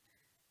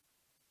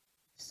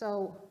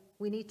 So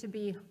we need to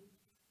be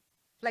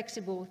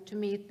flexible to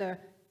meet the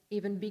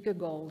even bigger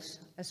goals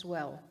as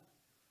well.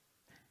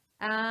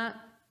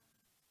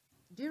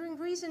 During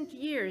recent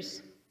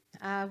years,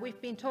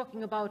 we've been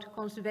talking about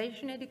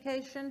conservation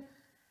education,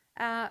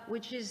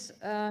 which is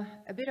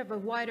a bit of a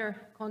wider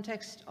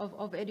context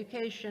of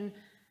education,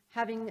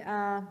 having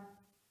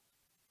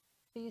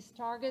these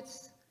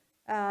targets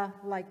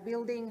like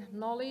building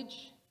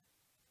knowledge,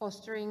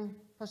 fostering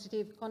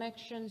positive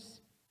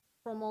connections,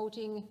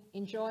 promoting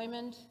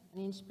enjoyment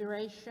and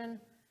inspiration,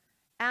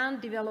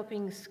 and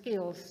developing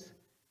skills.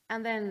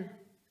 And then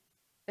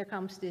there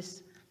comes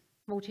this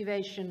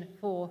motivation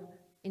for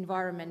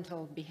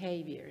environmental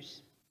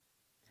behaviors.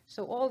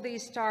 So all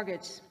these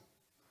targets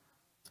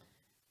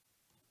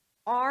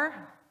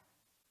are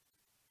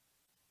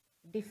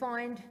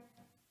defined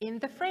in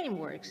the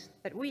frameworks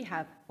that we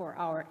have for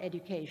our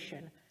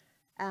education.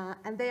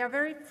 And they are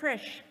very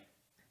fresh.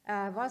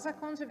 EAZA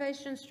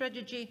conservation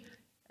strategy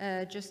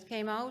just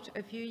came out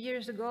a few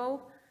years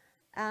ago,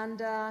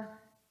 and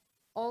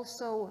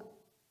also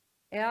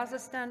EAZA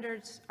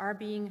standards are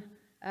being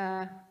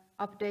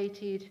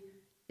updated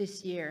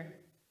this year.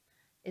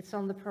 It's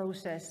on the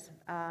process.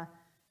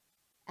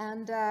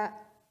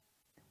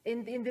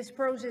 In this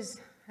process,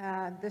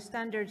 the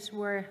standards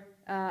were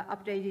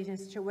updated in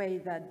such a way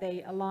that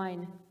they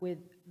align with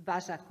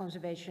EAZA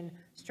conservation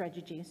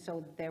strategy,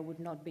 so there would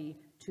not be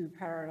 2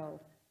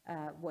 parallel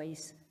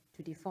ways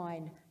to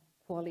define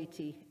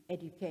quality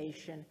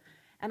education.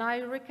 And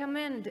I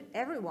recommend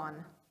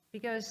everyone,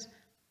 because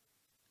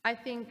I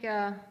think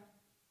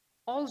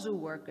all zoo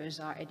workers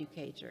are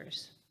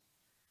educators.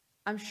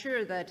 I'm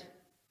sure that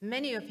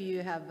many of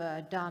you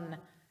have done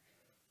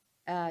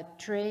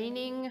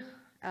training,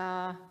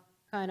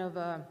 kind of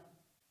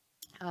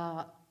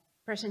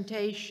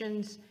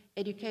presentations,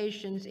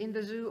 educations in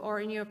the zoo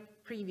or in your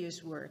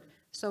previous work.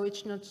 So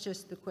it's not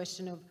just the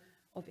question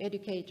of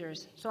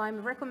educators. So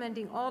I'm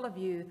recommending all of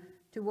you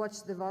to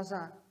watch the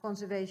EAZA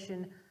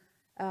conservation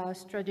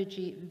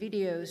strategy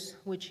videos,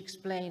 which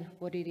explain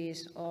what it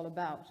is all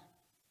about.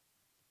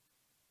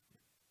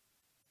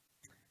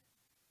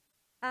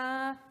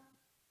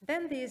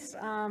 Then these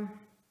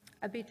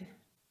a bit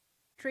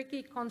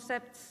tricky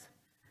concepts,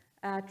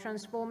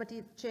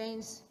 transformative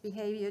change,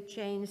 behavior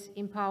change,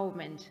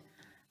 empowerment.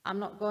 I'm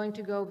not going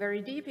to go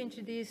very deep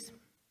into these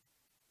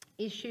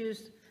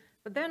issues,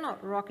 but they're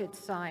not rocket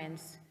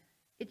science.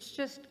 It's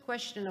just a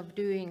question of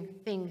doing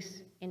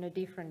things in a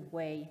different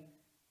way,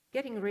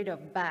 getting rid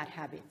of bad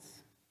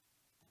habits.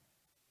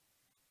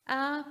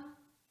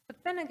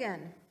 But then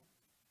again,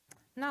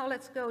 now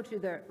let's go to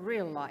the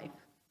real life,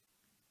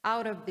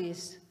 out of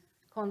these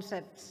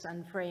concepts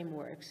and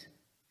frameworks.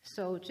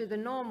 So to the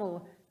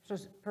normal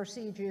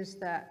procedures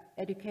that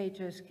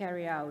educators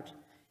carry out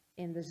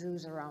in the zoo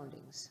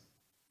surroundings.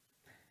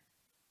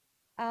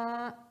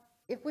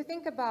 If we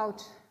think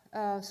about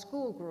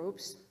school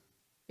groups,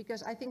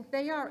 because I think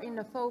they are in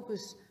the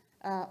focus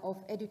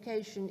of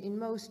education in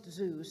most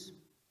zoos,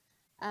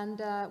 and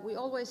we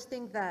always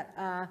think that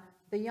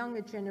the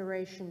younger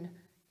generation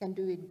can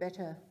do it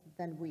better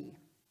than we.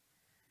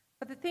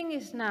 But the thing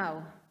is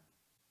now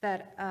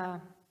that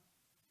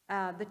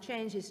the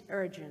change is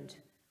urgent.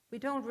 We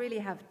don't really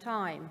have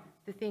time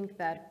to think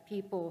that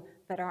people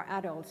that are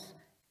adults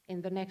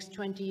in the next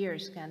 20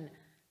 years can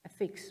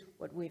fix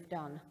what we've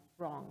done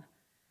wrong.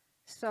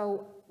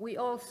 So we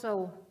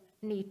also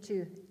need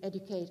to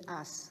educate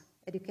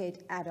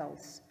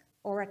adults,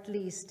 or at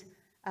least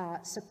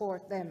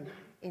support them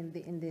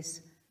in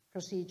this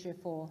procedure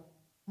for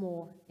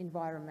more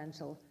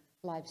environmental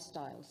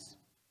lifestyles.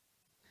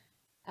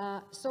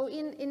 So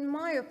in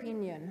my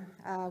opinion,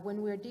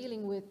 when we're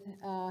dealing with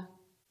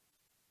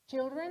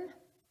children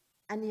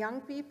and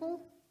young people,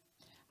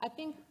 I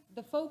think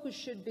the focus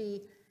should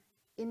be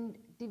in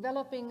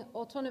developing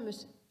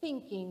autonomous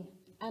thinking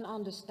and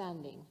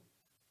understanding,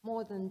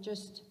 more than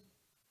just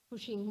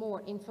pushing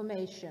more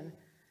information.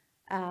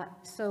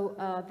 So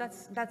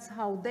that's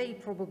how they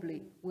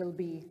probably will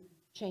be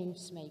change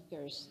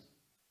makers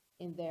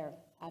in their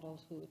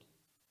adulthood.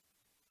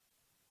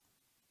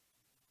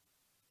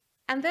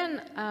 And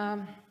then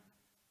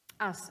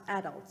us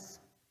adults.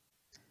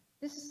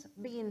 This has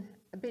been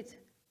a bit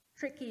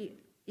tricky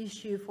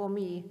issue for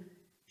me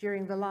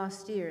during the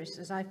last years,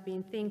 as I've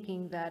been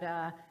thinking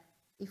that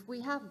if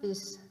we have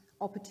this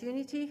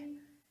opportunity,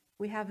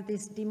 we have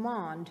this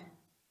demand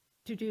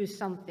to do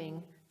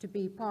something, to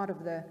be part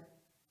of the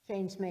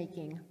change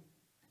making,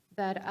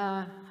 that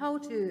how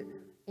to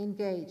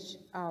engage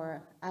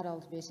our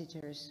adult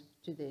visitors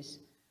to this.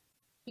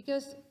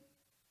 Because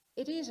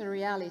it is a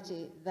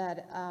reality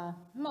that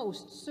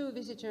most zoo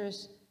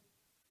visitors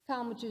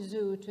come to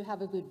zoo to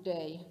have a good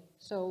day.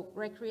 So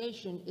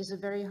recreation is a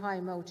very high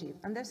motive,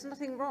 and there's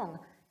nothing wrong.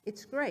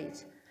 It's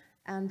great.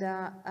 And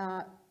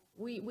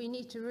we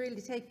need to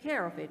really take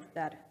care of it,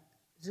 that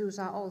zoos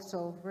are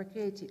also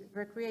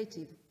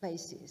recreative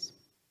places.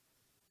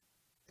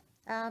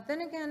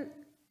 Then again,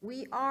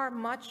 we are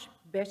much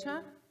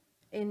better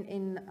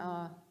in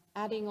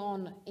adding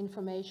on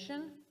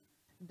information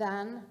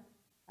than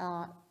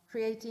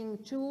creating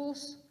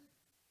tools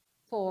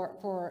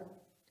for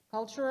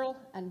cultural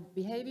and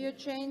behavior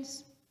change.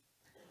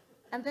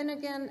 And then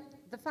again,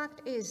 the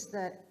fact is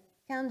that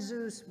can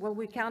zoos, well,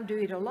 we can't do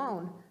it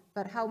alone,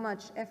 but how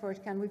much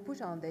effort can we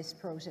put on this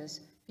process?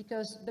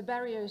 Because the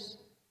barriers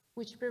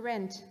which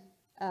prevent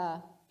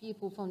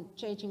people from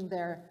changing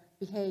their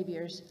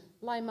behaviors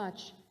lie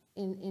much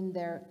in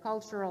their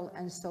cultural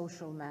and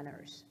social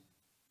manners.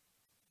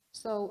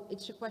 So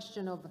it's a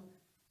question of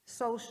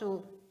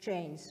social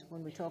change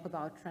when we talk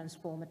about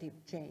transformative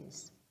change.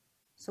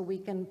 So we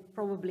can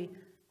probably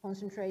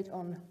concentrate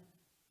on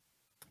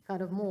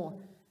kind of more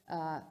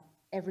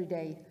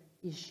everyday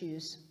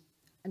issues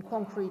and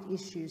concrete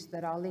issues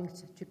that are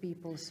linked to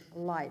people's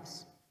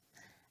lives.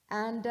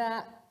 And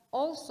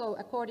also,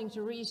 according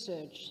to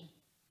research,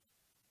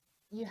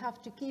 you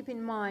have to keep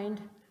in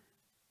mind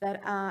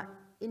that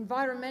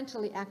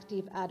environmentally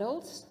active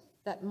adults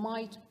that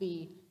might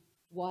be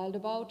wild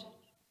about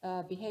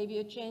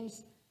behavior change,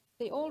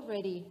 they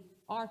already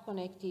are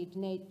connected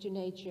to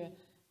nature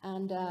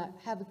and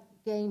have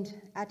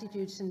gained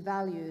attitudes and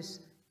values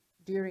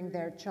during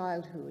their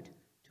childhood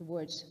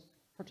towards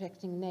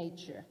protecting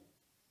nature.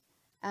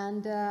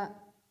 And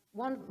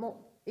one more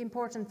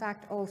important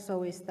fact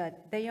also is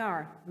that they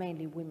are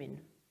mainly women.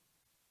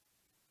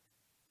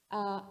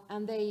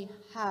 And they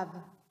have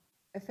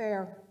a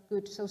fair,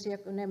 good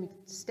socioeconomic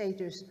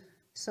status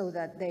so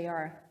that they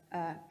are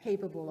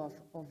capable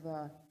of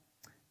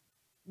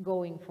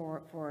going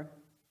for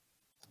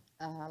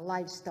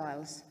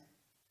lifestyles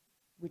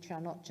which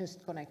are not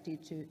just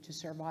connected to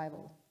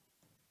survival.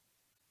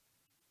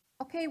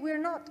 Okay,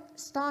 we're not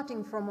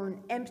starting from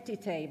an empty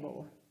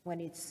table when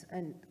it's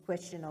a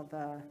question of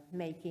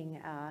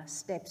making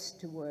steps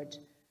toward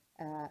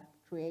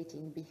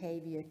creating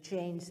behavior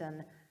change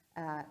and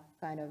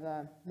kind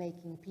of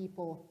making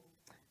people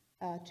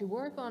to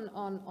work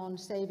on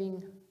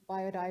saving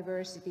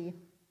biodiversity.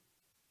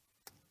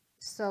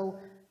 So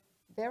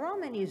there are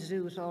many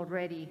zoos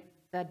already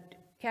that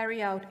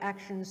carry out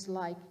actions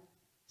like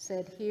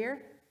said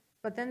here,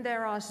 but then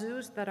there are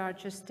zoos that are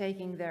just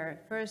taking their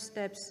first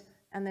steps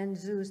and then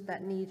zoos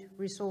that need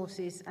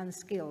resources and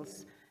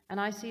skills. And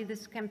I see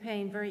this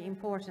campaign very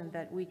important,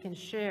 that we can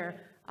share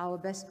our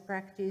best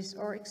practice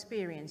or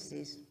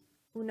experiences.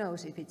 Who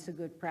knows if it's a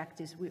good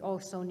practice? We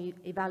also need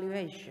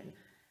evaluation.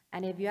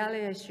 And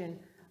evaluation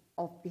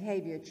of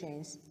behavior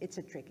change, it's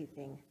a tricky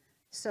thing.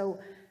 So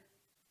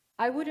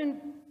I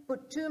wouldn't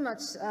put too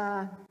much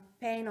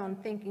pain on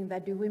thinking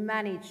that do we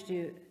manage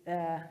to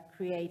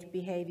create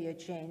behavior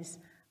change.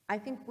 I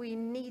think we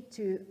need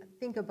to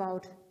think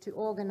about to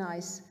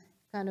organize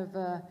kind of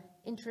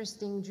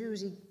interesting,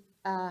 juicy,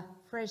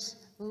 fresh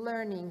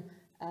learning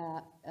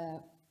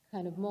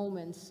kind of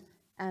moments,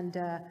 and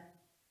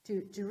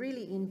to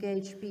really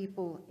engage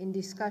people in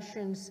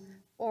discussions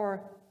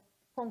or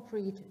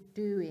concrete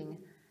doing.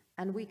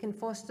 And we can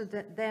foster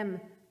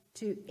them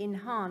to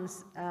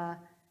enhance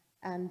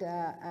and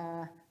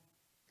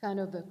kind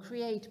of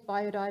create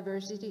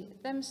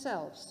biodiversity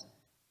themselves.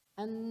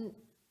 And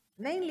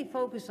mainly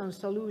focus on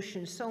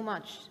solutions so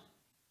much,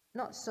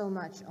 not so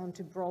much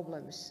onto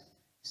problems.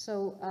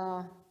 So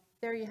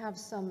there you have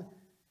some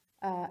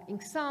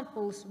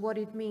examples what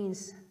it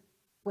means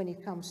when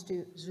it comes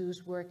to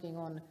zoos working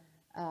on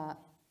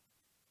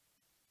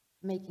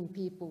making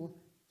people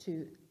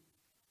to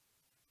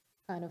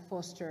kind of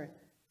foster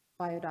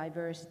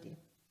biodiversity.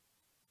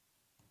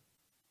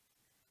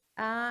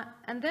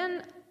 And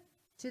then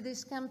to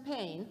this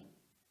campaign,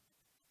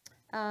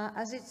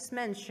 as it's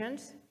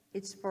mentioned,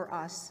 it's for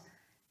us.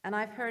 And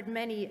I've heard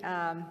many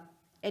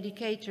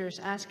educators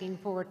asking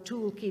for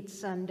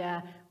toolkits and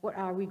what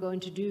are we going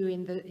to do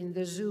in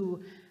the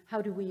zoo?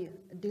 How do we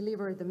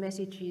deliver the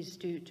messages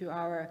to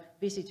our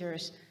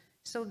visitors?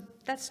 So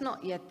that's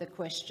not yet the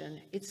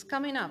question. It's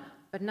coming up,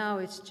 but now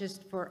it's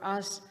just for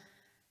us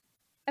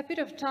a bit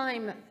of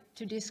time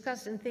to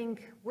discuss and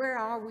think, where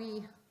are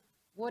we?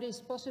 What is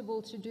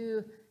possible to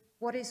do?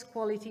 What is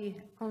quality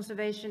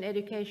conservation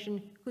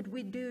education? Could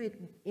we do it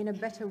in a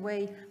better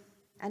way?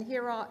 And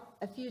here are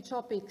a few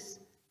topics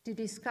to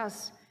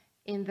discuss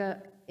in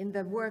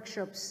the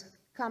workshops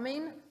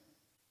coming.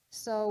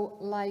 So,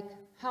 like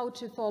how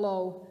to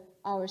follow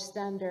our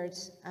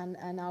standards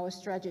and our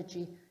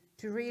strategy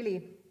to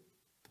really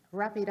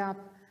wrap it up.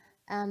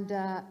 And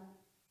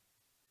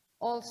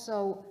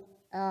also,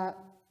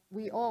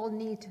 we all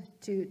need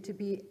to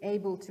be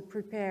able to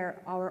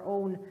prepare our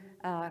own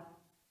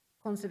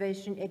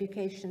conservation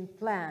education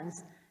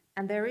plans.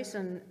 And there is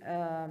an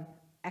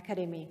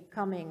academy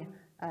coming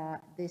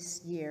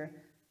this year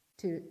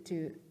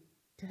to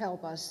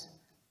help us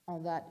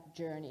on that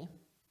journey.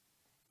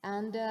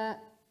 And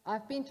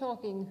I've been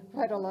talking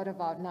quite a lot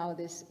about now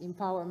this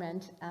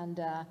empowerment and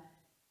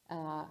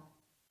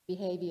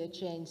behavior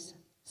change.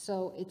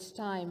 So it's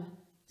time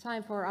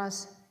for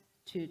us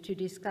to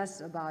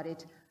discuss about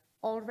it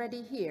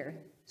already here.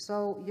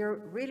 So you're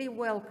really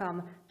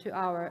welcome to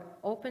our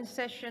open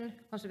session,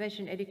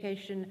 Conservation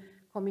Education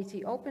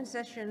Committee open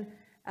session.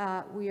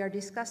 We are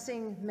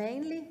discussing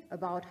mainly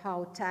about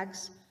how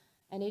tags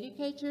and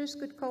educators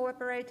could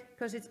cooperate,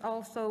 because it's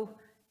also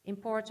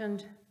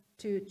important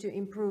to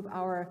improve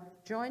our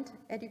joint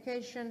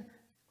education,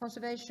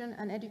 conservation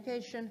and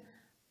education.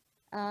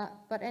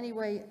 But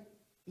anyway,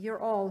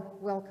 you're all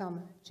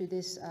welcome to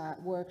this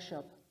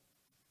workshop.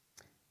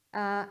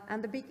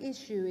 And the big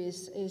issue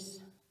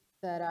is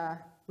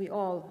that we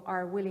all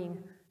are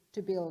willing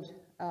to build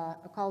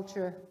a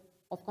culture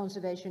of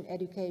conservation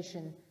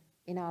education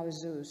in our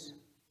zoos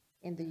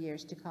in the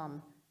years to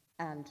come,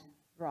 and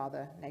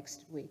rather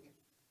next week.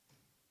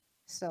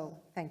 So,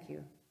 thank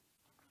you.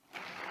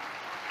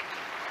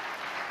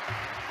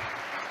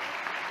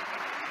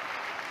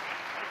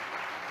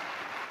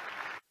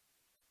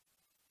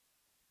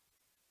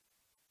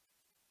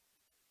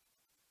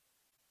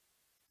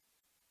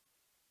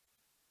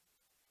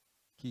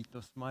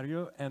 Kiitos,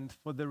 Mario. And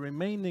for the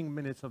remaining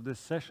minutes of this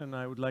session,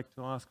 I would like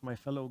to ask my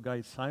fellow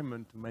guide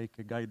Simon to make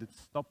a guided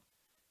stop,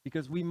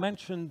 because we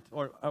mentioned,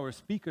 or our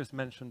speakers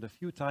mentioned a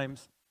few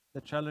times,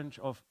 the challenge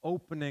of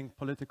opening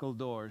political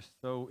doors.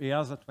 So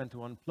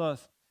EAZA21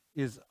 Plus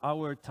is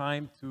our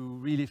time to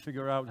really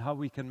figure out how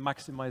we can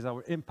maximize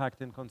our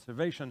impact in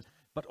conservation,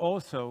 but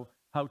also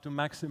how to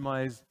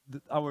maximize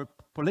our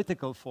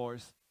political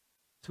force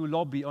to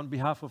lobby on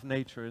behalf of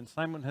nature. And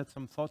Simon had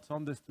some thoughts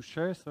on this to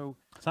share. So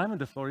Simon,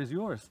 the floor is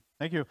yours.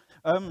 Thank you.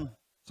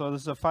 So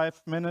this is a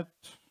 5-minute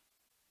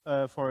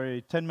for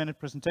a 10-minute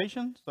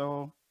presentation,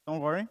 so don't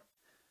worry.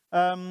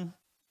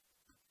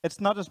 It's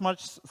not as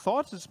much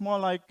thoughts, it's more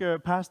like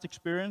past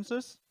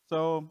experiences.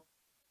 So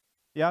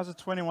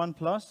EAZA21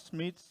 Plus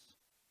meets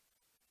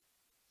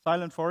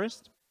Silent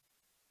Forest.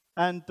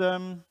 And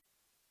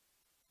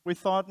we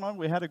thought, well,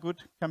 we had a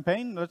good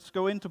campaign, let's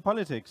go into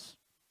politics.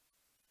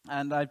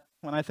 And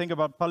when I think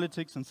about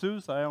politics and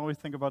zoos, I always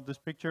think about this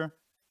picture.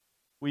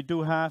 We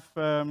do have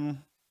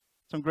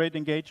some great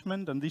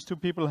engagement, and these two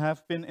people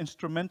have been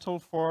instrumental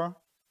for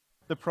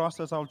the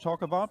process I'll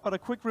talk about. But a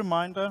quick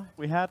reminder,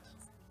 we had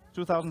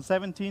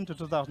 2017 to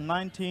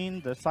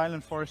 2019, the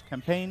Silent Forest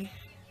campaign.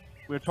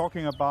 We're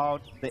talking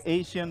about the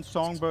Asian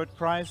songbird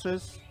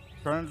crisis.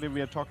 Currently we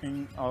are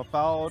talking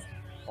about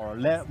or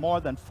more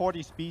than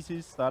 40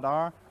 species that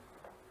are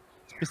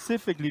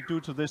specifically due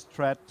to this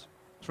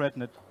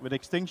threatened with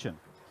extinction.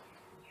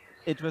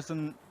 It was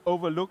an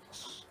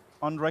overlooked,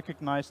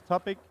 unrecognized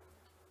topic.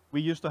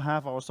 We used to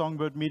have our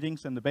songbird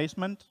meetings in the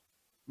basement.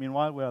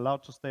 Meanwhile, we're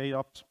allowed to stay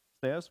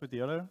upstairs with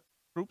the other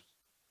groups.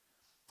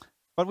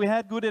 But we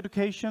had good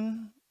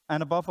education,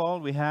 and above all,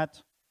 we had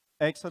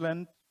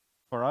excellent,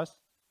 for us,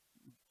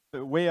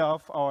 way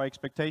of our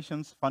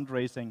expectations,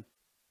 fundraising.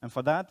 And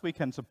for that, we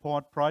can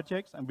support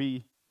projects, and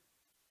we,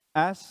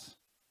 as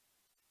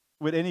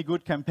with any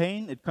good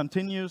campaign, it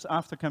continues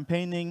after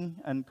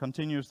campaigning and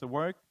continues the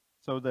work.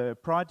 So the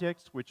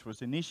projects which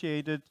was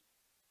initiated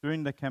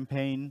during the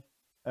campaign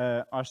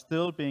are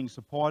still being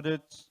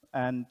supported,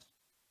 and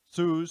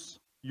zoos,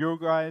 you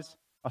guys,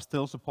 are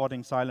still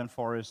supporting Silent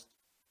Forest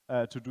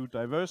to do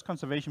diverse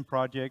conservation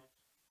projects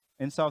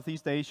in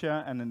Southeast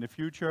Asia, and in the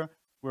future,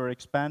 we're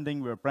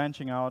expanding, we're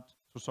branching out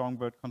to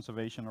songbird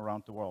conservation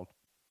around the world.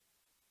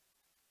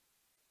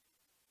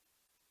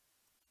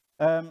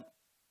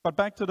 But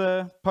back to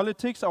the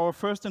politics. Our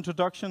first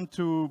introduction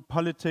to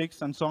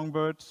politics and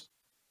songbirds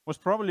was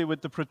probably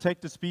with the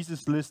protected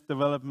species list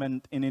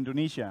development in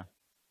Indonesia.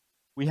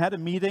 We had a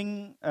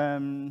meeting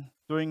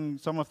during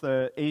some of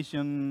the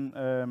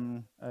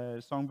Asian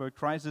songbird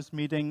crisis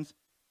meetings.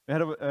 We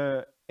had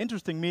an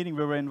interesting meeting.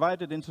 We were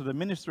invited into the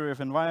Ministry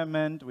of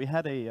Environment. We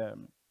had a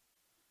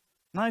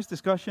nice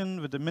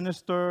discussion with the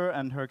minister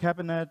and her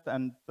cabinet,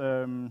 and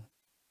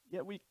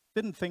yeah, we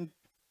didn't think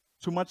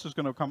too much was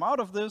going to come out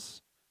of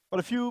this. But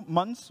a few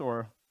months,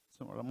 or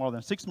more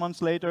than 6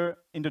 months later,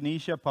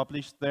 Indonesia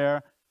published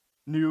their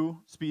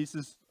new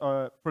species,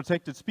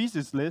 protected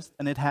species list,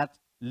 and it had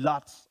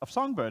lots of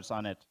songbirds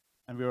on it.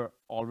 And we were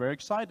all very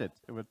excited.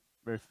 It was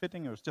very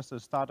fitting. It was just the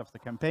start of the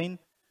campaign.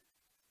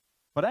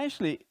 But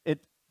actually, it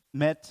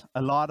met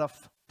a lot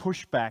of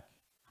pushback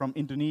from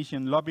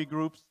Indonesian lobby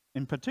groups,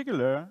 in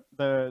particular,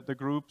 the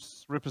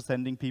groups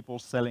representing people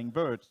selling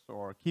birds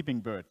or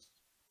keeping birds.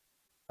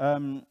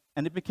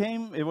 And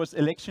it was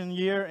election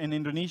year in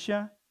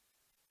Indonesia,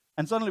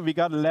 and suddenly we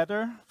got a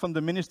letter from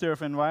the Ministry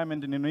of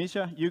Environment in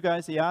Indonesia. You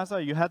guys,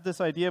 EAZA, you had this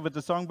idea with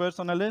the songbirds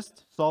on the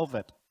list, solve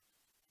it.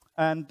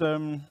 And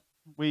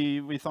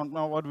we thought,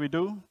 now what do we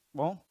do?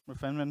 Well, the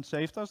Finland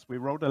saved us. We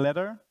wrote a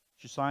letter,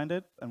 she signed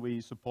it, and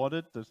we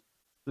supported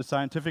the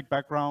scientific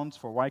backgrounds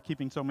for why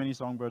keeping so many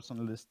songbirds on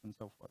the list and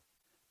so forth.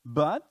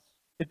 But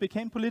it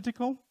became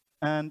political,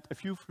 and a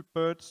few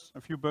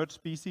bird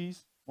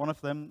species, one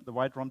of them, the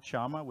white-rumped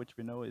charmer, which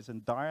we know is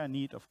in dire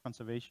need of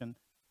conservation,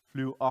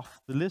 flew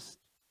off the list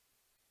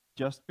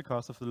just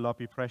because of the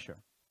lobby pressure.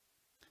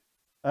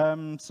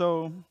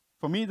 So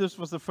for me, this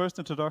was the first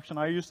introduction.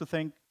 I used to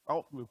think,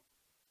 oh, we'll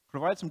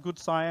provide some good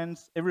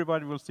science,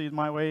 everybody will see it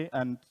my way,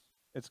 and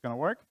it's going to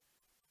work.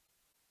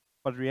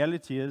 But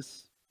reality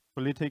is,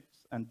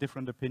 politics and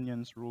different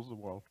opinions rule the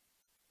world.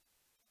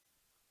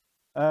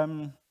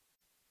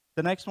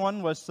 The next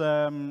one was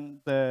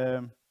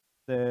the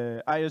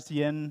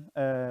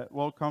IUCN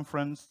World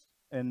Conference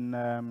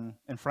in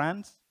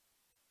France.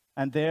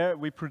 And there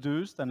we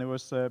produced, and it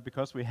was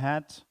because we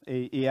had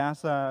a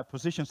EAZA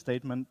position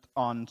statement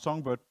on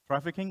songbird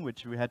trafficking,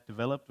 which we had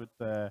developed with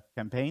the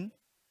campaign.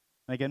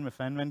 And again, the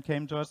Finland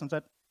came to us and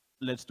said,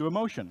 let's do a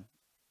motion.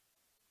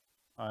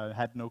 I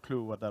had no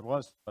clue what that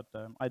was, but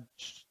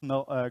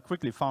I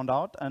quickly found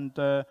out,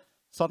 and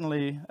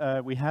suddenly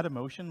we had a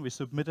motion, we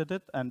submitted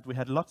it, and we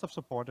had lots of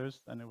supporters,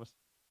 and it was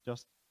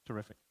just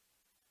terrific.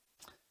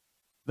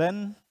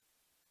 Then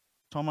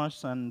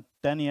Tomasz and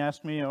Danny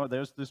asked me, oh,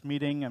 there's this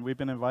meeting, and we've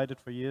been invited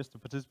for years to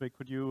participate.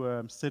 Could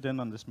you sit in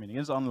on this meeting?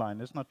 It's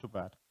online, it's not too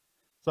bad.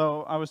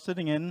 So I was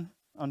sitting in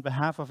on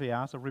behalf of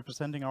EAZA,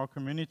 representing our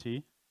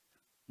community,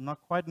 not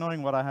quite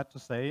knowing what I had to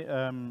say,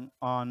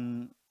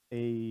 on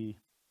a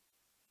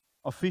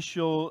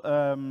official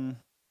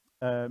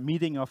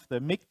meeting of the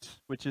MICT,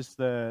 which is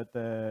the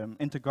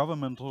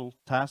Intergovernmental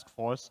Task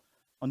Force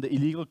on the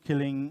illegal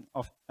killing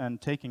of and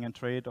taking and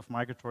trade of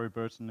migratory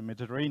birds in the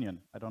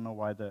Mediterranean. I don't know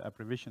why the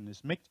abbreviation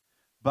is MICT,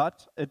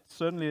 but it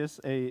certainly is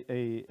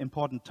a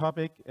important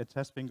topic. It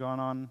has been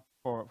going on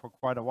for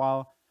quite a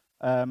while.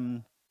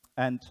 And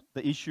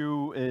the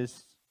issue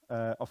is,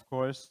 of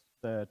course,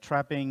 the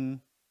trapping,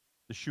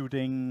 the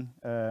shooting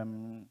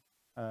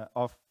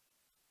of,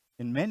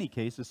 in many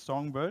cases,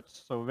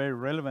 songbirds, so very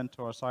relevant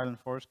to our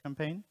Silent Forest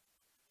campaign.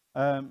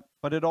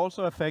 But it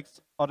also affects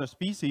other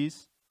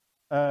species.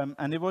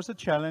 And it was a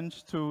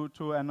challenge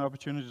to an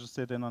opportunity to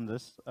sit in on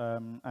this.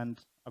 And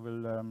I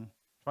will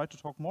try to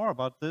talk more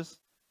about this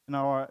in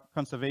our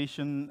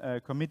conservation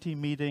committee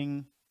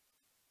meeting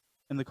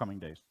in the coming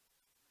days.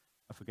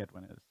 I forget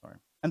when it is, sorry.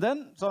 And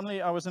then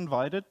suddenly I was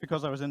invited,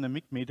 because I was in the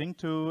MIC meeting,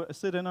 to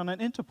sit in on an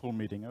Interpol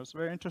meeting. It was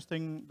very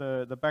interesting,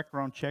 the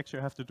background checks you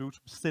have to do to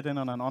sit in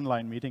on an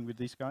online meeting with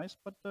these guys.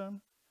 But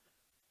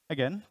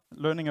again,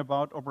 learning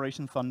about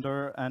Operation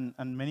Thunder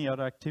and many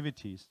other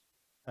activities.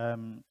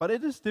 But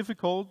it is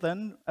difficult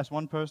then, as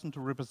one person, to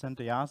represent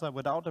EAZA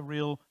without a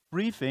real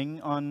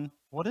briefing on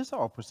what is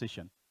our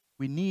position.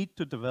 We need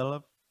to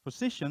develop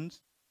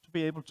positions to to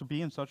be able to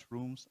be in such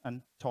rooms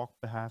and talk on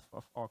behalf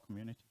of our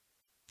community.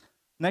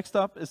 Next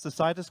up is the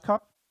CITES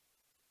Cup.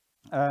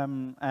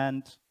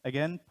 And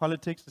again,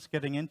 politics is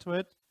getting into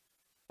it.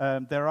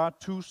 There are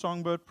 2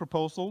 songbird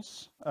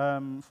proposals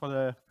for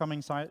the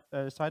coming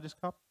CITES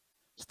Cup.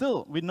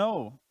 Still, we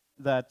know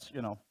that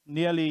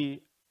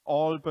nearly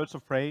all birds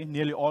of prey,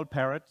 nearly all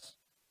parrots,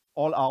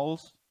 all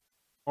owls,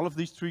 all of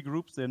these 3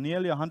 groups, they're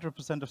nearly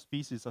 100% of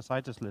species are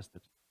CITES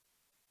listed.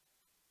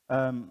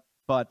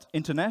 But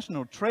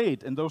international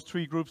trade in those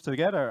 3 groups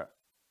together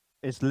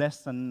is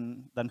less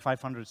than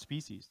 500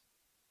 species.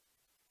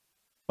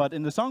 But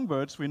in the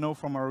songbirds, we know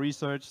from our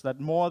research that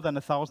more than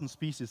 1,000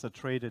 species are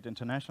traded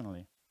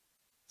internationally.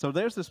 So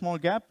there's a small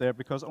gap there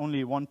because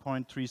only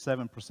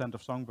 1.37%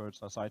 of songbirds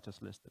are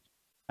CITES listed.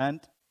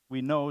 And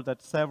we know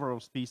that several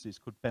species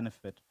could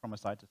benefit from a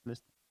CITES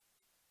listing.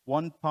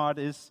 One part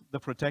is the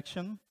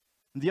protection,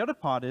 and the other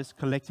part is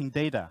collecting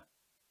data.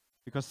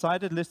 Because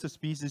CITES listed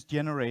species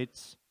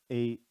generates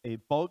a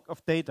bulk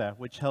of data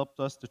which helps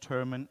us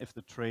determine if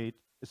the trade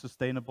is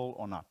sustainable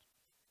or not.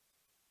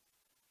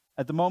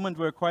 At the moment,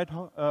 we're quite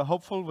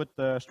hopeful with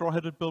the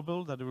straw-headed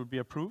bilbil that it will be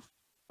approved,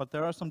 but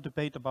there are some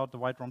debate about the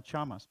white-rumped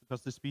chamas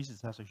because this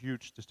species has a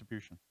huge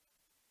distribution.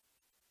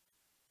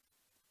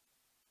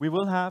 We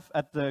will have,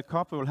 at the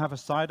COP, we will have a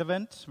side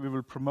event. We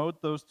will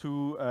promote those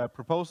 2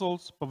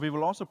 proposals, but we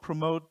will also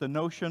promote the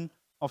notion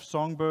of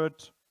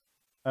songbird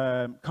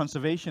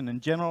conservation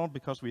in general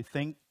because we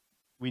think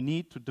we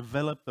need to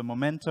develop the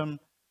momentum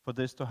for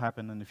this to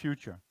happen in the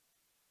future.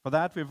 For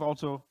that, we've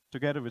also,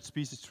 together with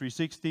Species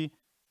 360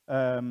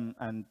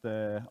 and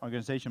the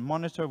organization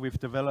Monitor, we've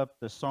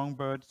developed the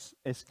Songbirds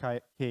SKI,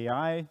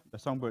 the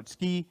Songbird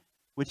Ski,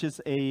 which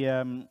is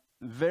a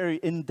very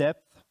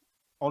in-depth,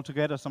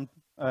 altogether some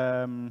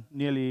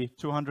nearly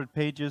 200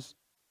 pages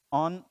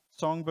on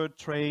songbird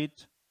trade,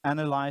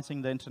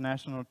 analyzing the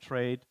international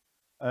trade,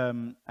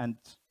 and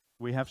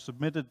we have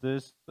submitted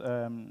this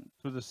to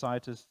the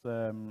CITES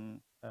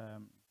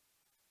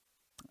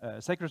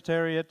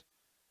Secretariat,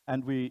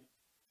 and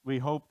we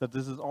hope that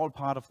this is all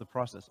part of the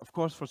process. Of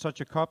course, for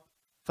such a COP,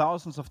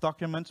 thousands of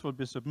documents will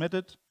be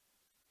submitted.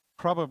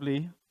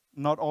 Probably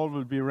not all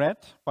will be read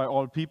by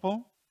all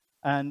people,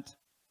 and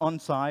on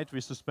site, we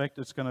suspect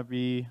it's going to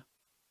be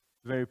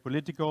very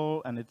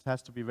political, and it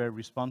has to be very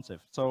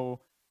responsive.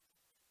 So,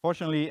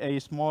 fortunately, a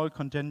small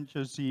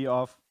contingency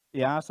of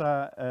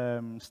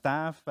EAZA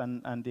staff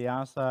and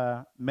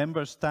EAZA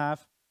member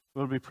staff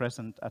will be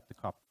present at the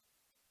COP.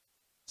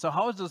 So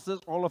how does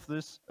all of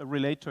this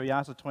relate to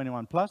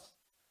EAZA21+?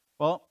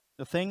 Well,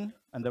 the thing,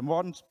 and the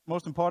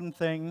most important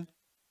thing,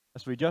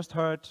 as we just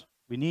heard,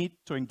 we need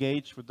to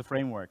engage with the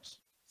frameworks.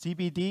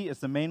 CBD is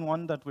the main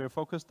one that we're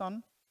focused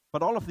on,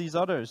 but all of these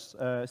others,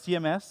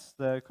 CMS,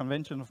 the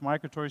Convention of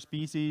Migratory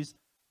Species,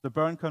 the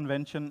Berne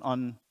Convention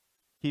on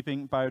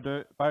Keeping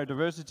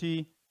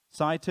Biodiversity,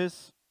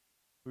 CITES,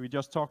 we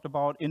just talked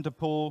about,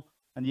 Interpol,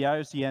 and the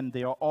IUCN,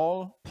 they are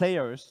all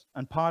players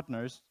and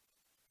partners,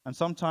 and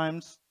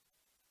sometimes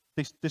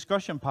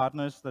discussion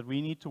partners that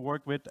we need to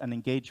work with and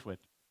engage with.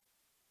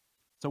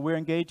 So we're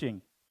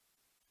engaging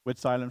with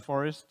Silent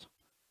Forest.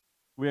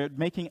 We're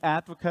making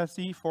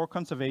advocacy for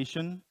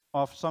conservation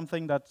of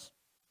something that's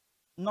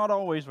not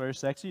always very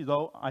sexy,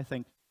 though I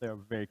think they're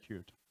very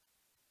cute.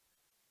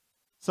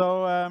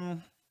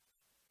 So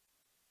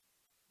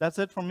that's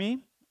it from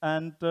me,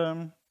 and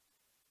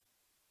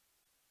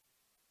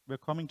we're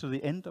coming to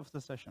the end of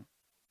the session.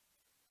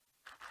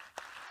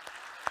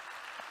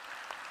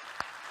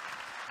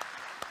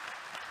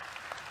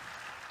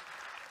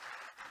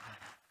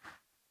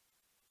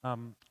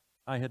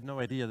 I had no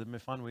idea that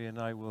Mifanwi and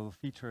I will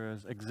feature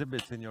as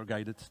exhibits in your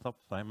guided stop,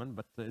 Simon,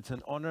 but it's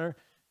an honor,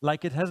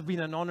 like it has been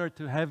an honor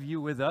to have you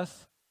with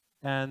us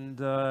and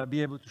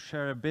be able to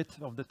share a bit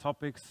of the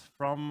topics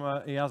from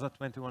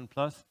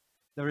EAZA21+.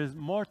 There is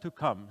more to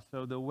come,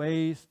 so the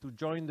ways to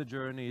join the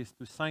journey is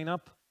to sign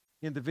up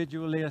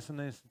individually as an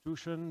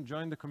institution,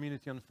 join the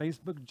community on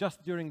Facebook.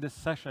 Just during this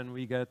session,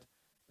 we get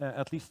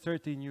at least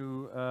 30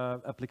 new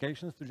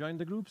applications to join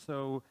the group,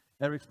 so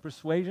Eric's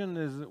persuasion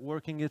is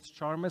working its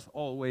charm as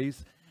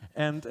always,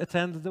 and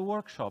attend the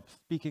workshops.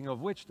 Speaking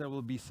of which, there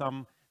will be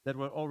some that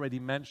were already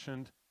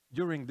mentioned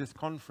during this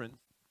conference.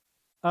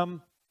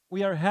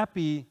 We are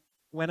happy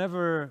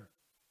whenever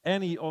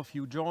any of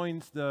you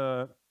joins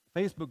the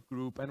Facebook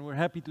group, and we're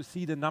happy to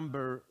see the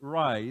number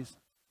rise,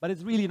 but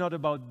it's really not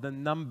about the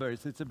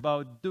numbers, it's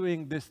about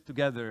doing this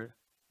together.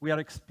 We are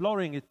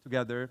exploring it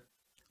together,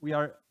 we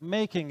are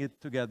making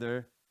it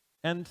together,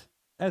 and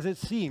as it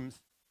seems,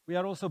 we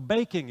are also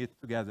baking it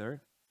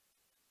together.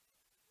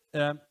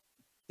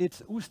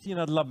 It's Usti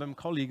and Adlabem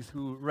colleagues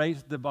who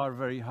raised the bar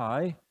very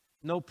high.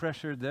 No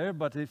pressure there,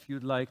 but if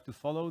you'd like to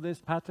follow this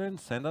pattern,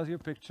 send us your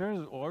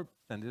pictures or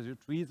send us your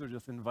tweets or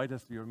just invite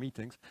us to your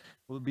meetings.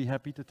 We'll be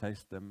happy to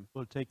taste them.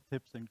 We'll take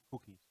tips and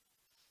cookies.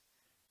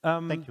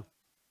 Thank you.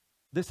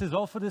 This is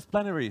all for this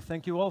plenary.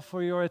 Thank you all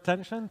for your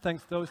attention.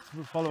 Thanks to those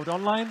who followed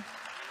online.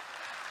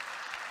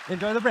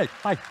 Enjoy the break.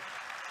 Bye.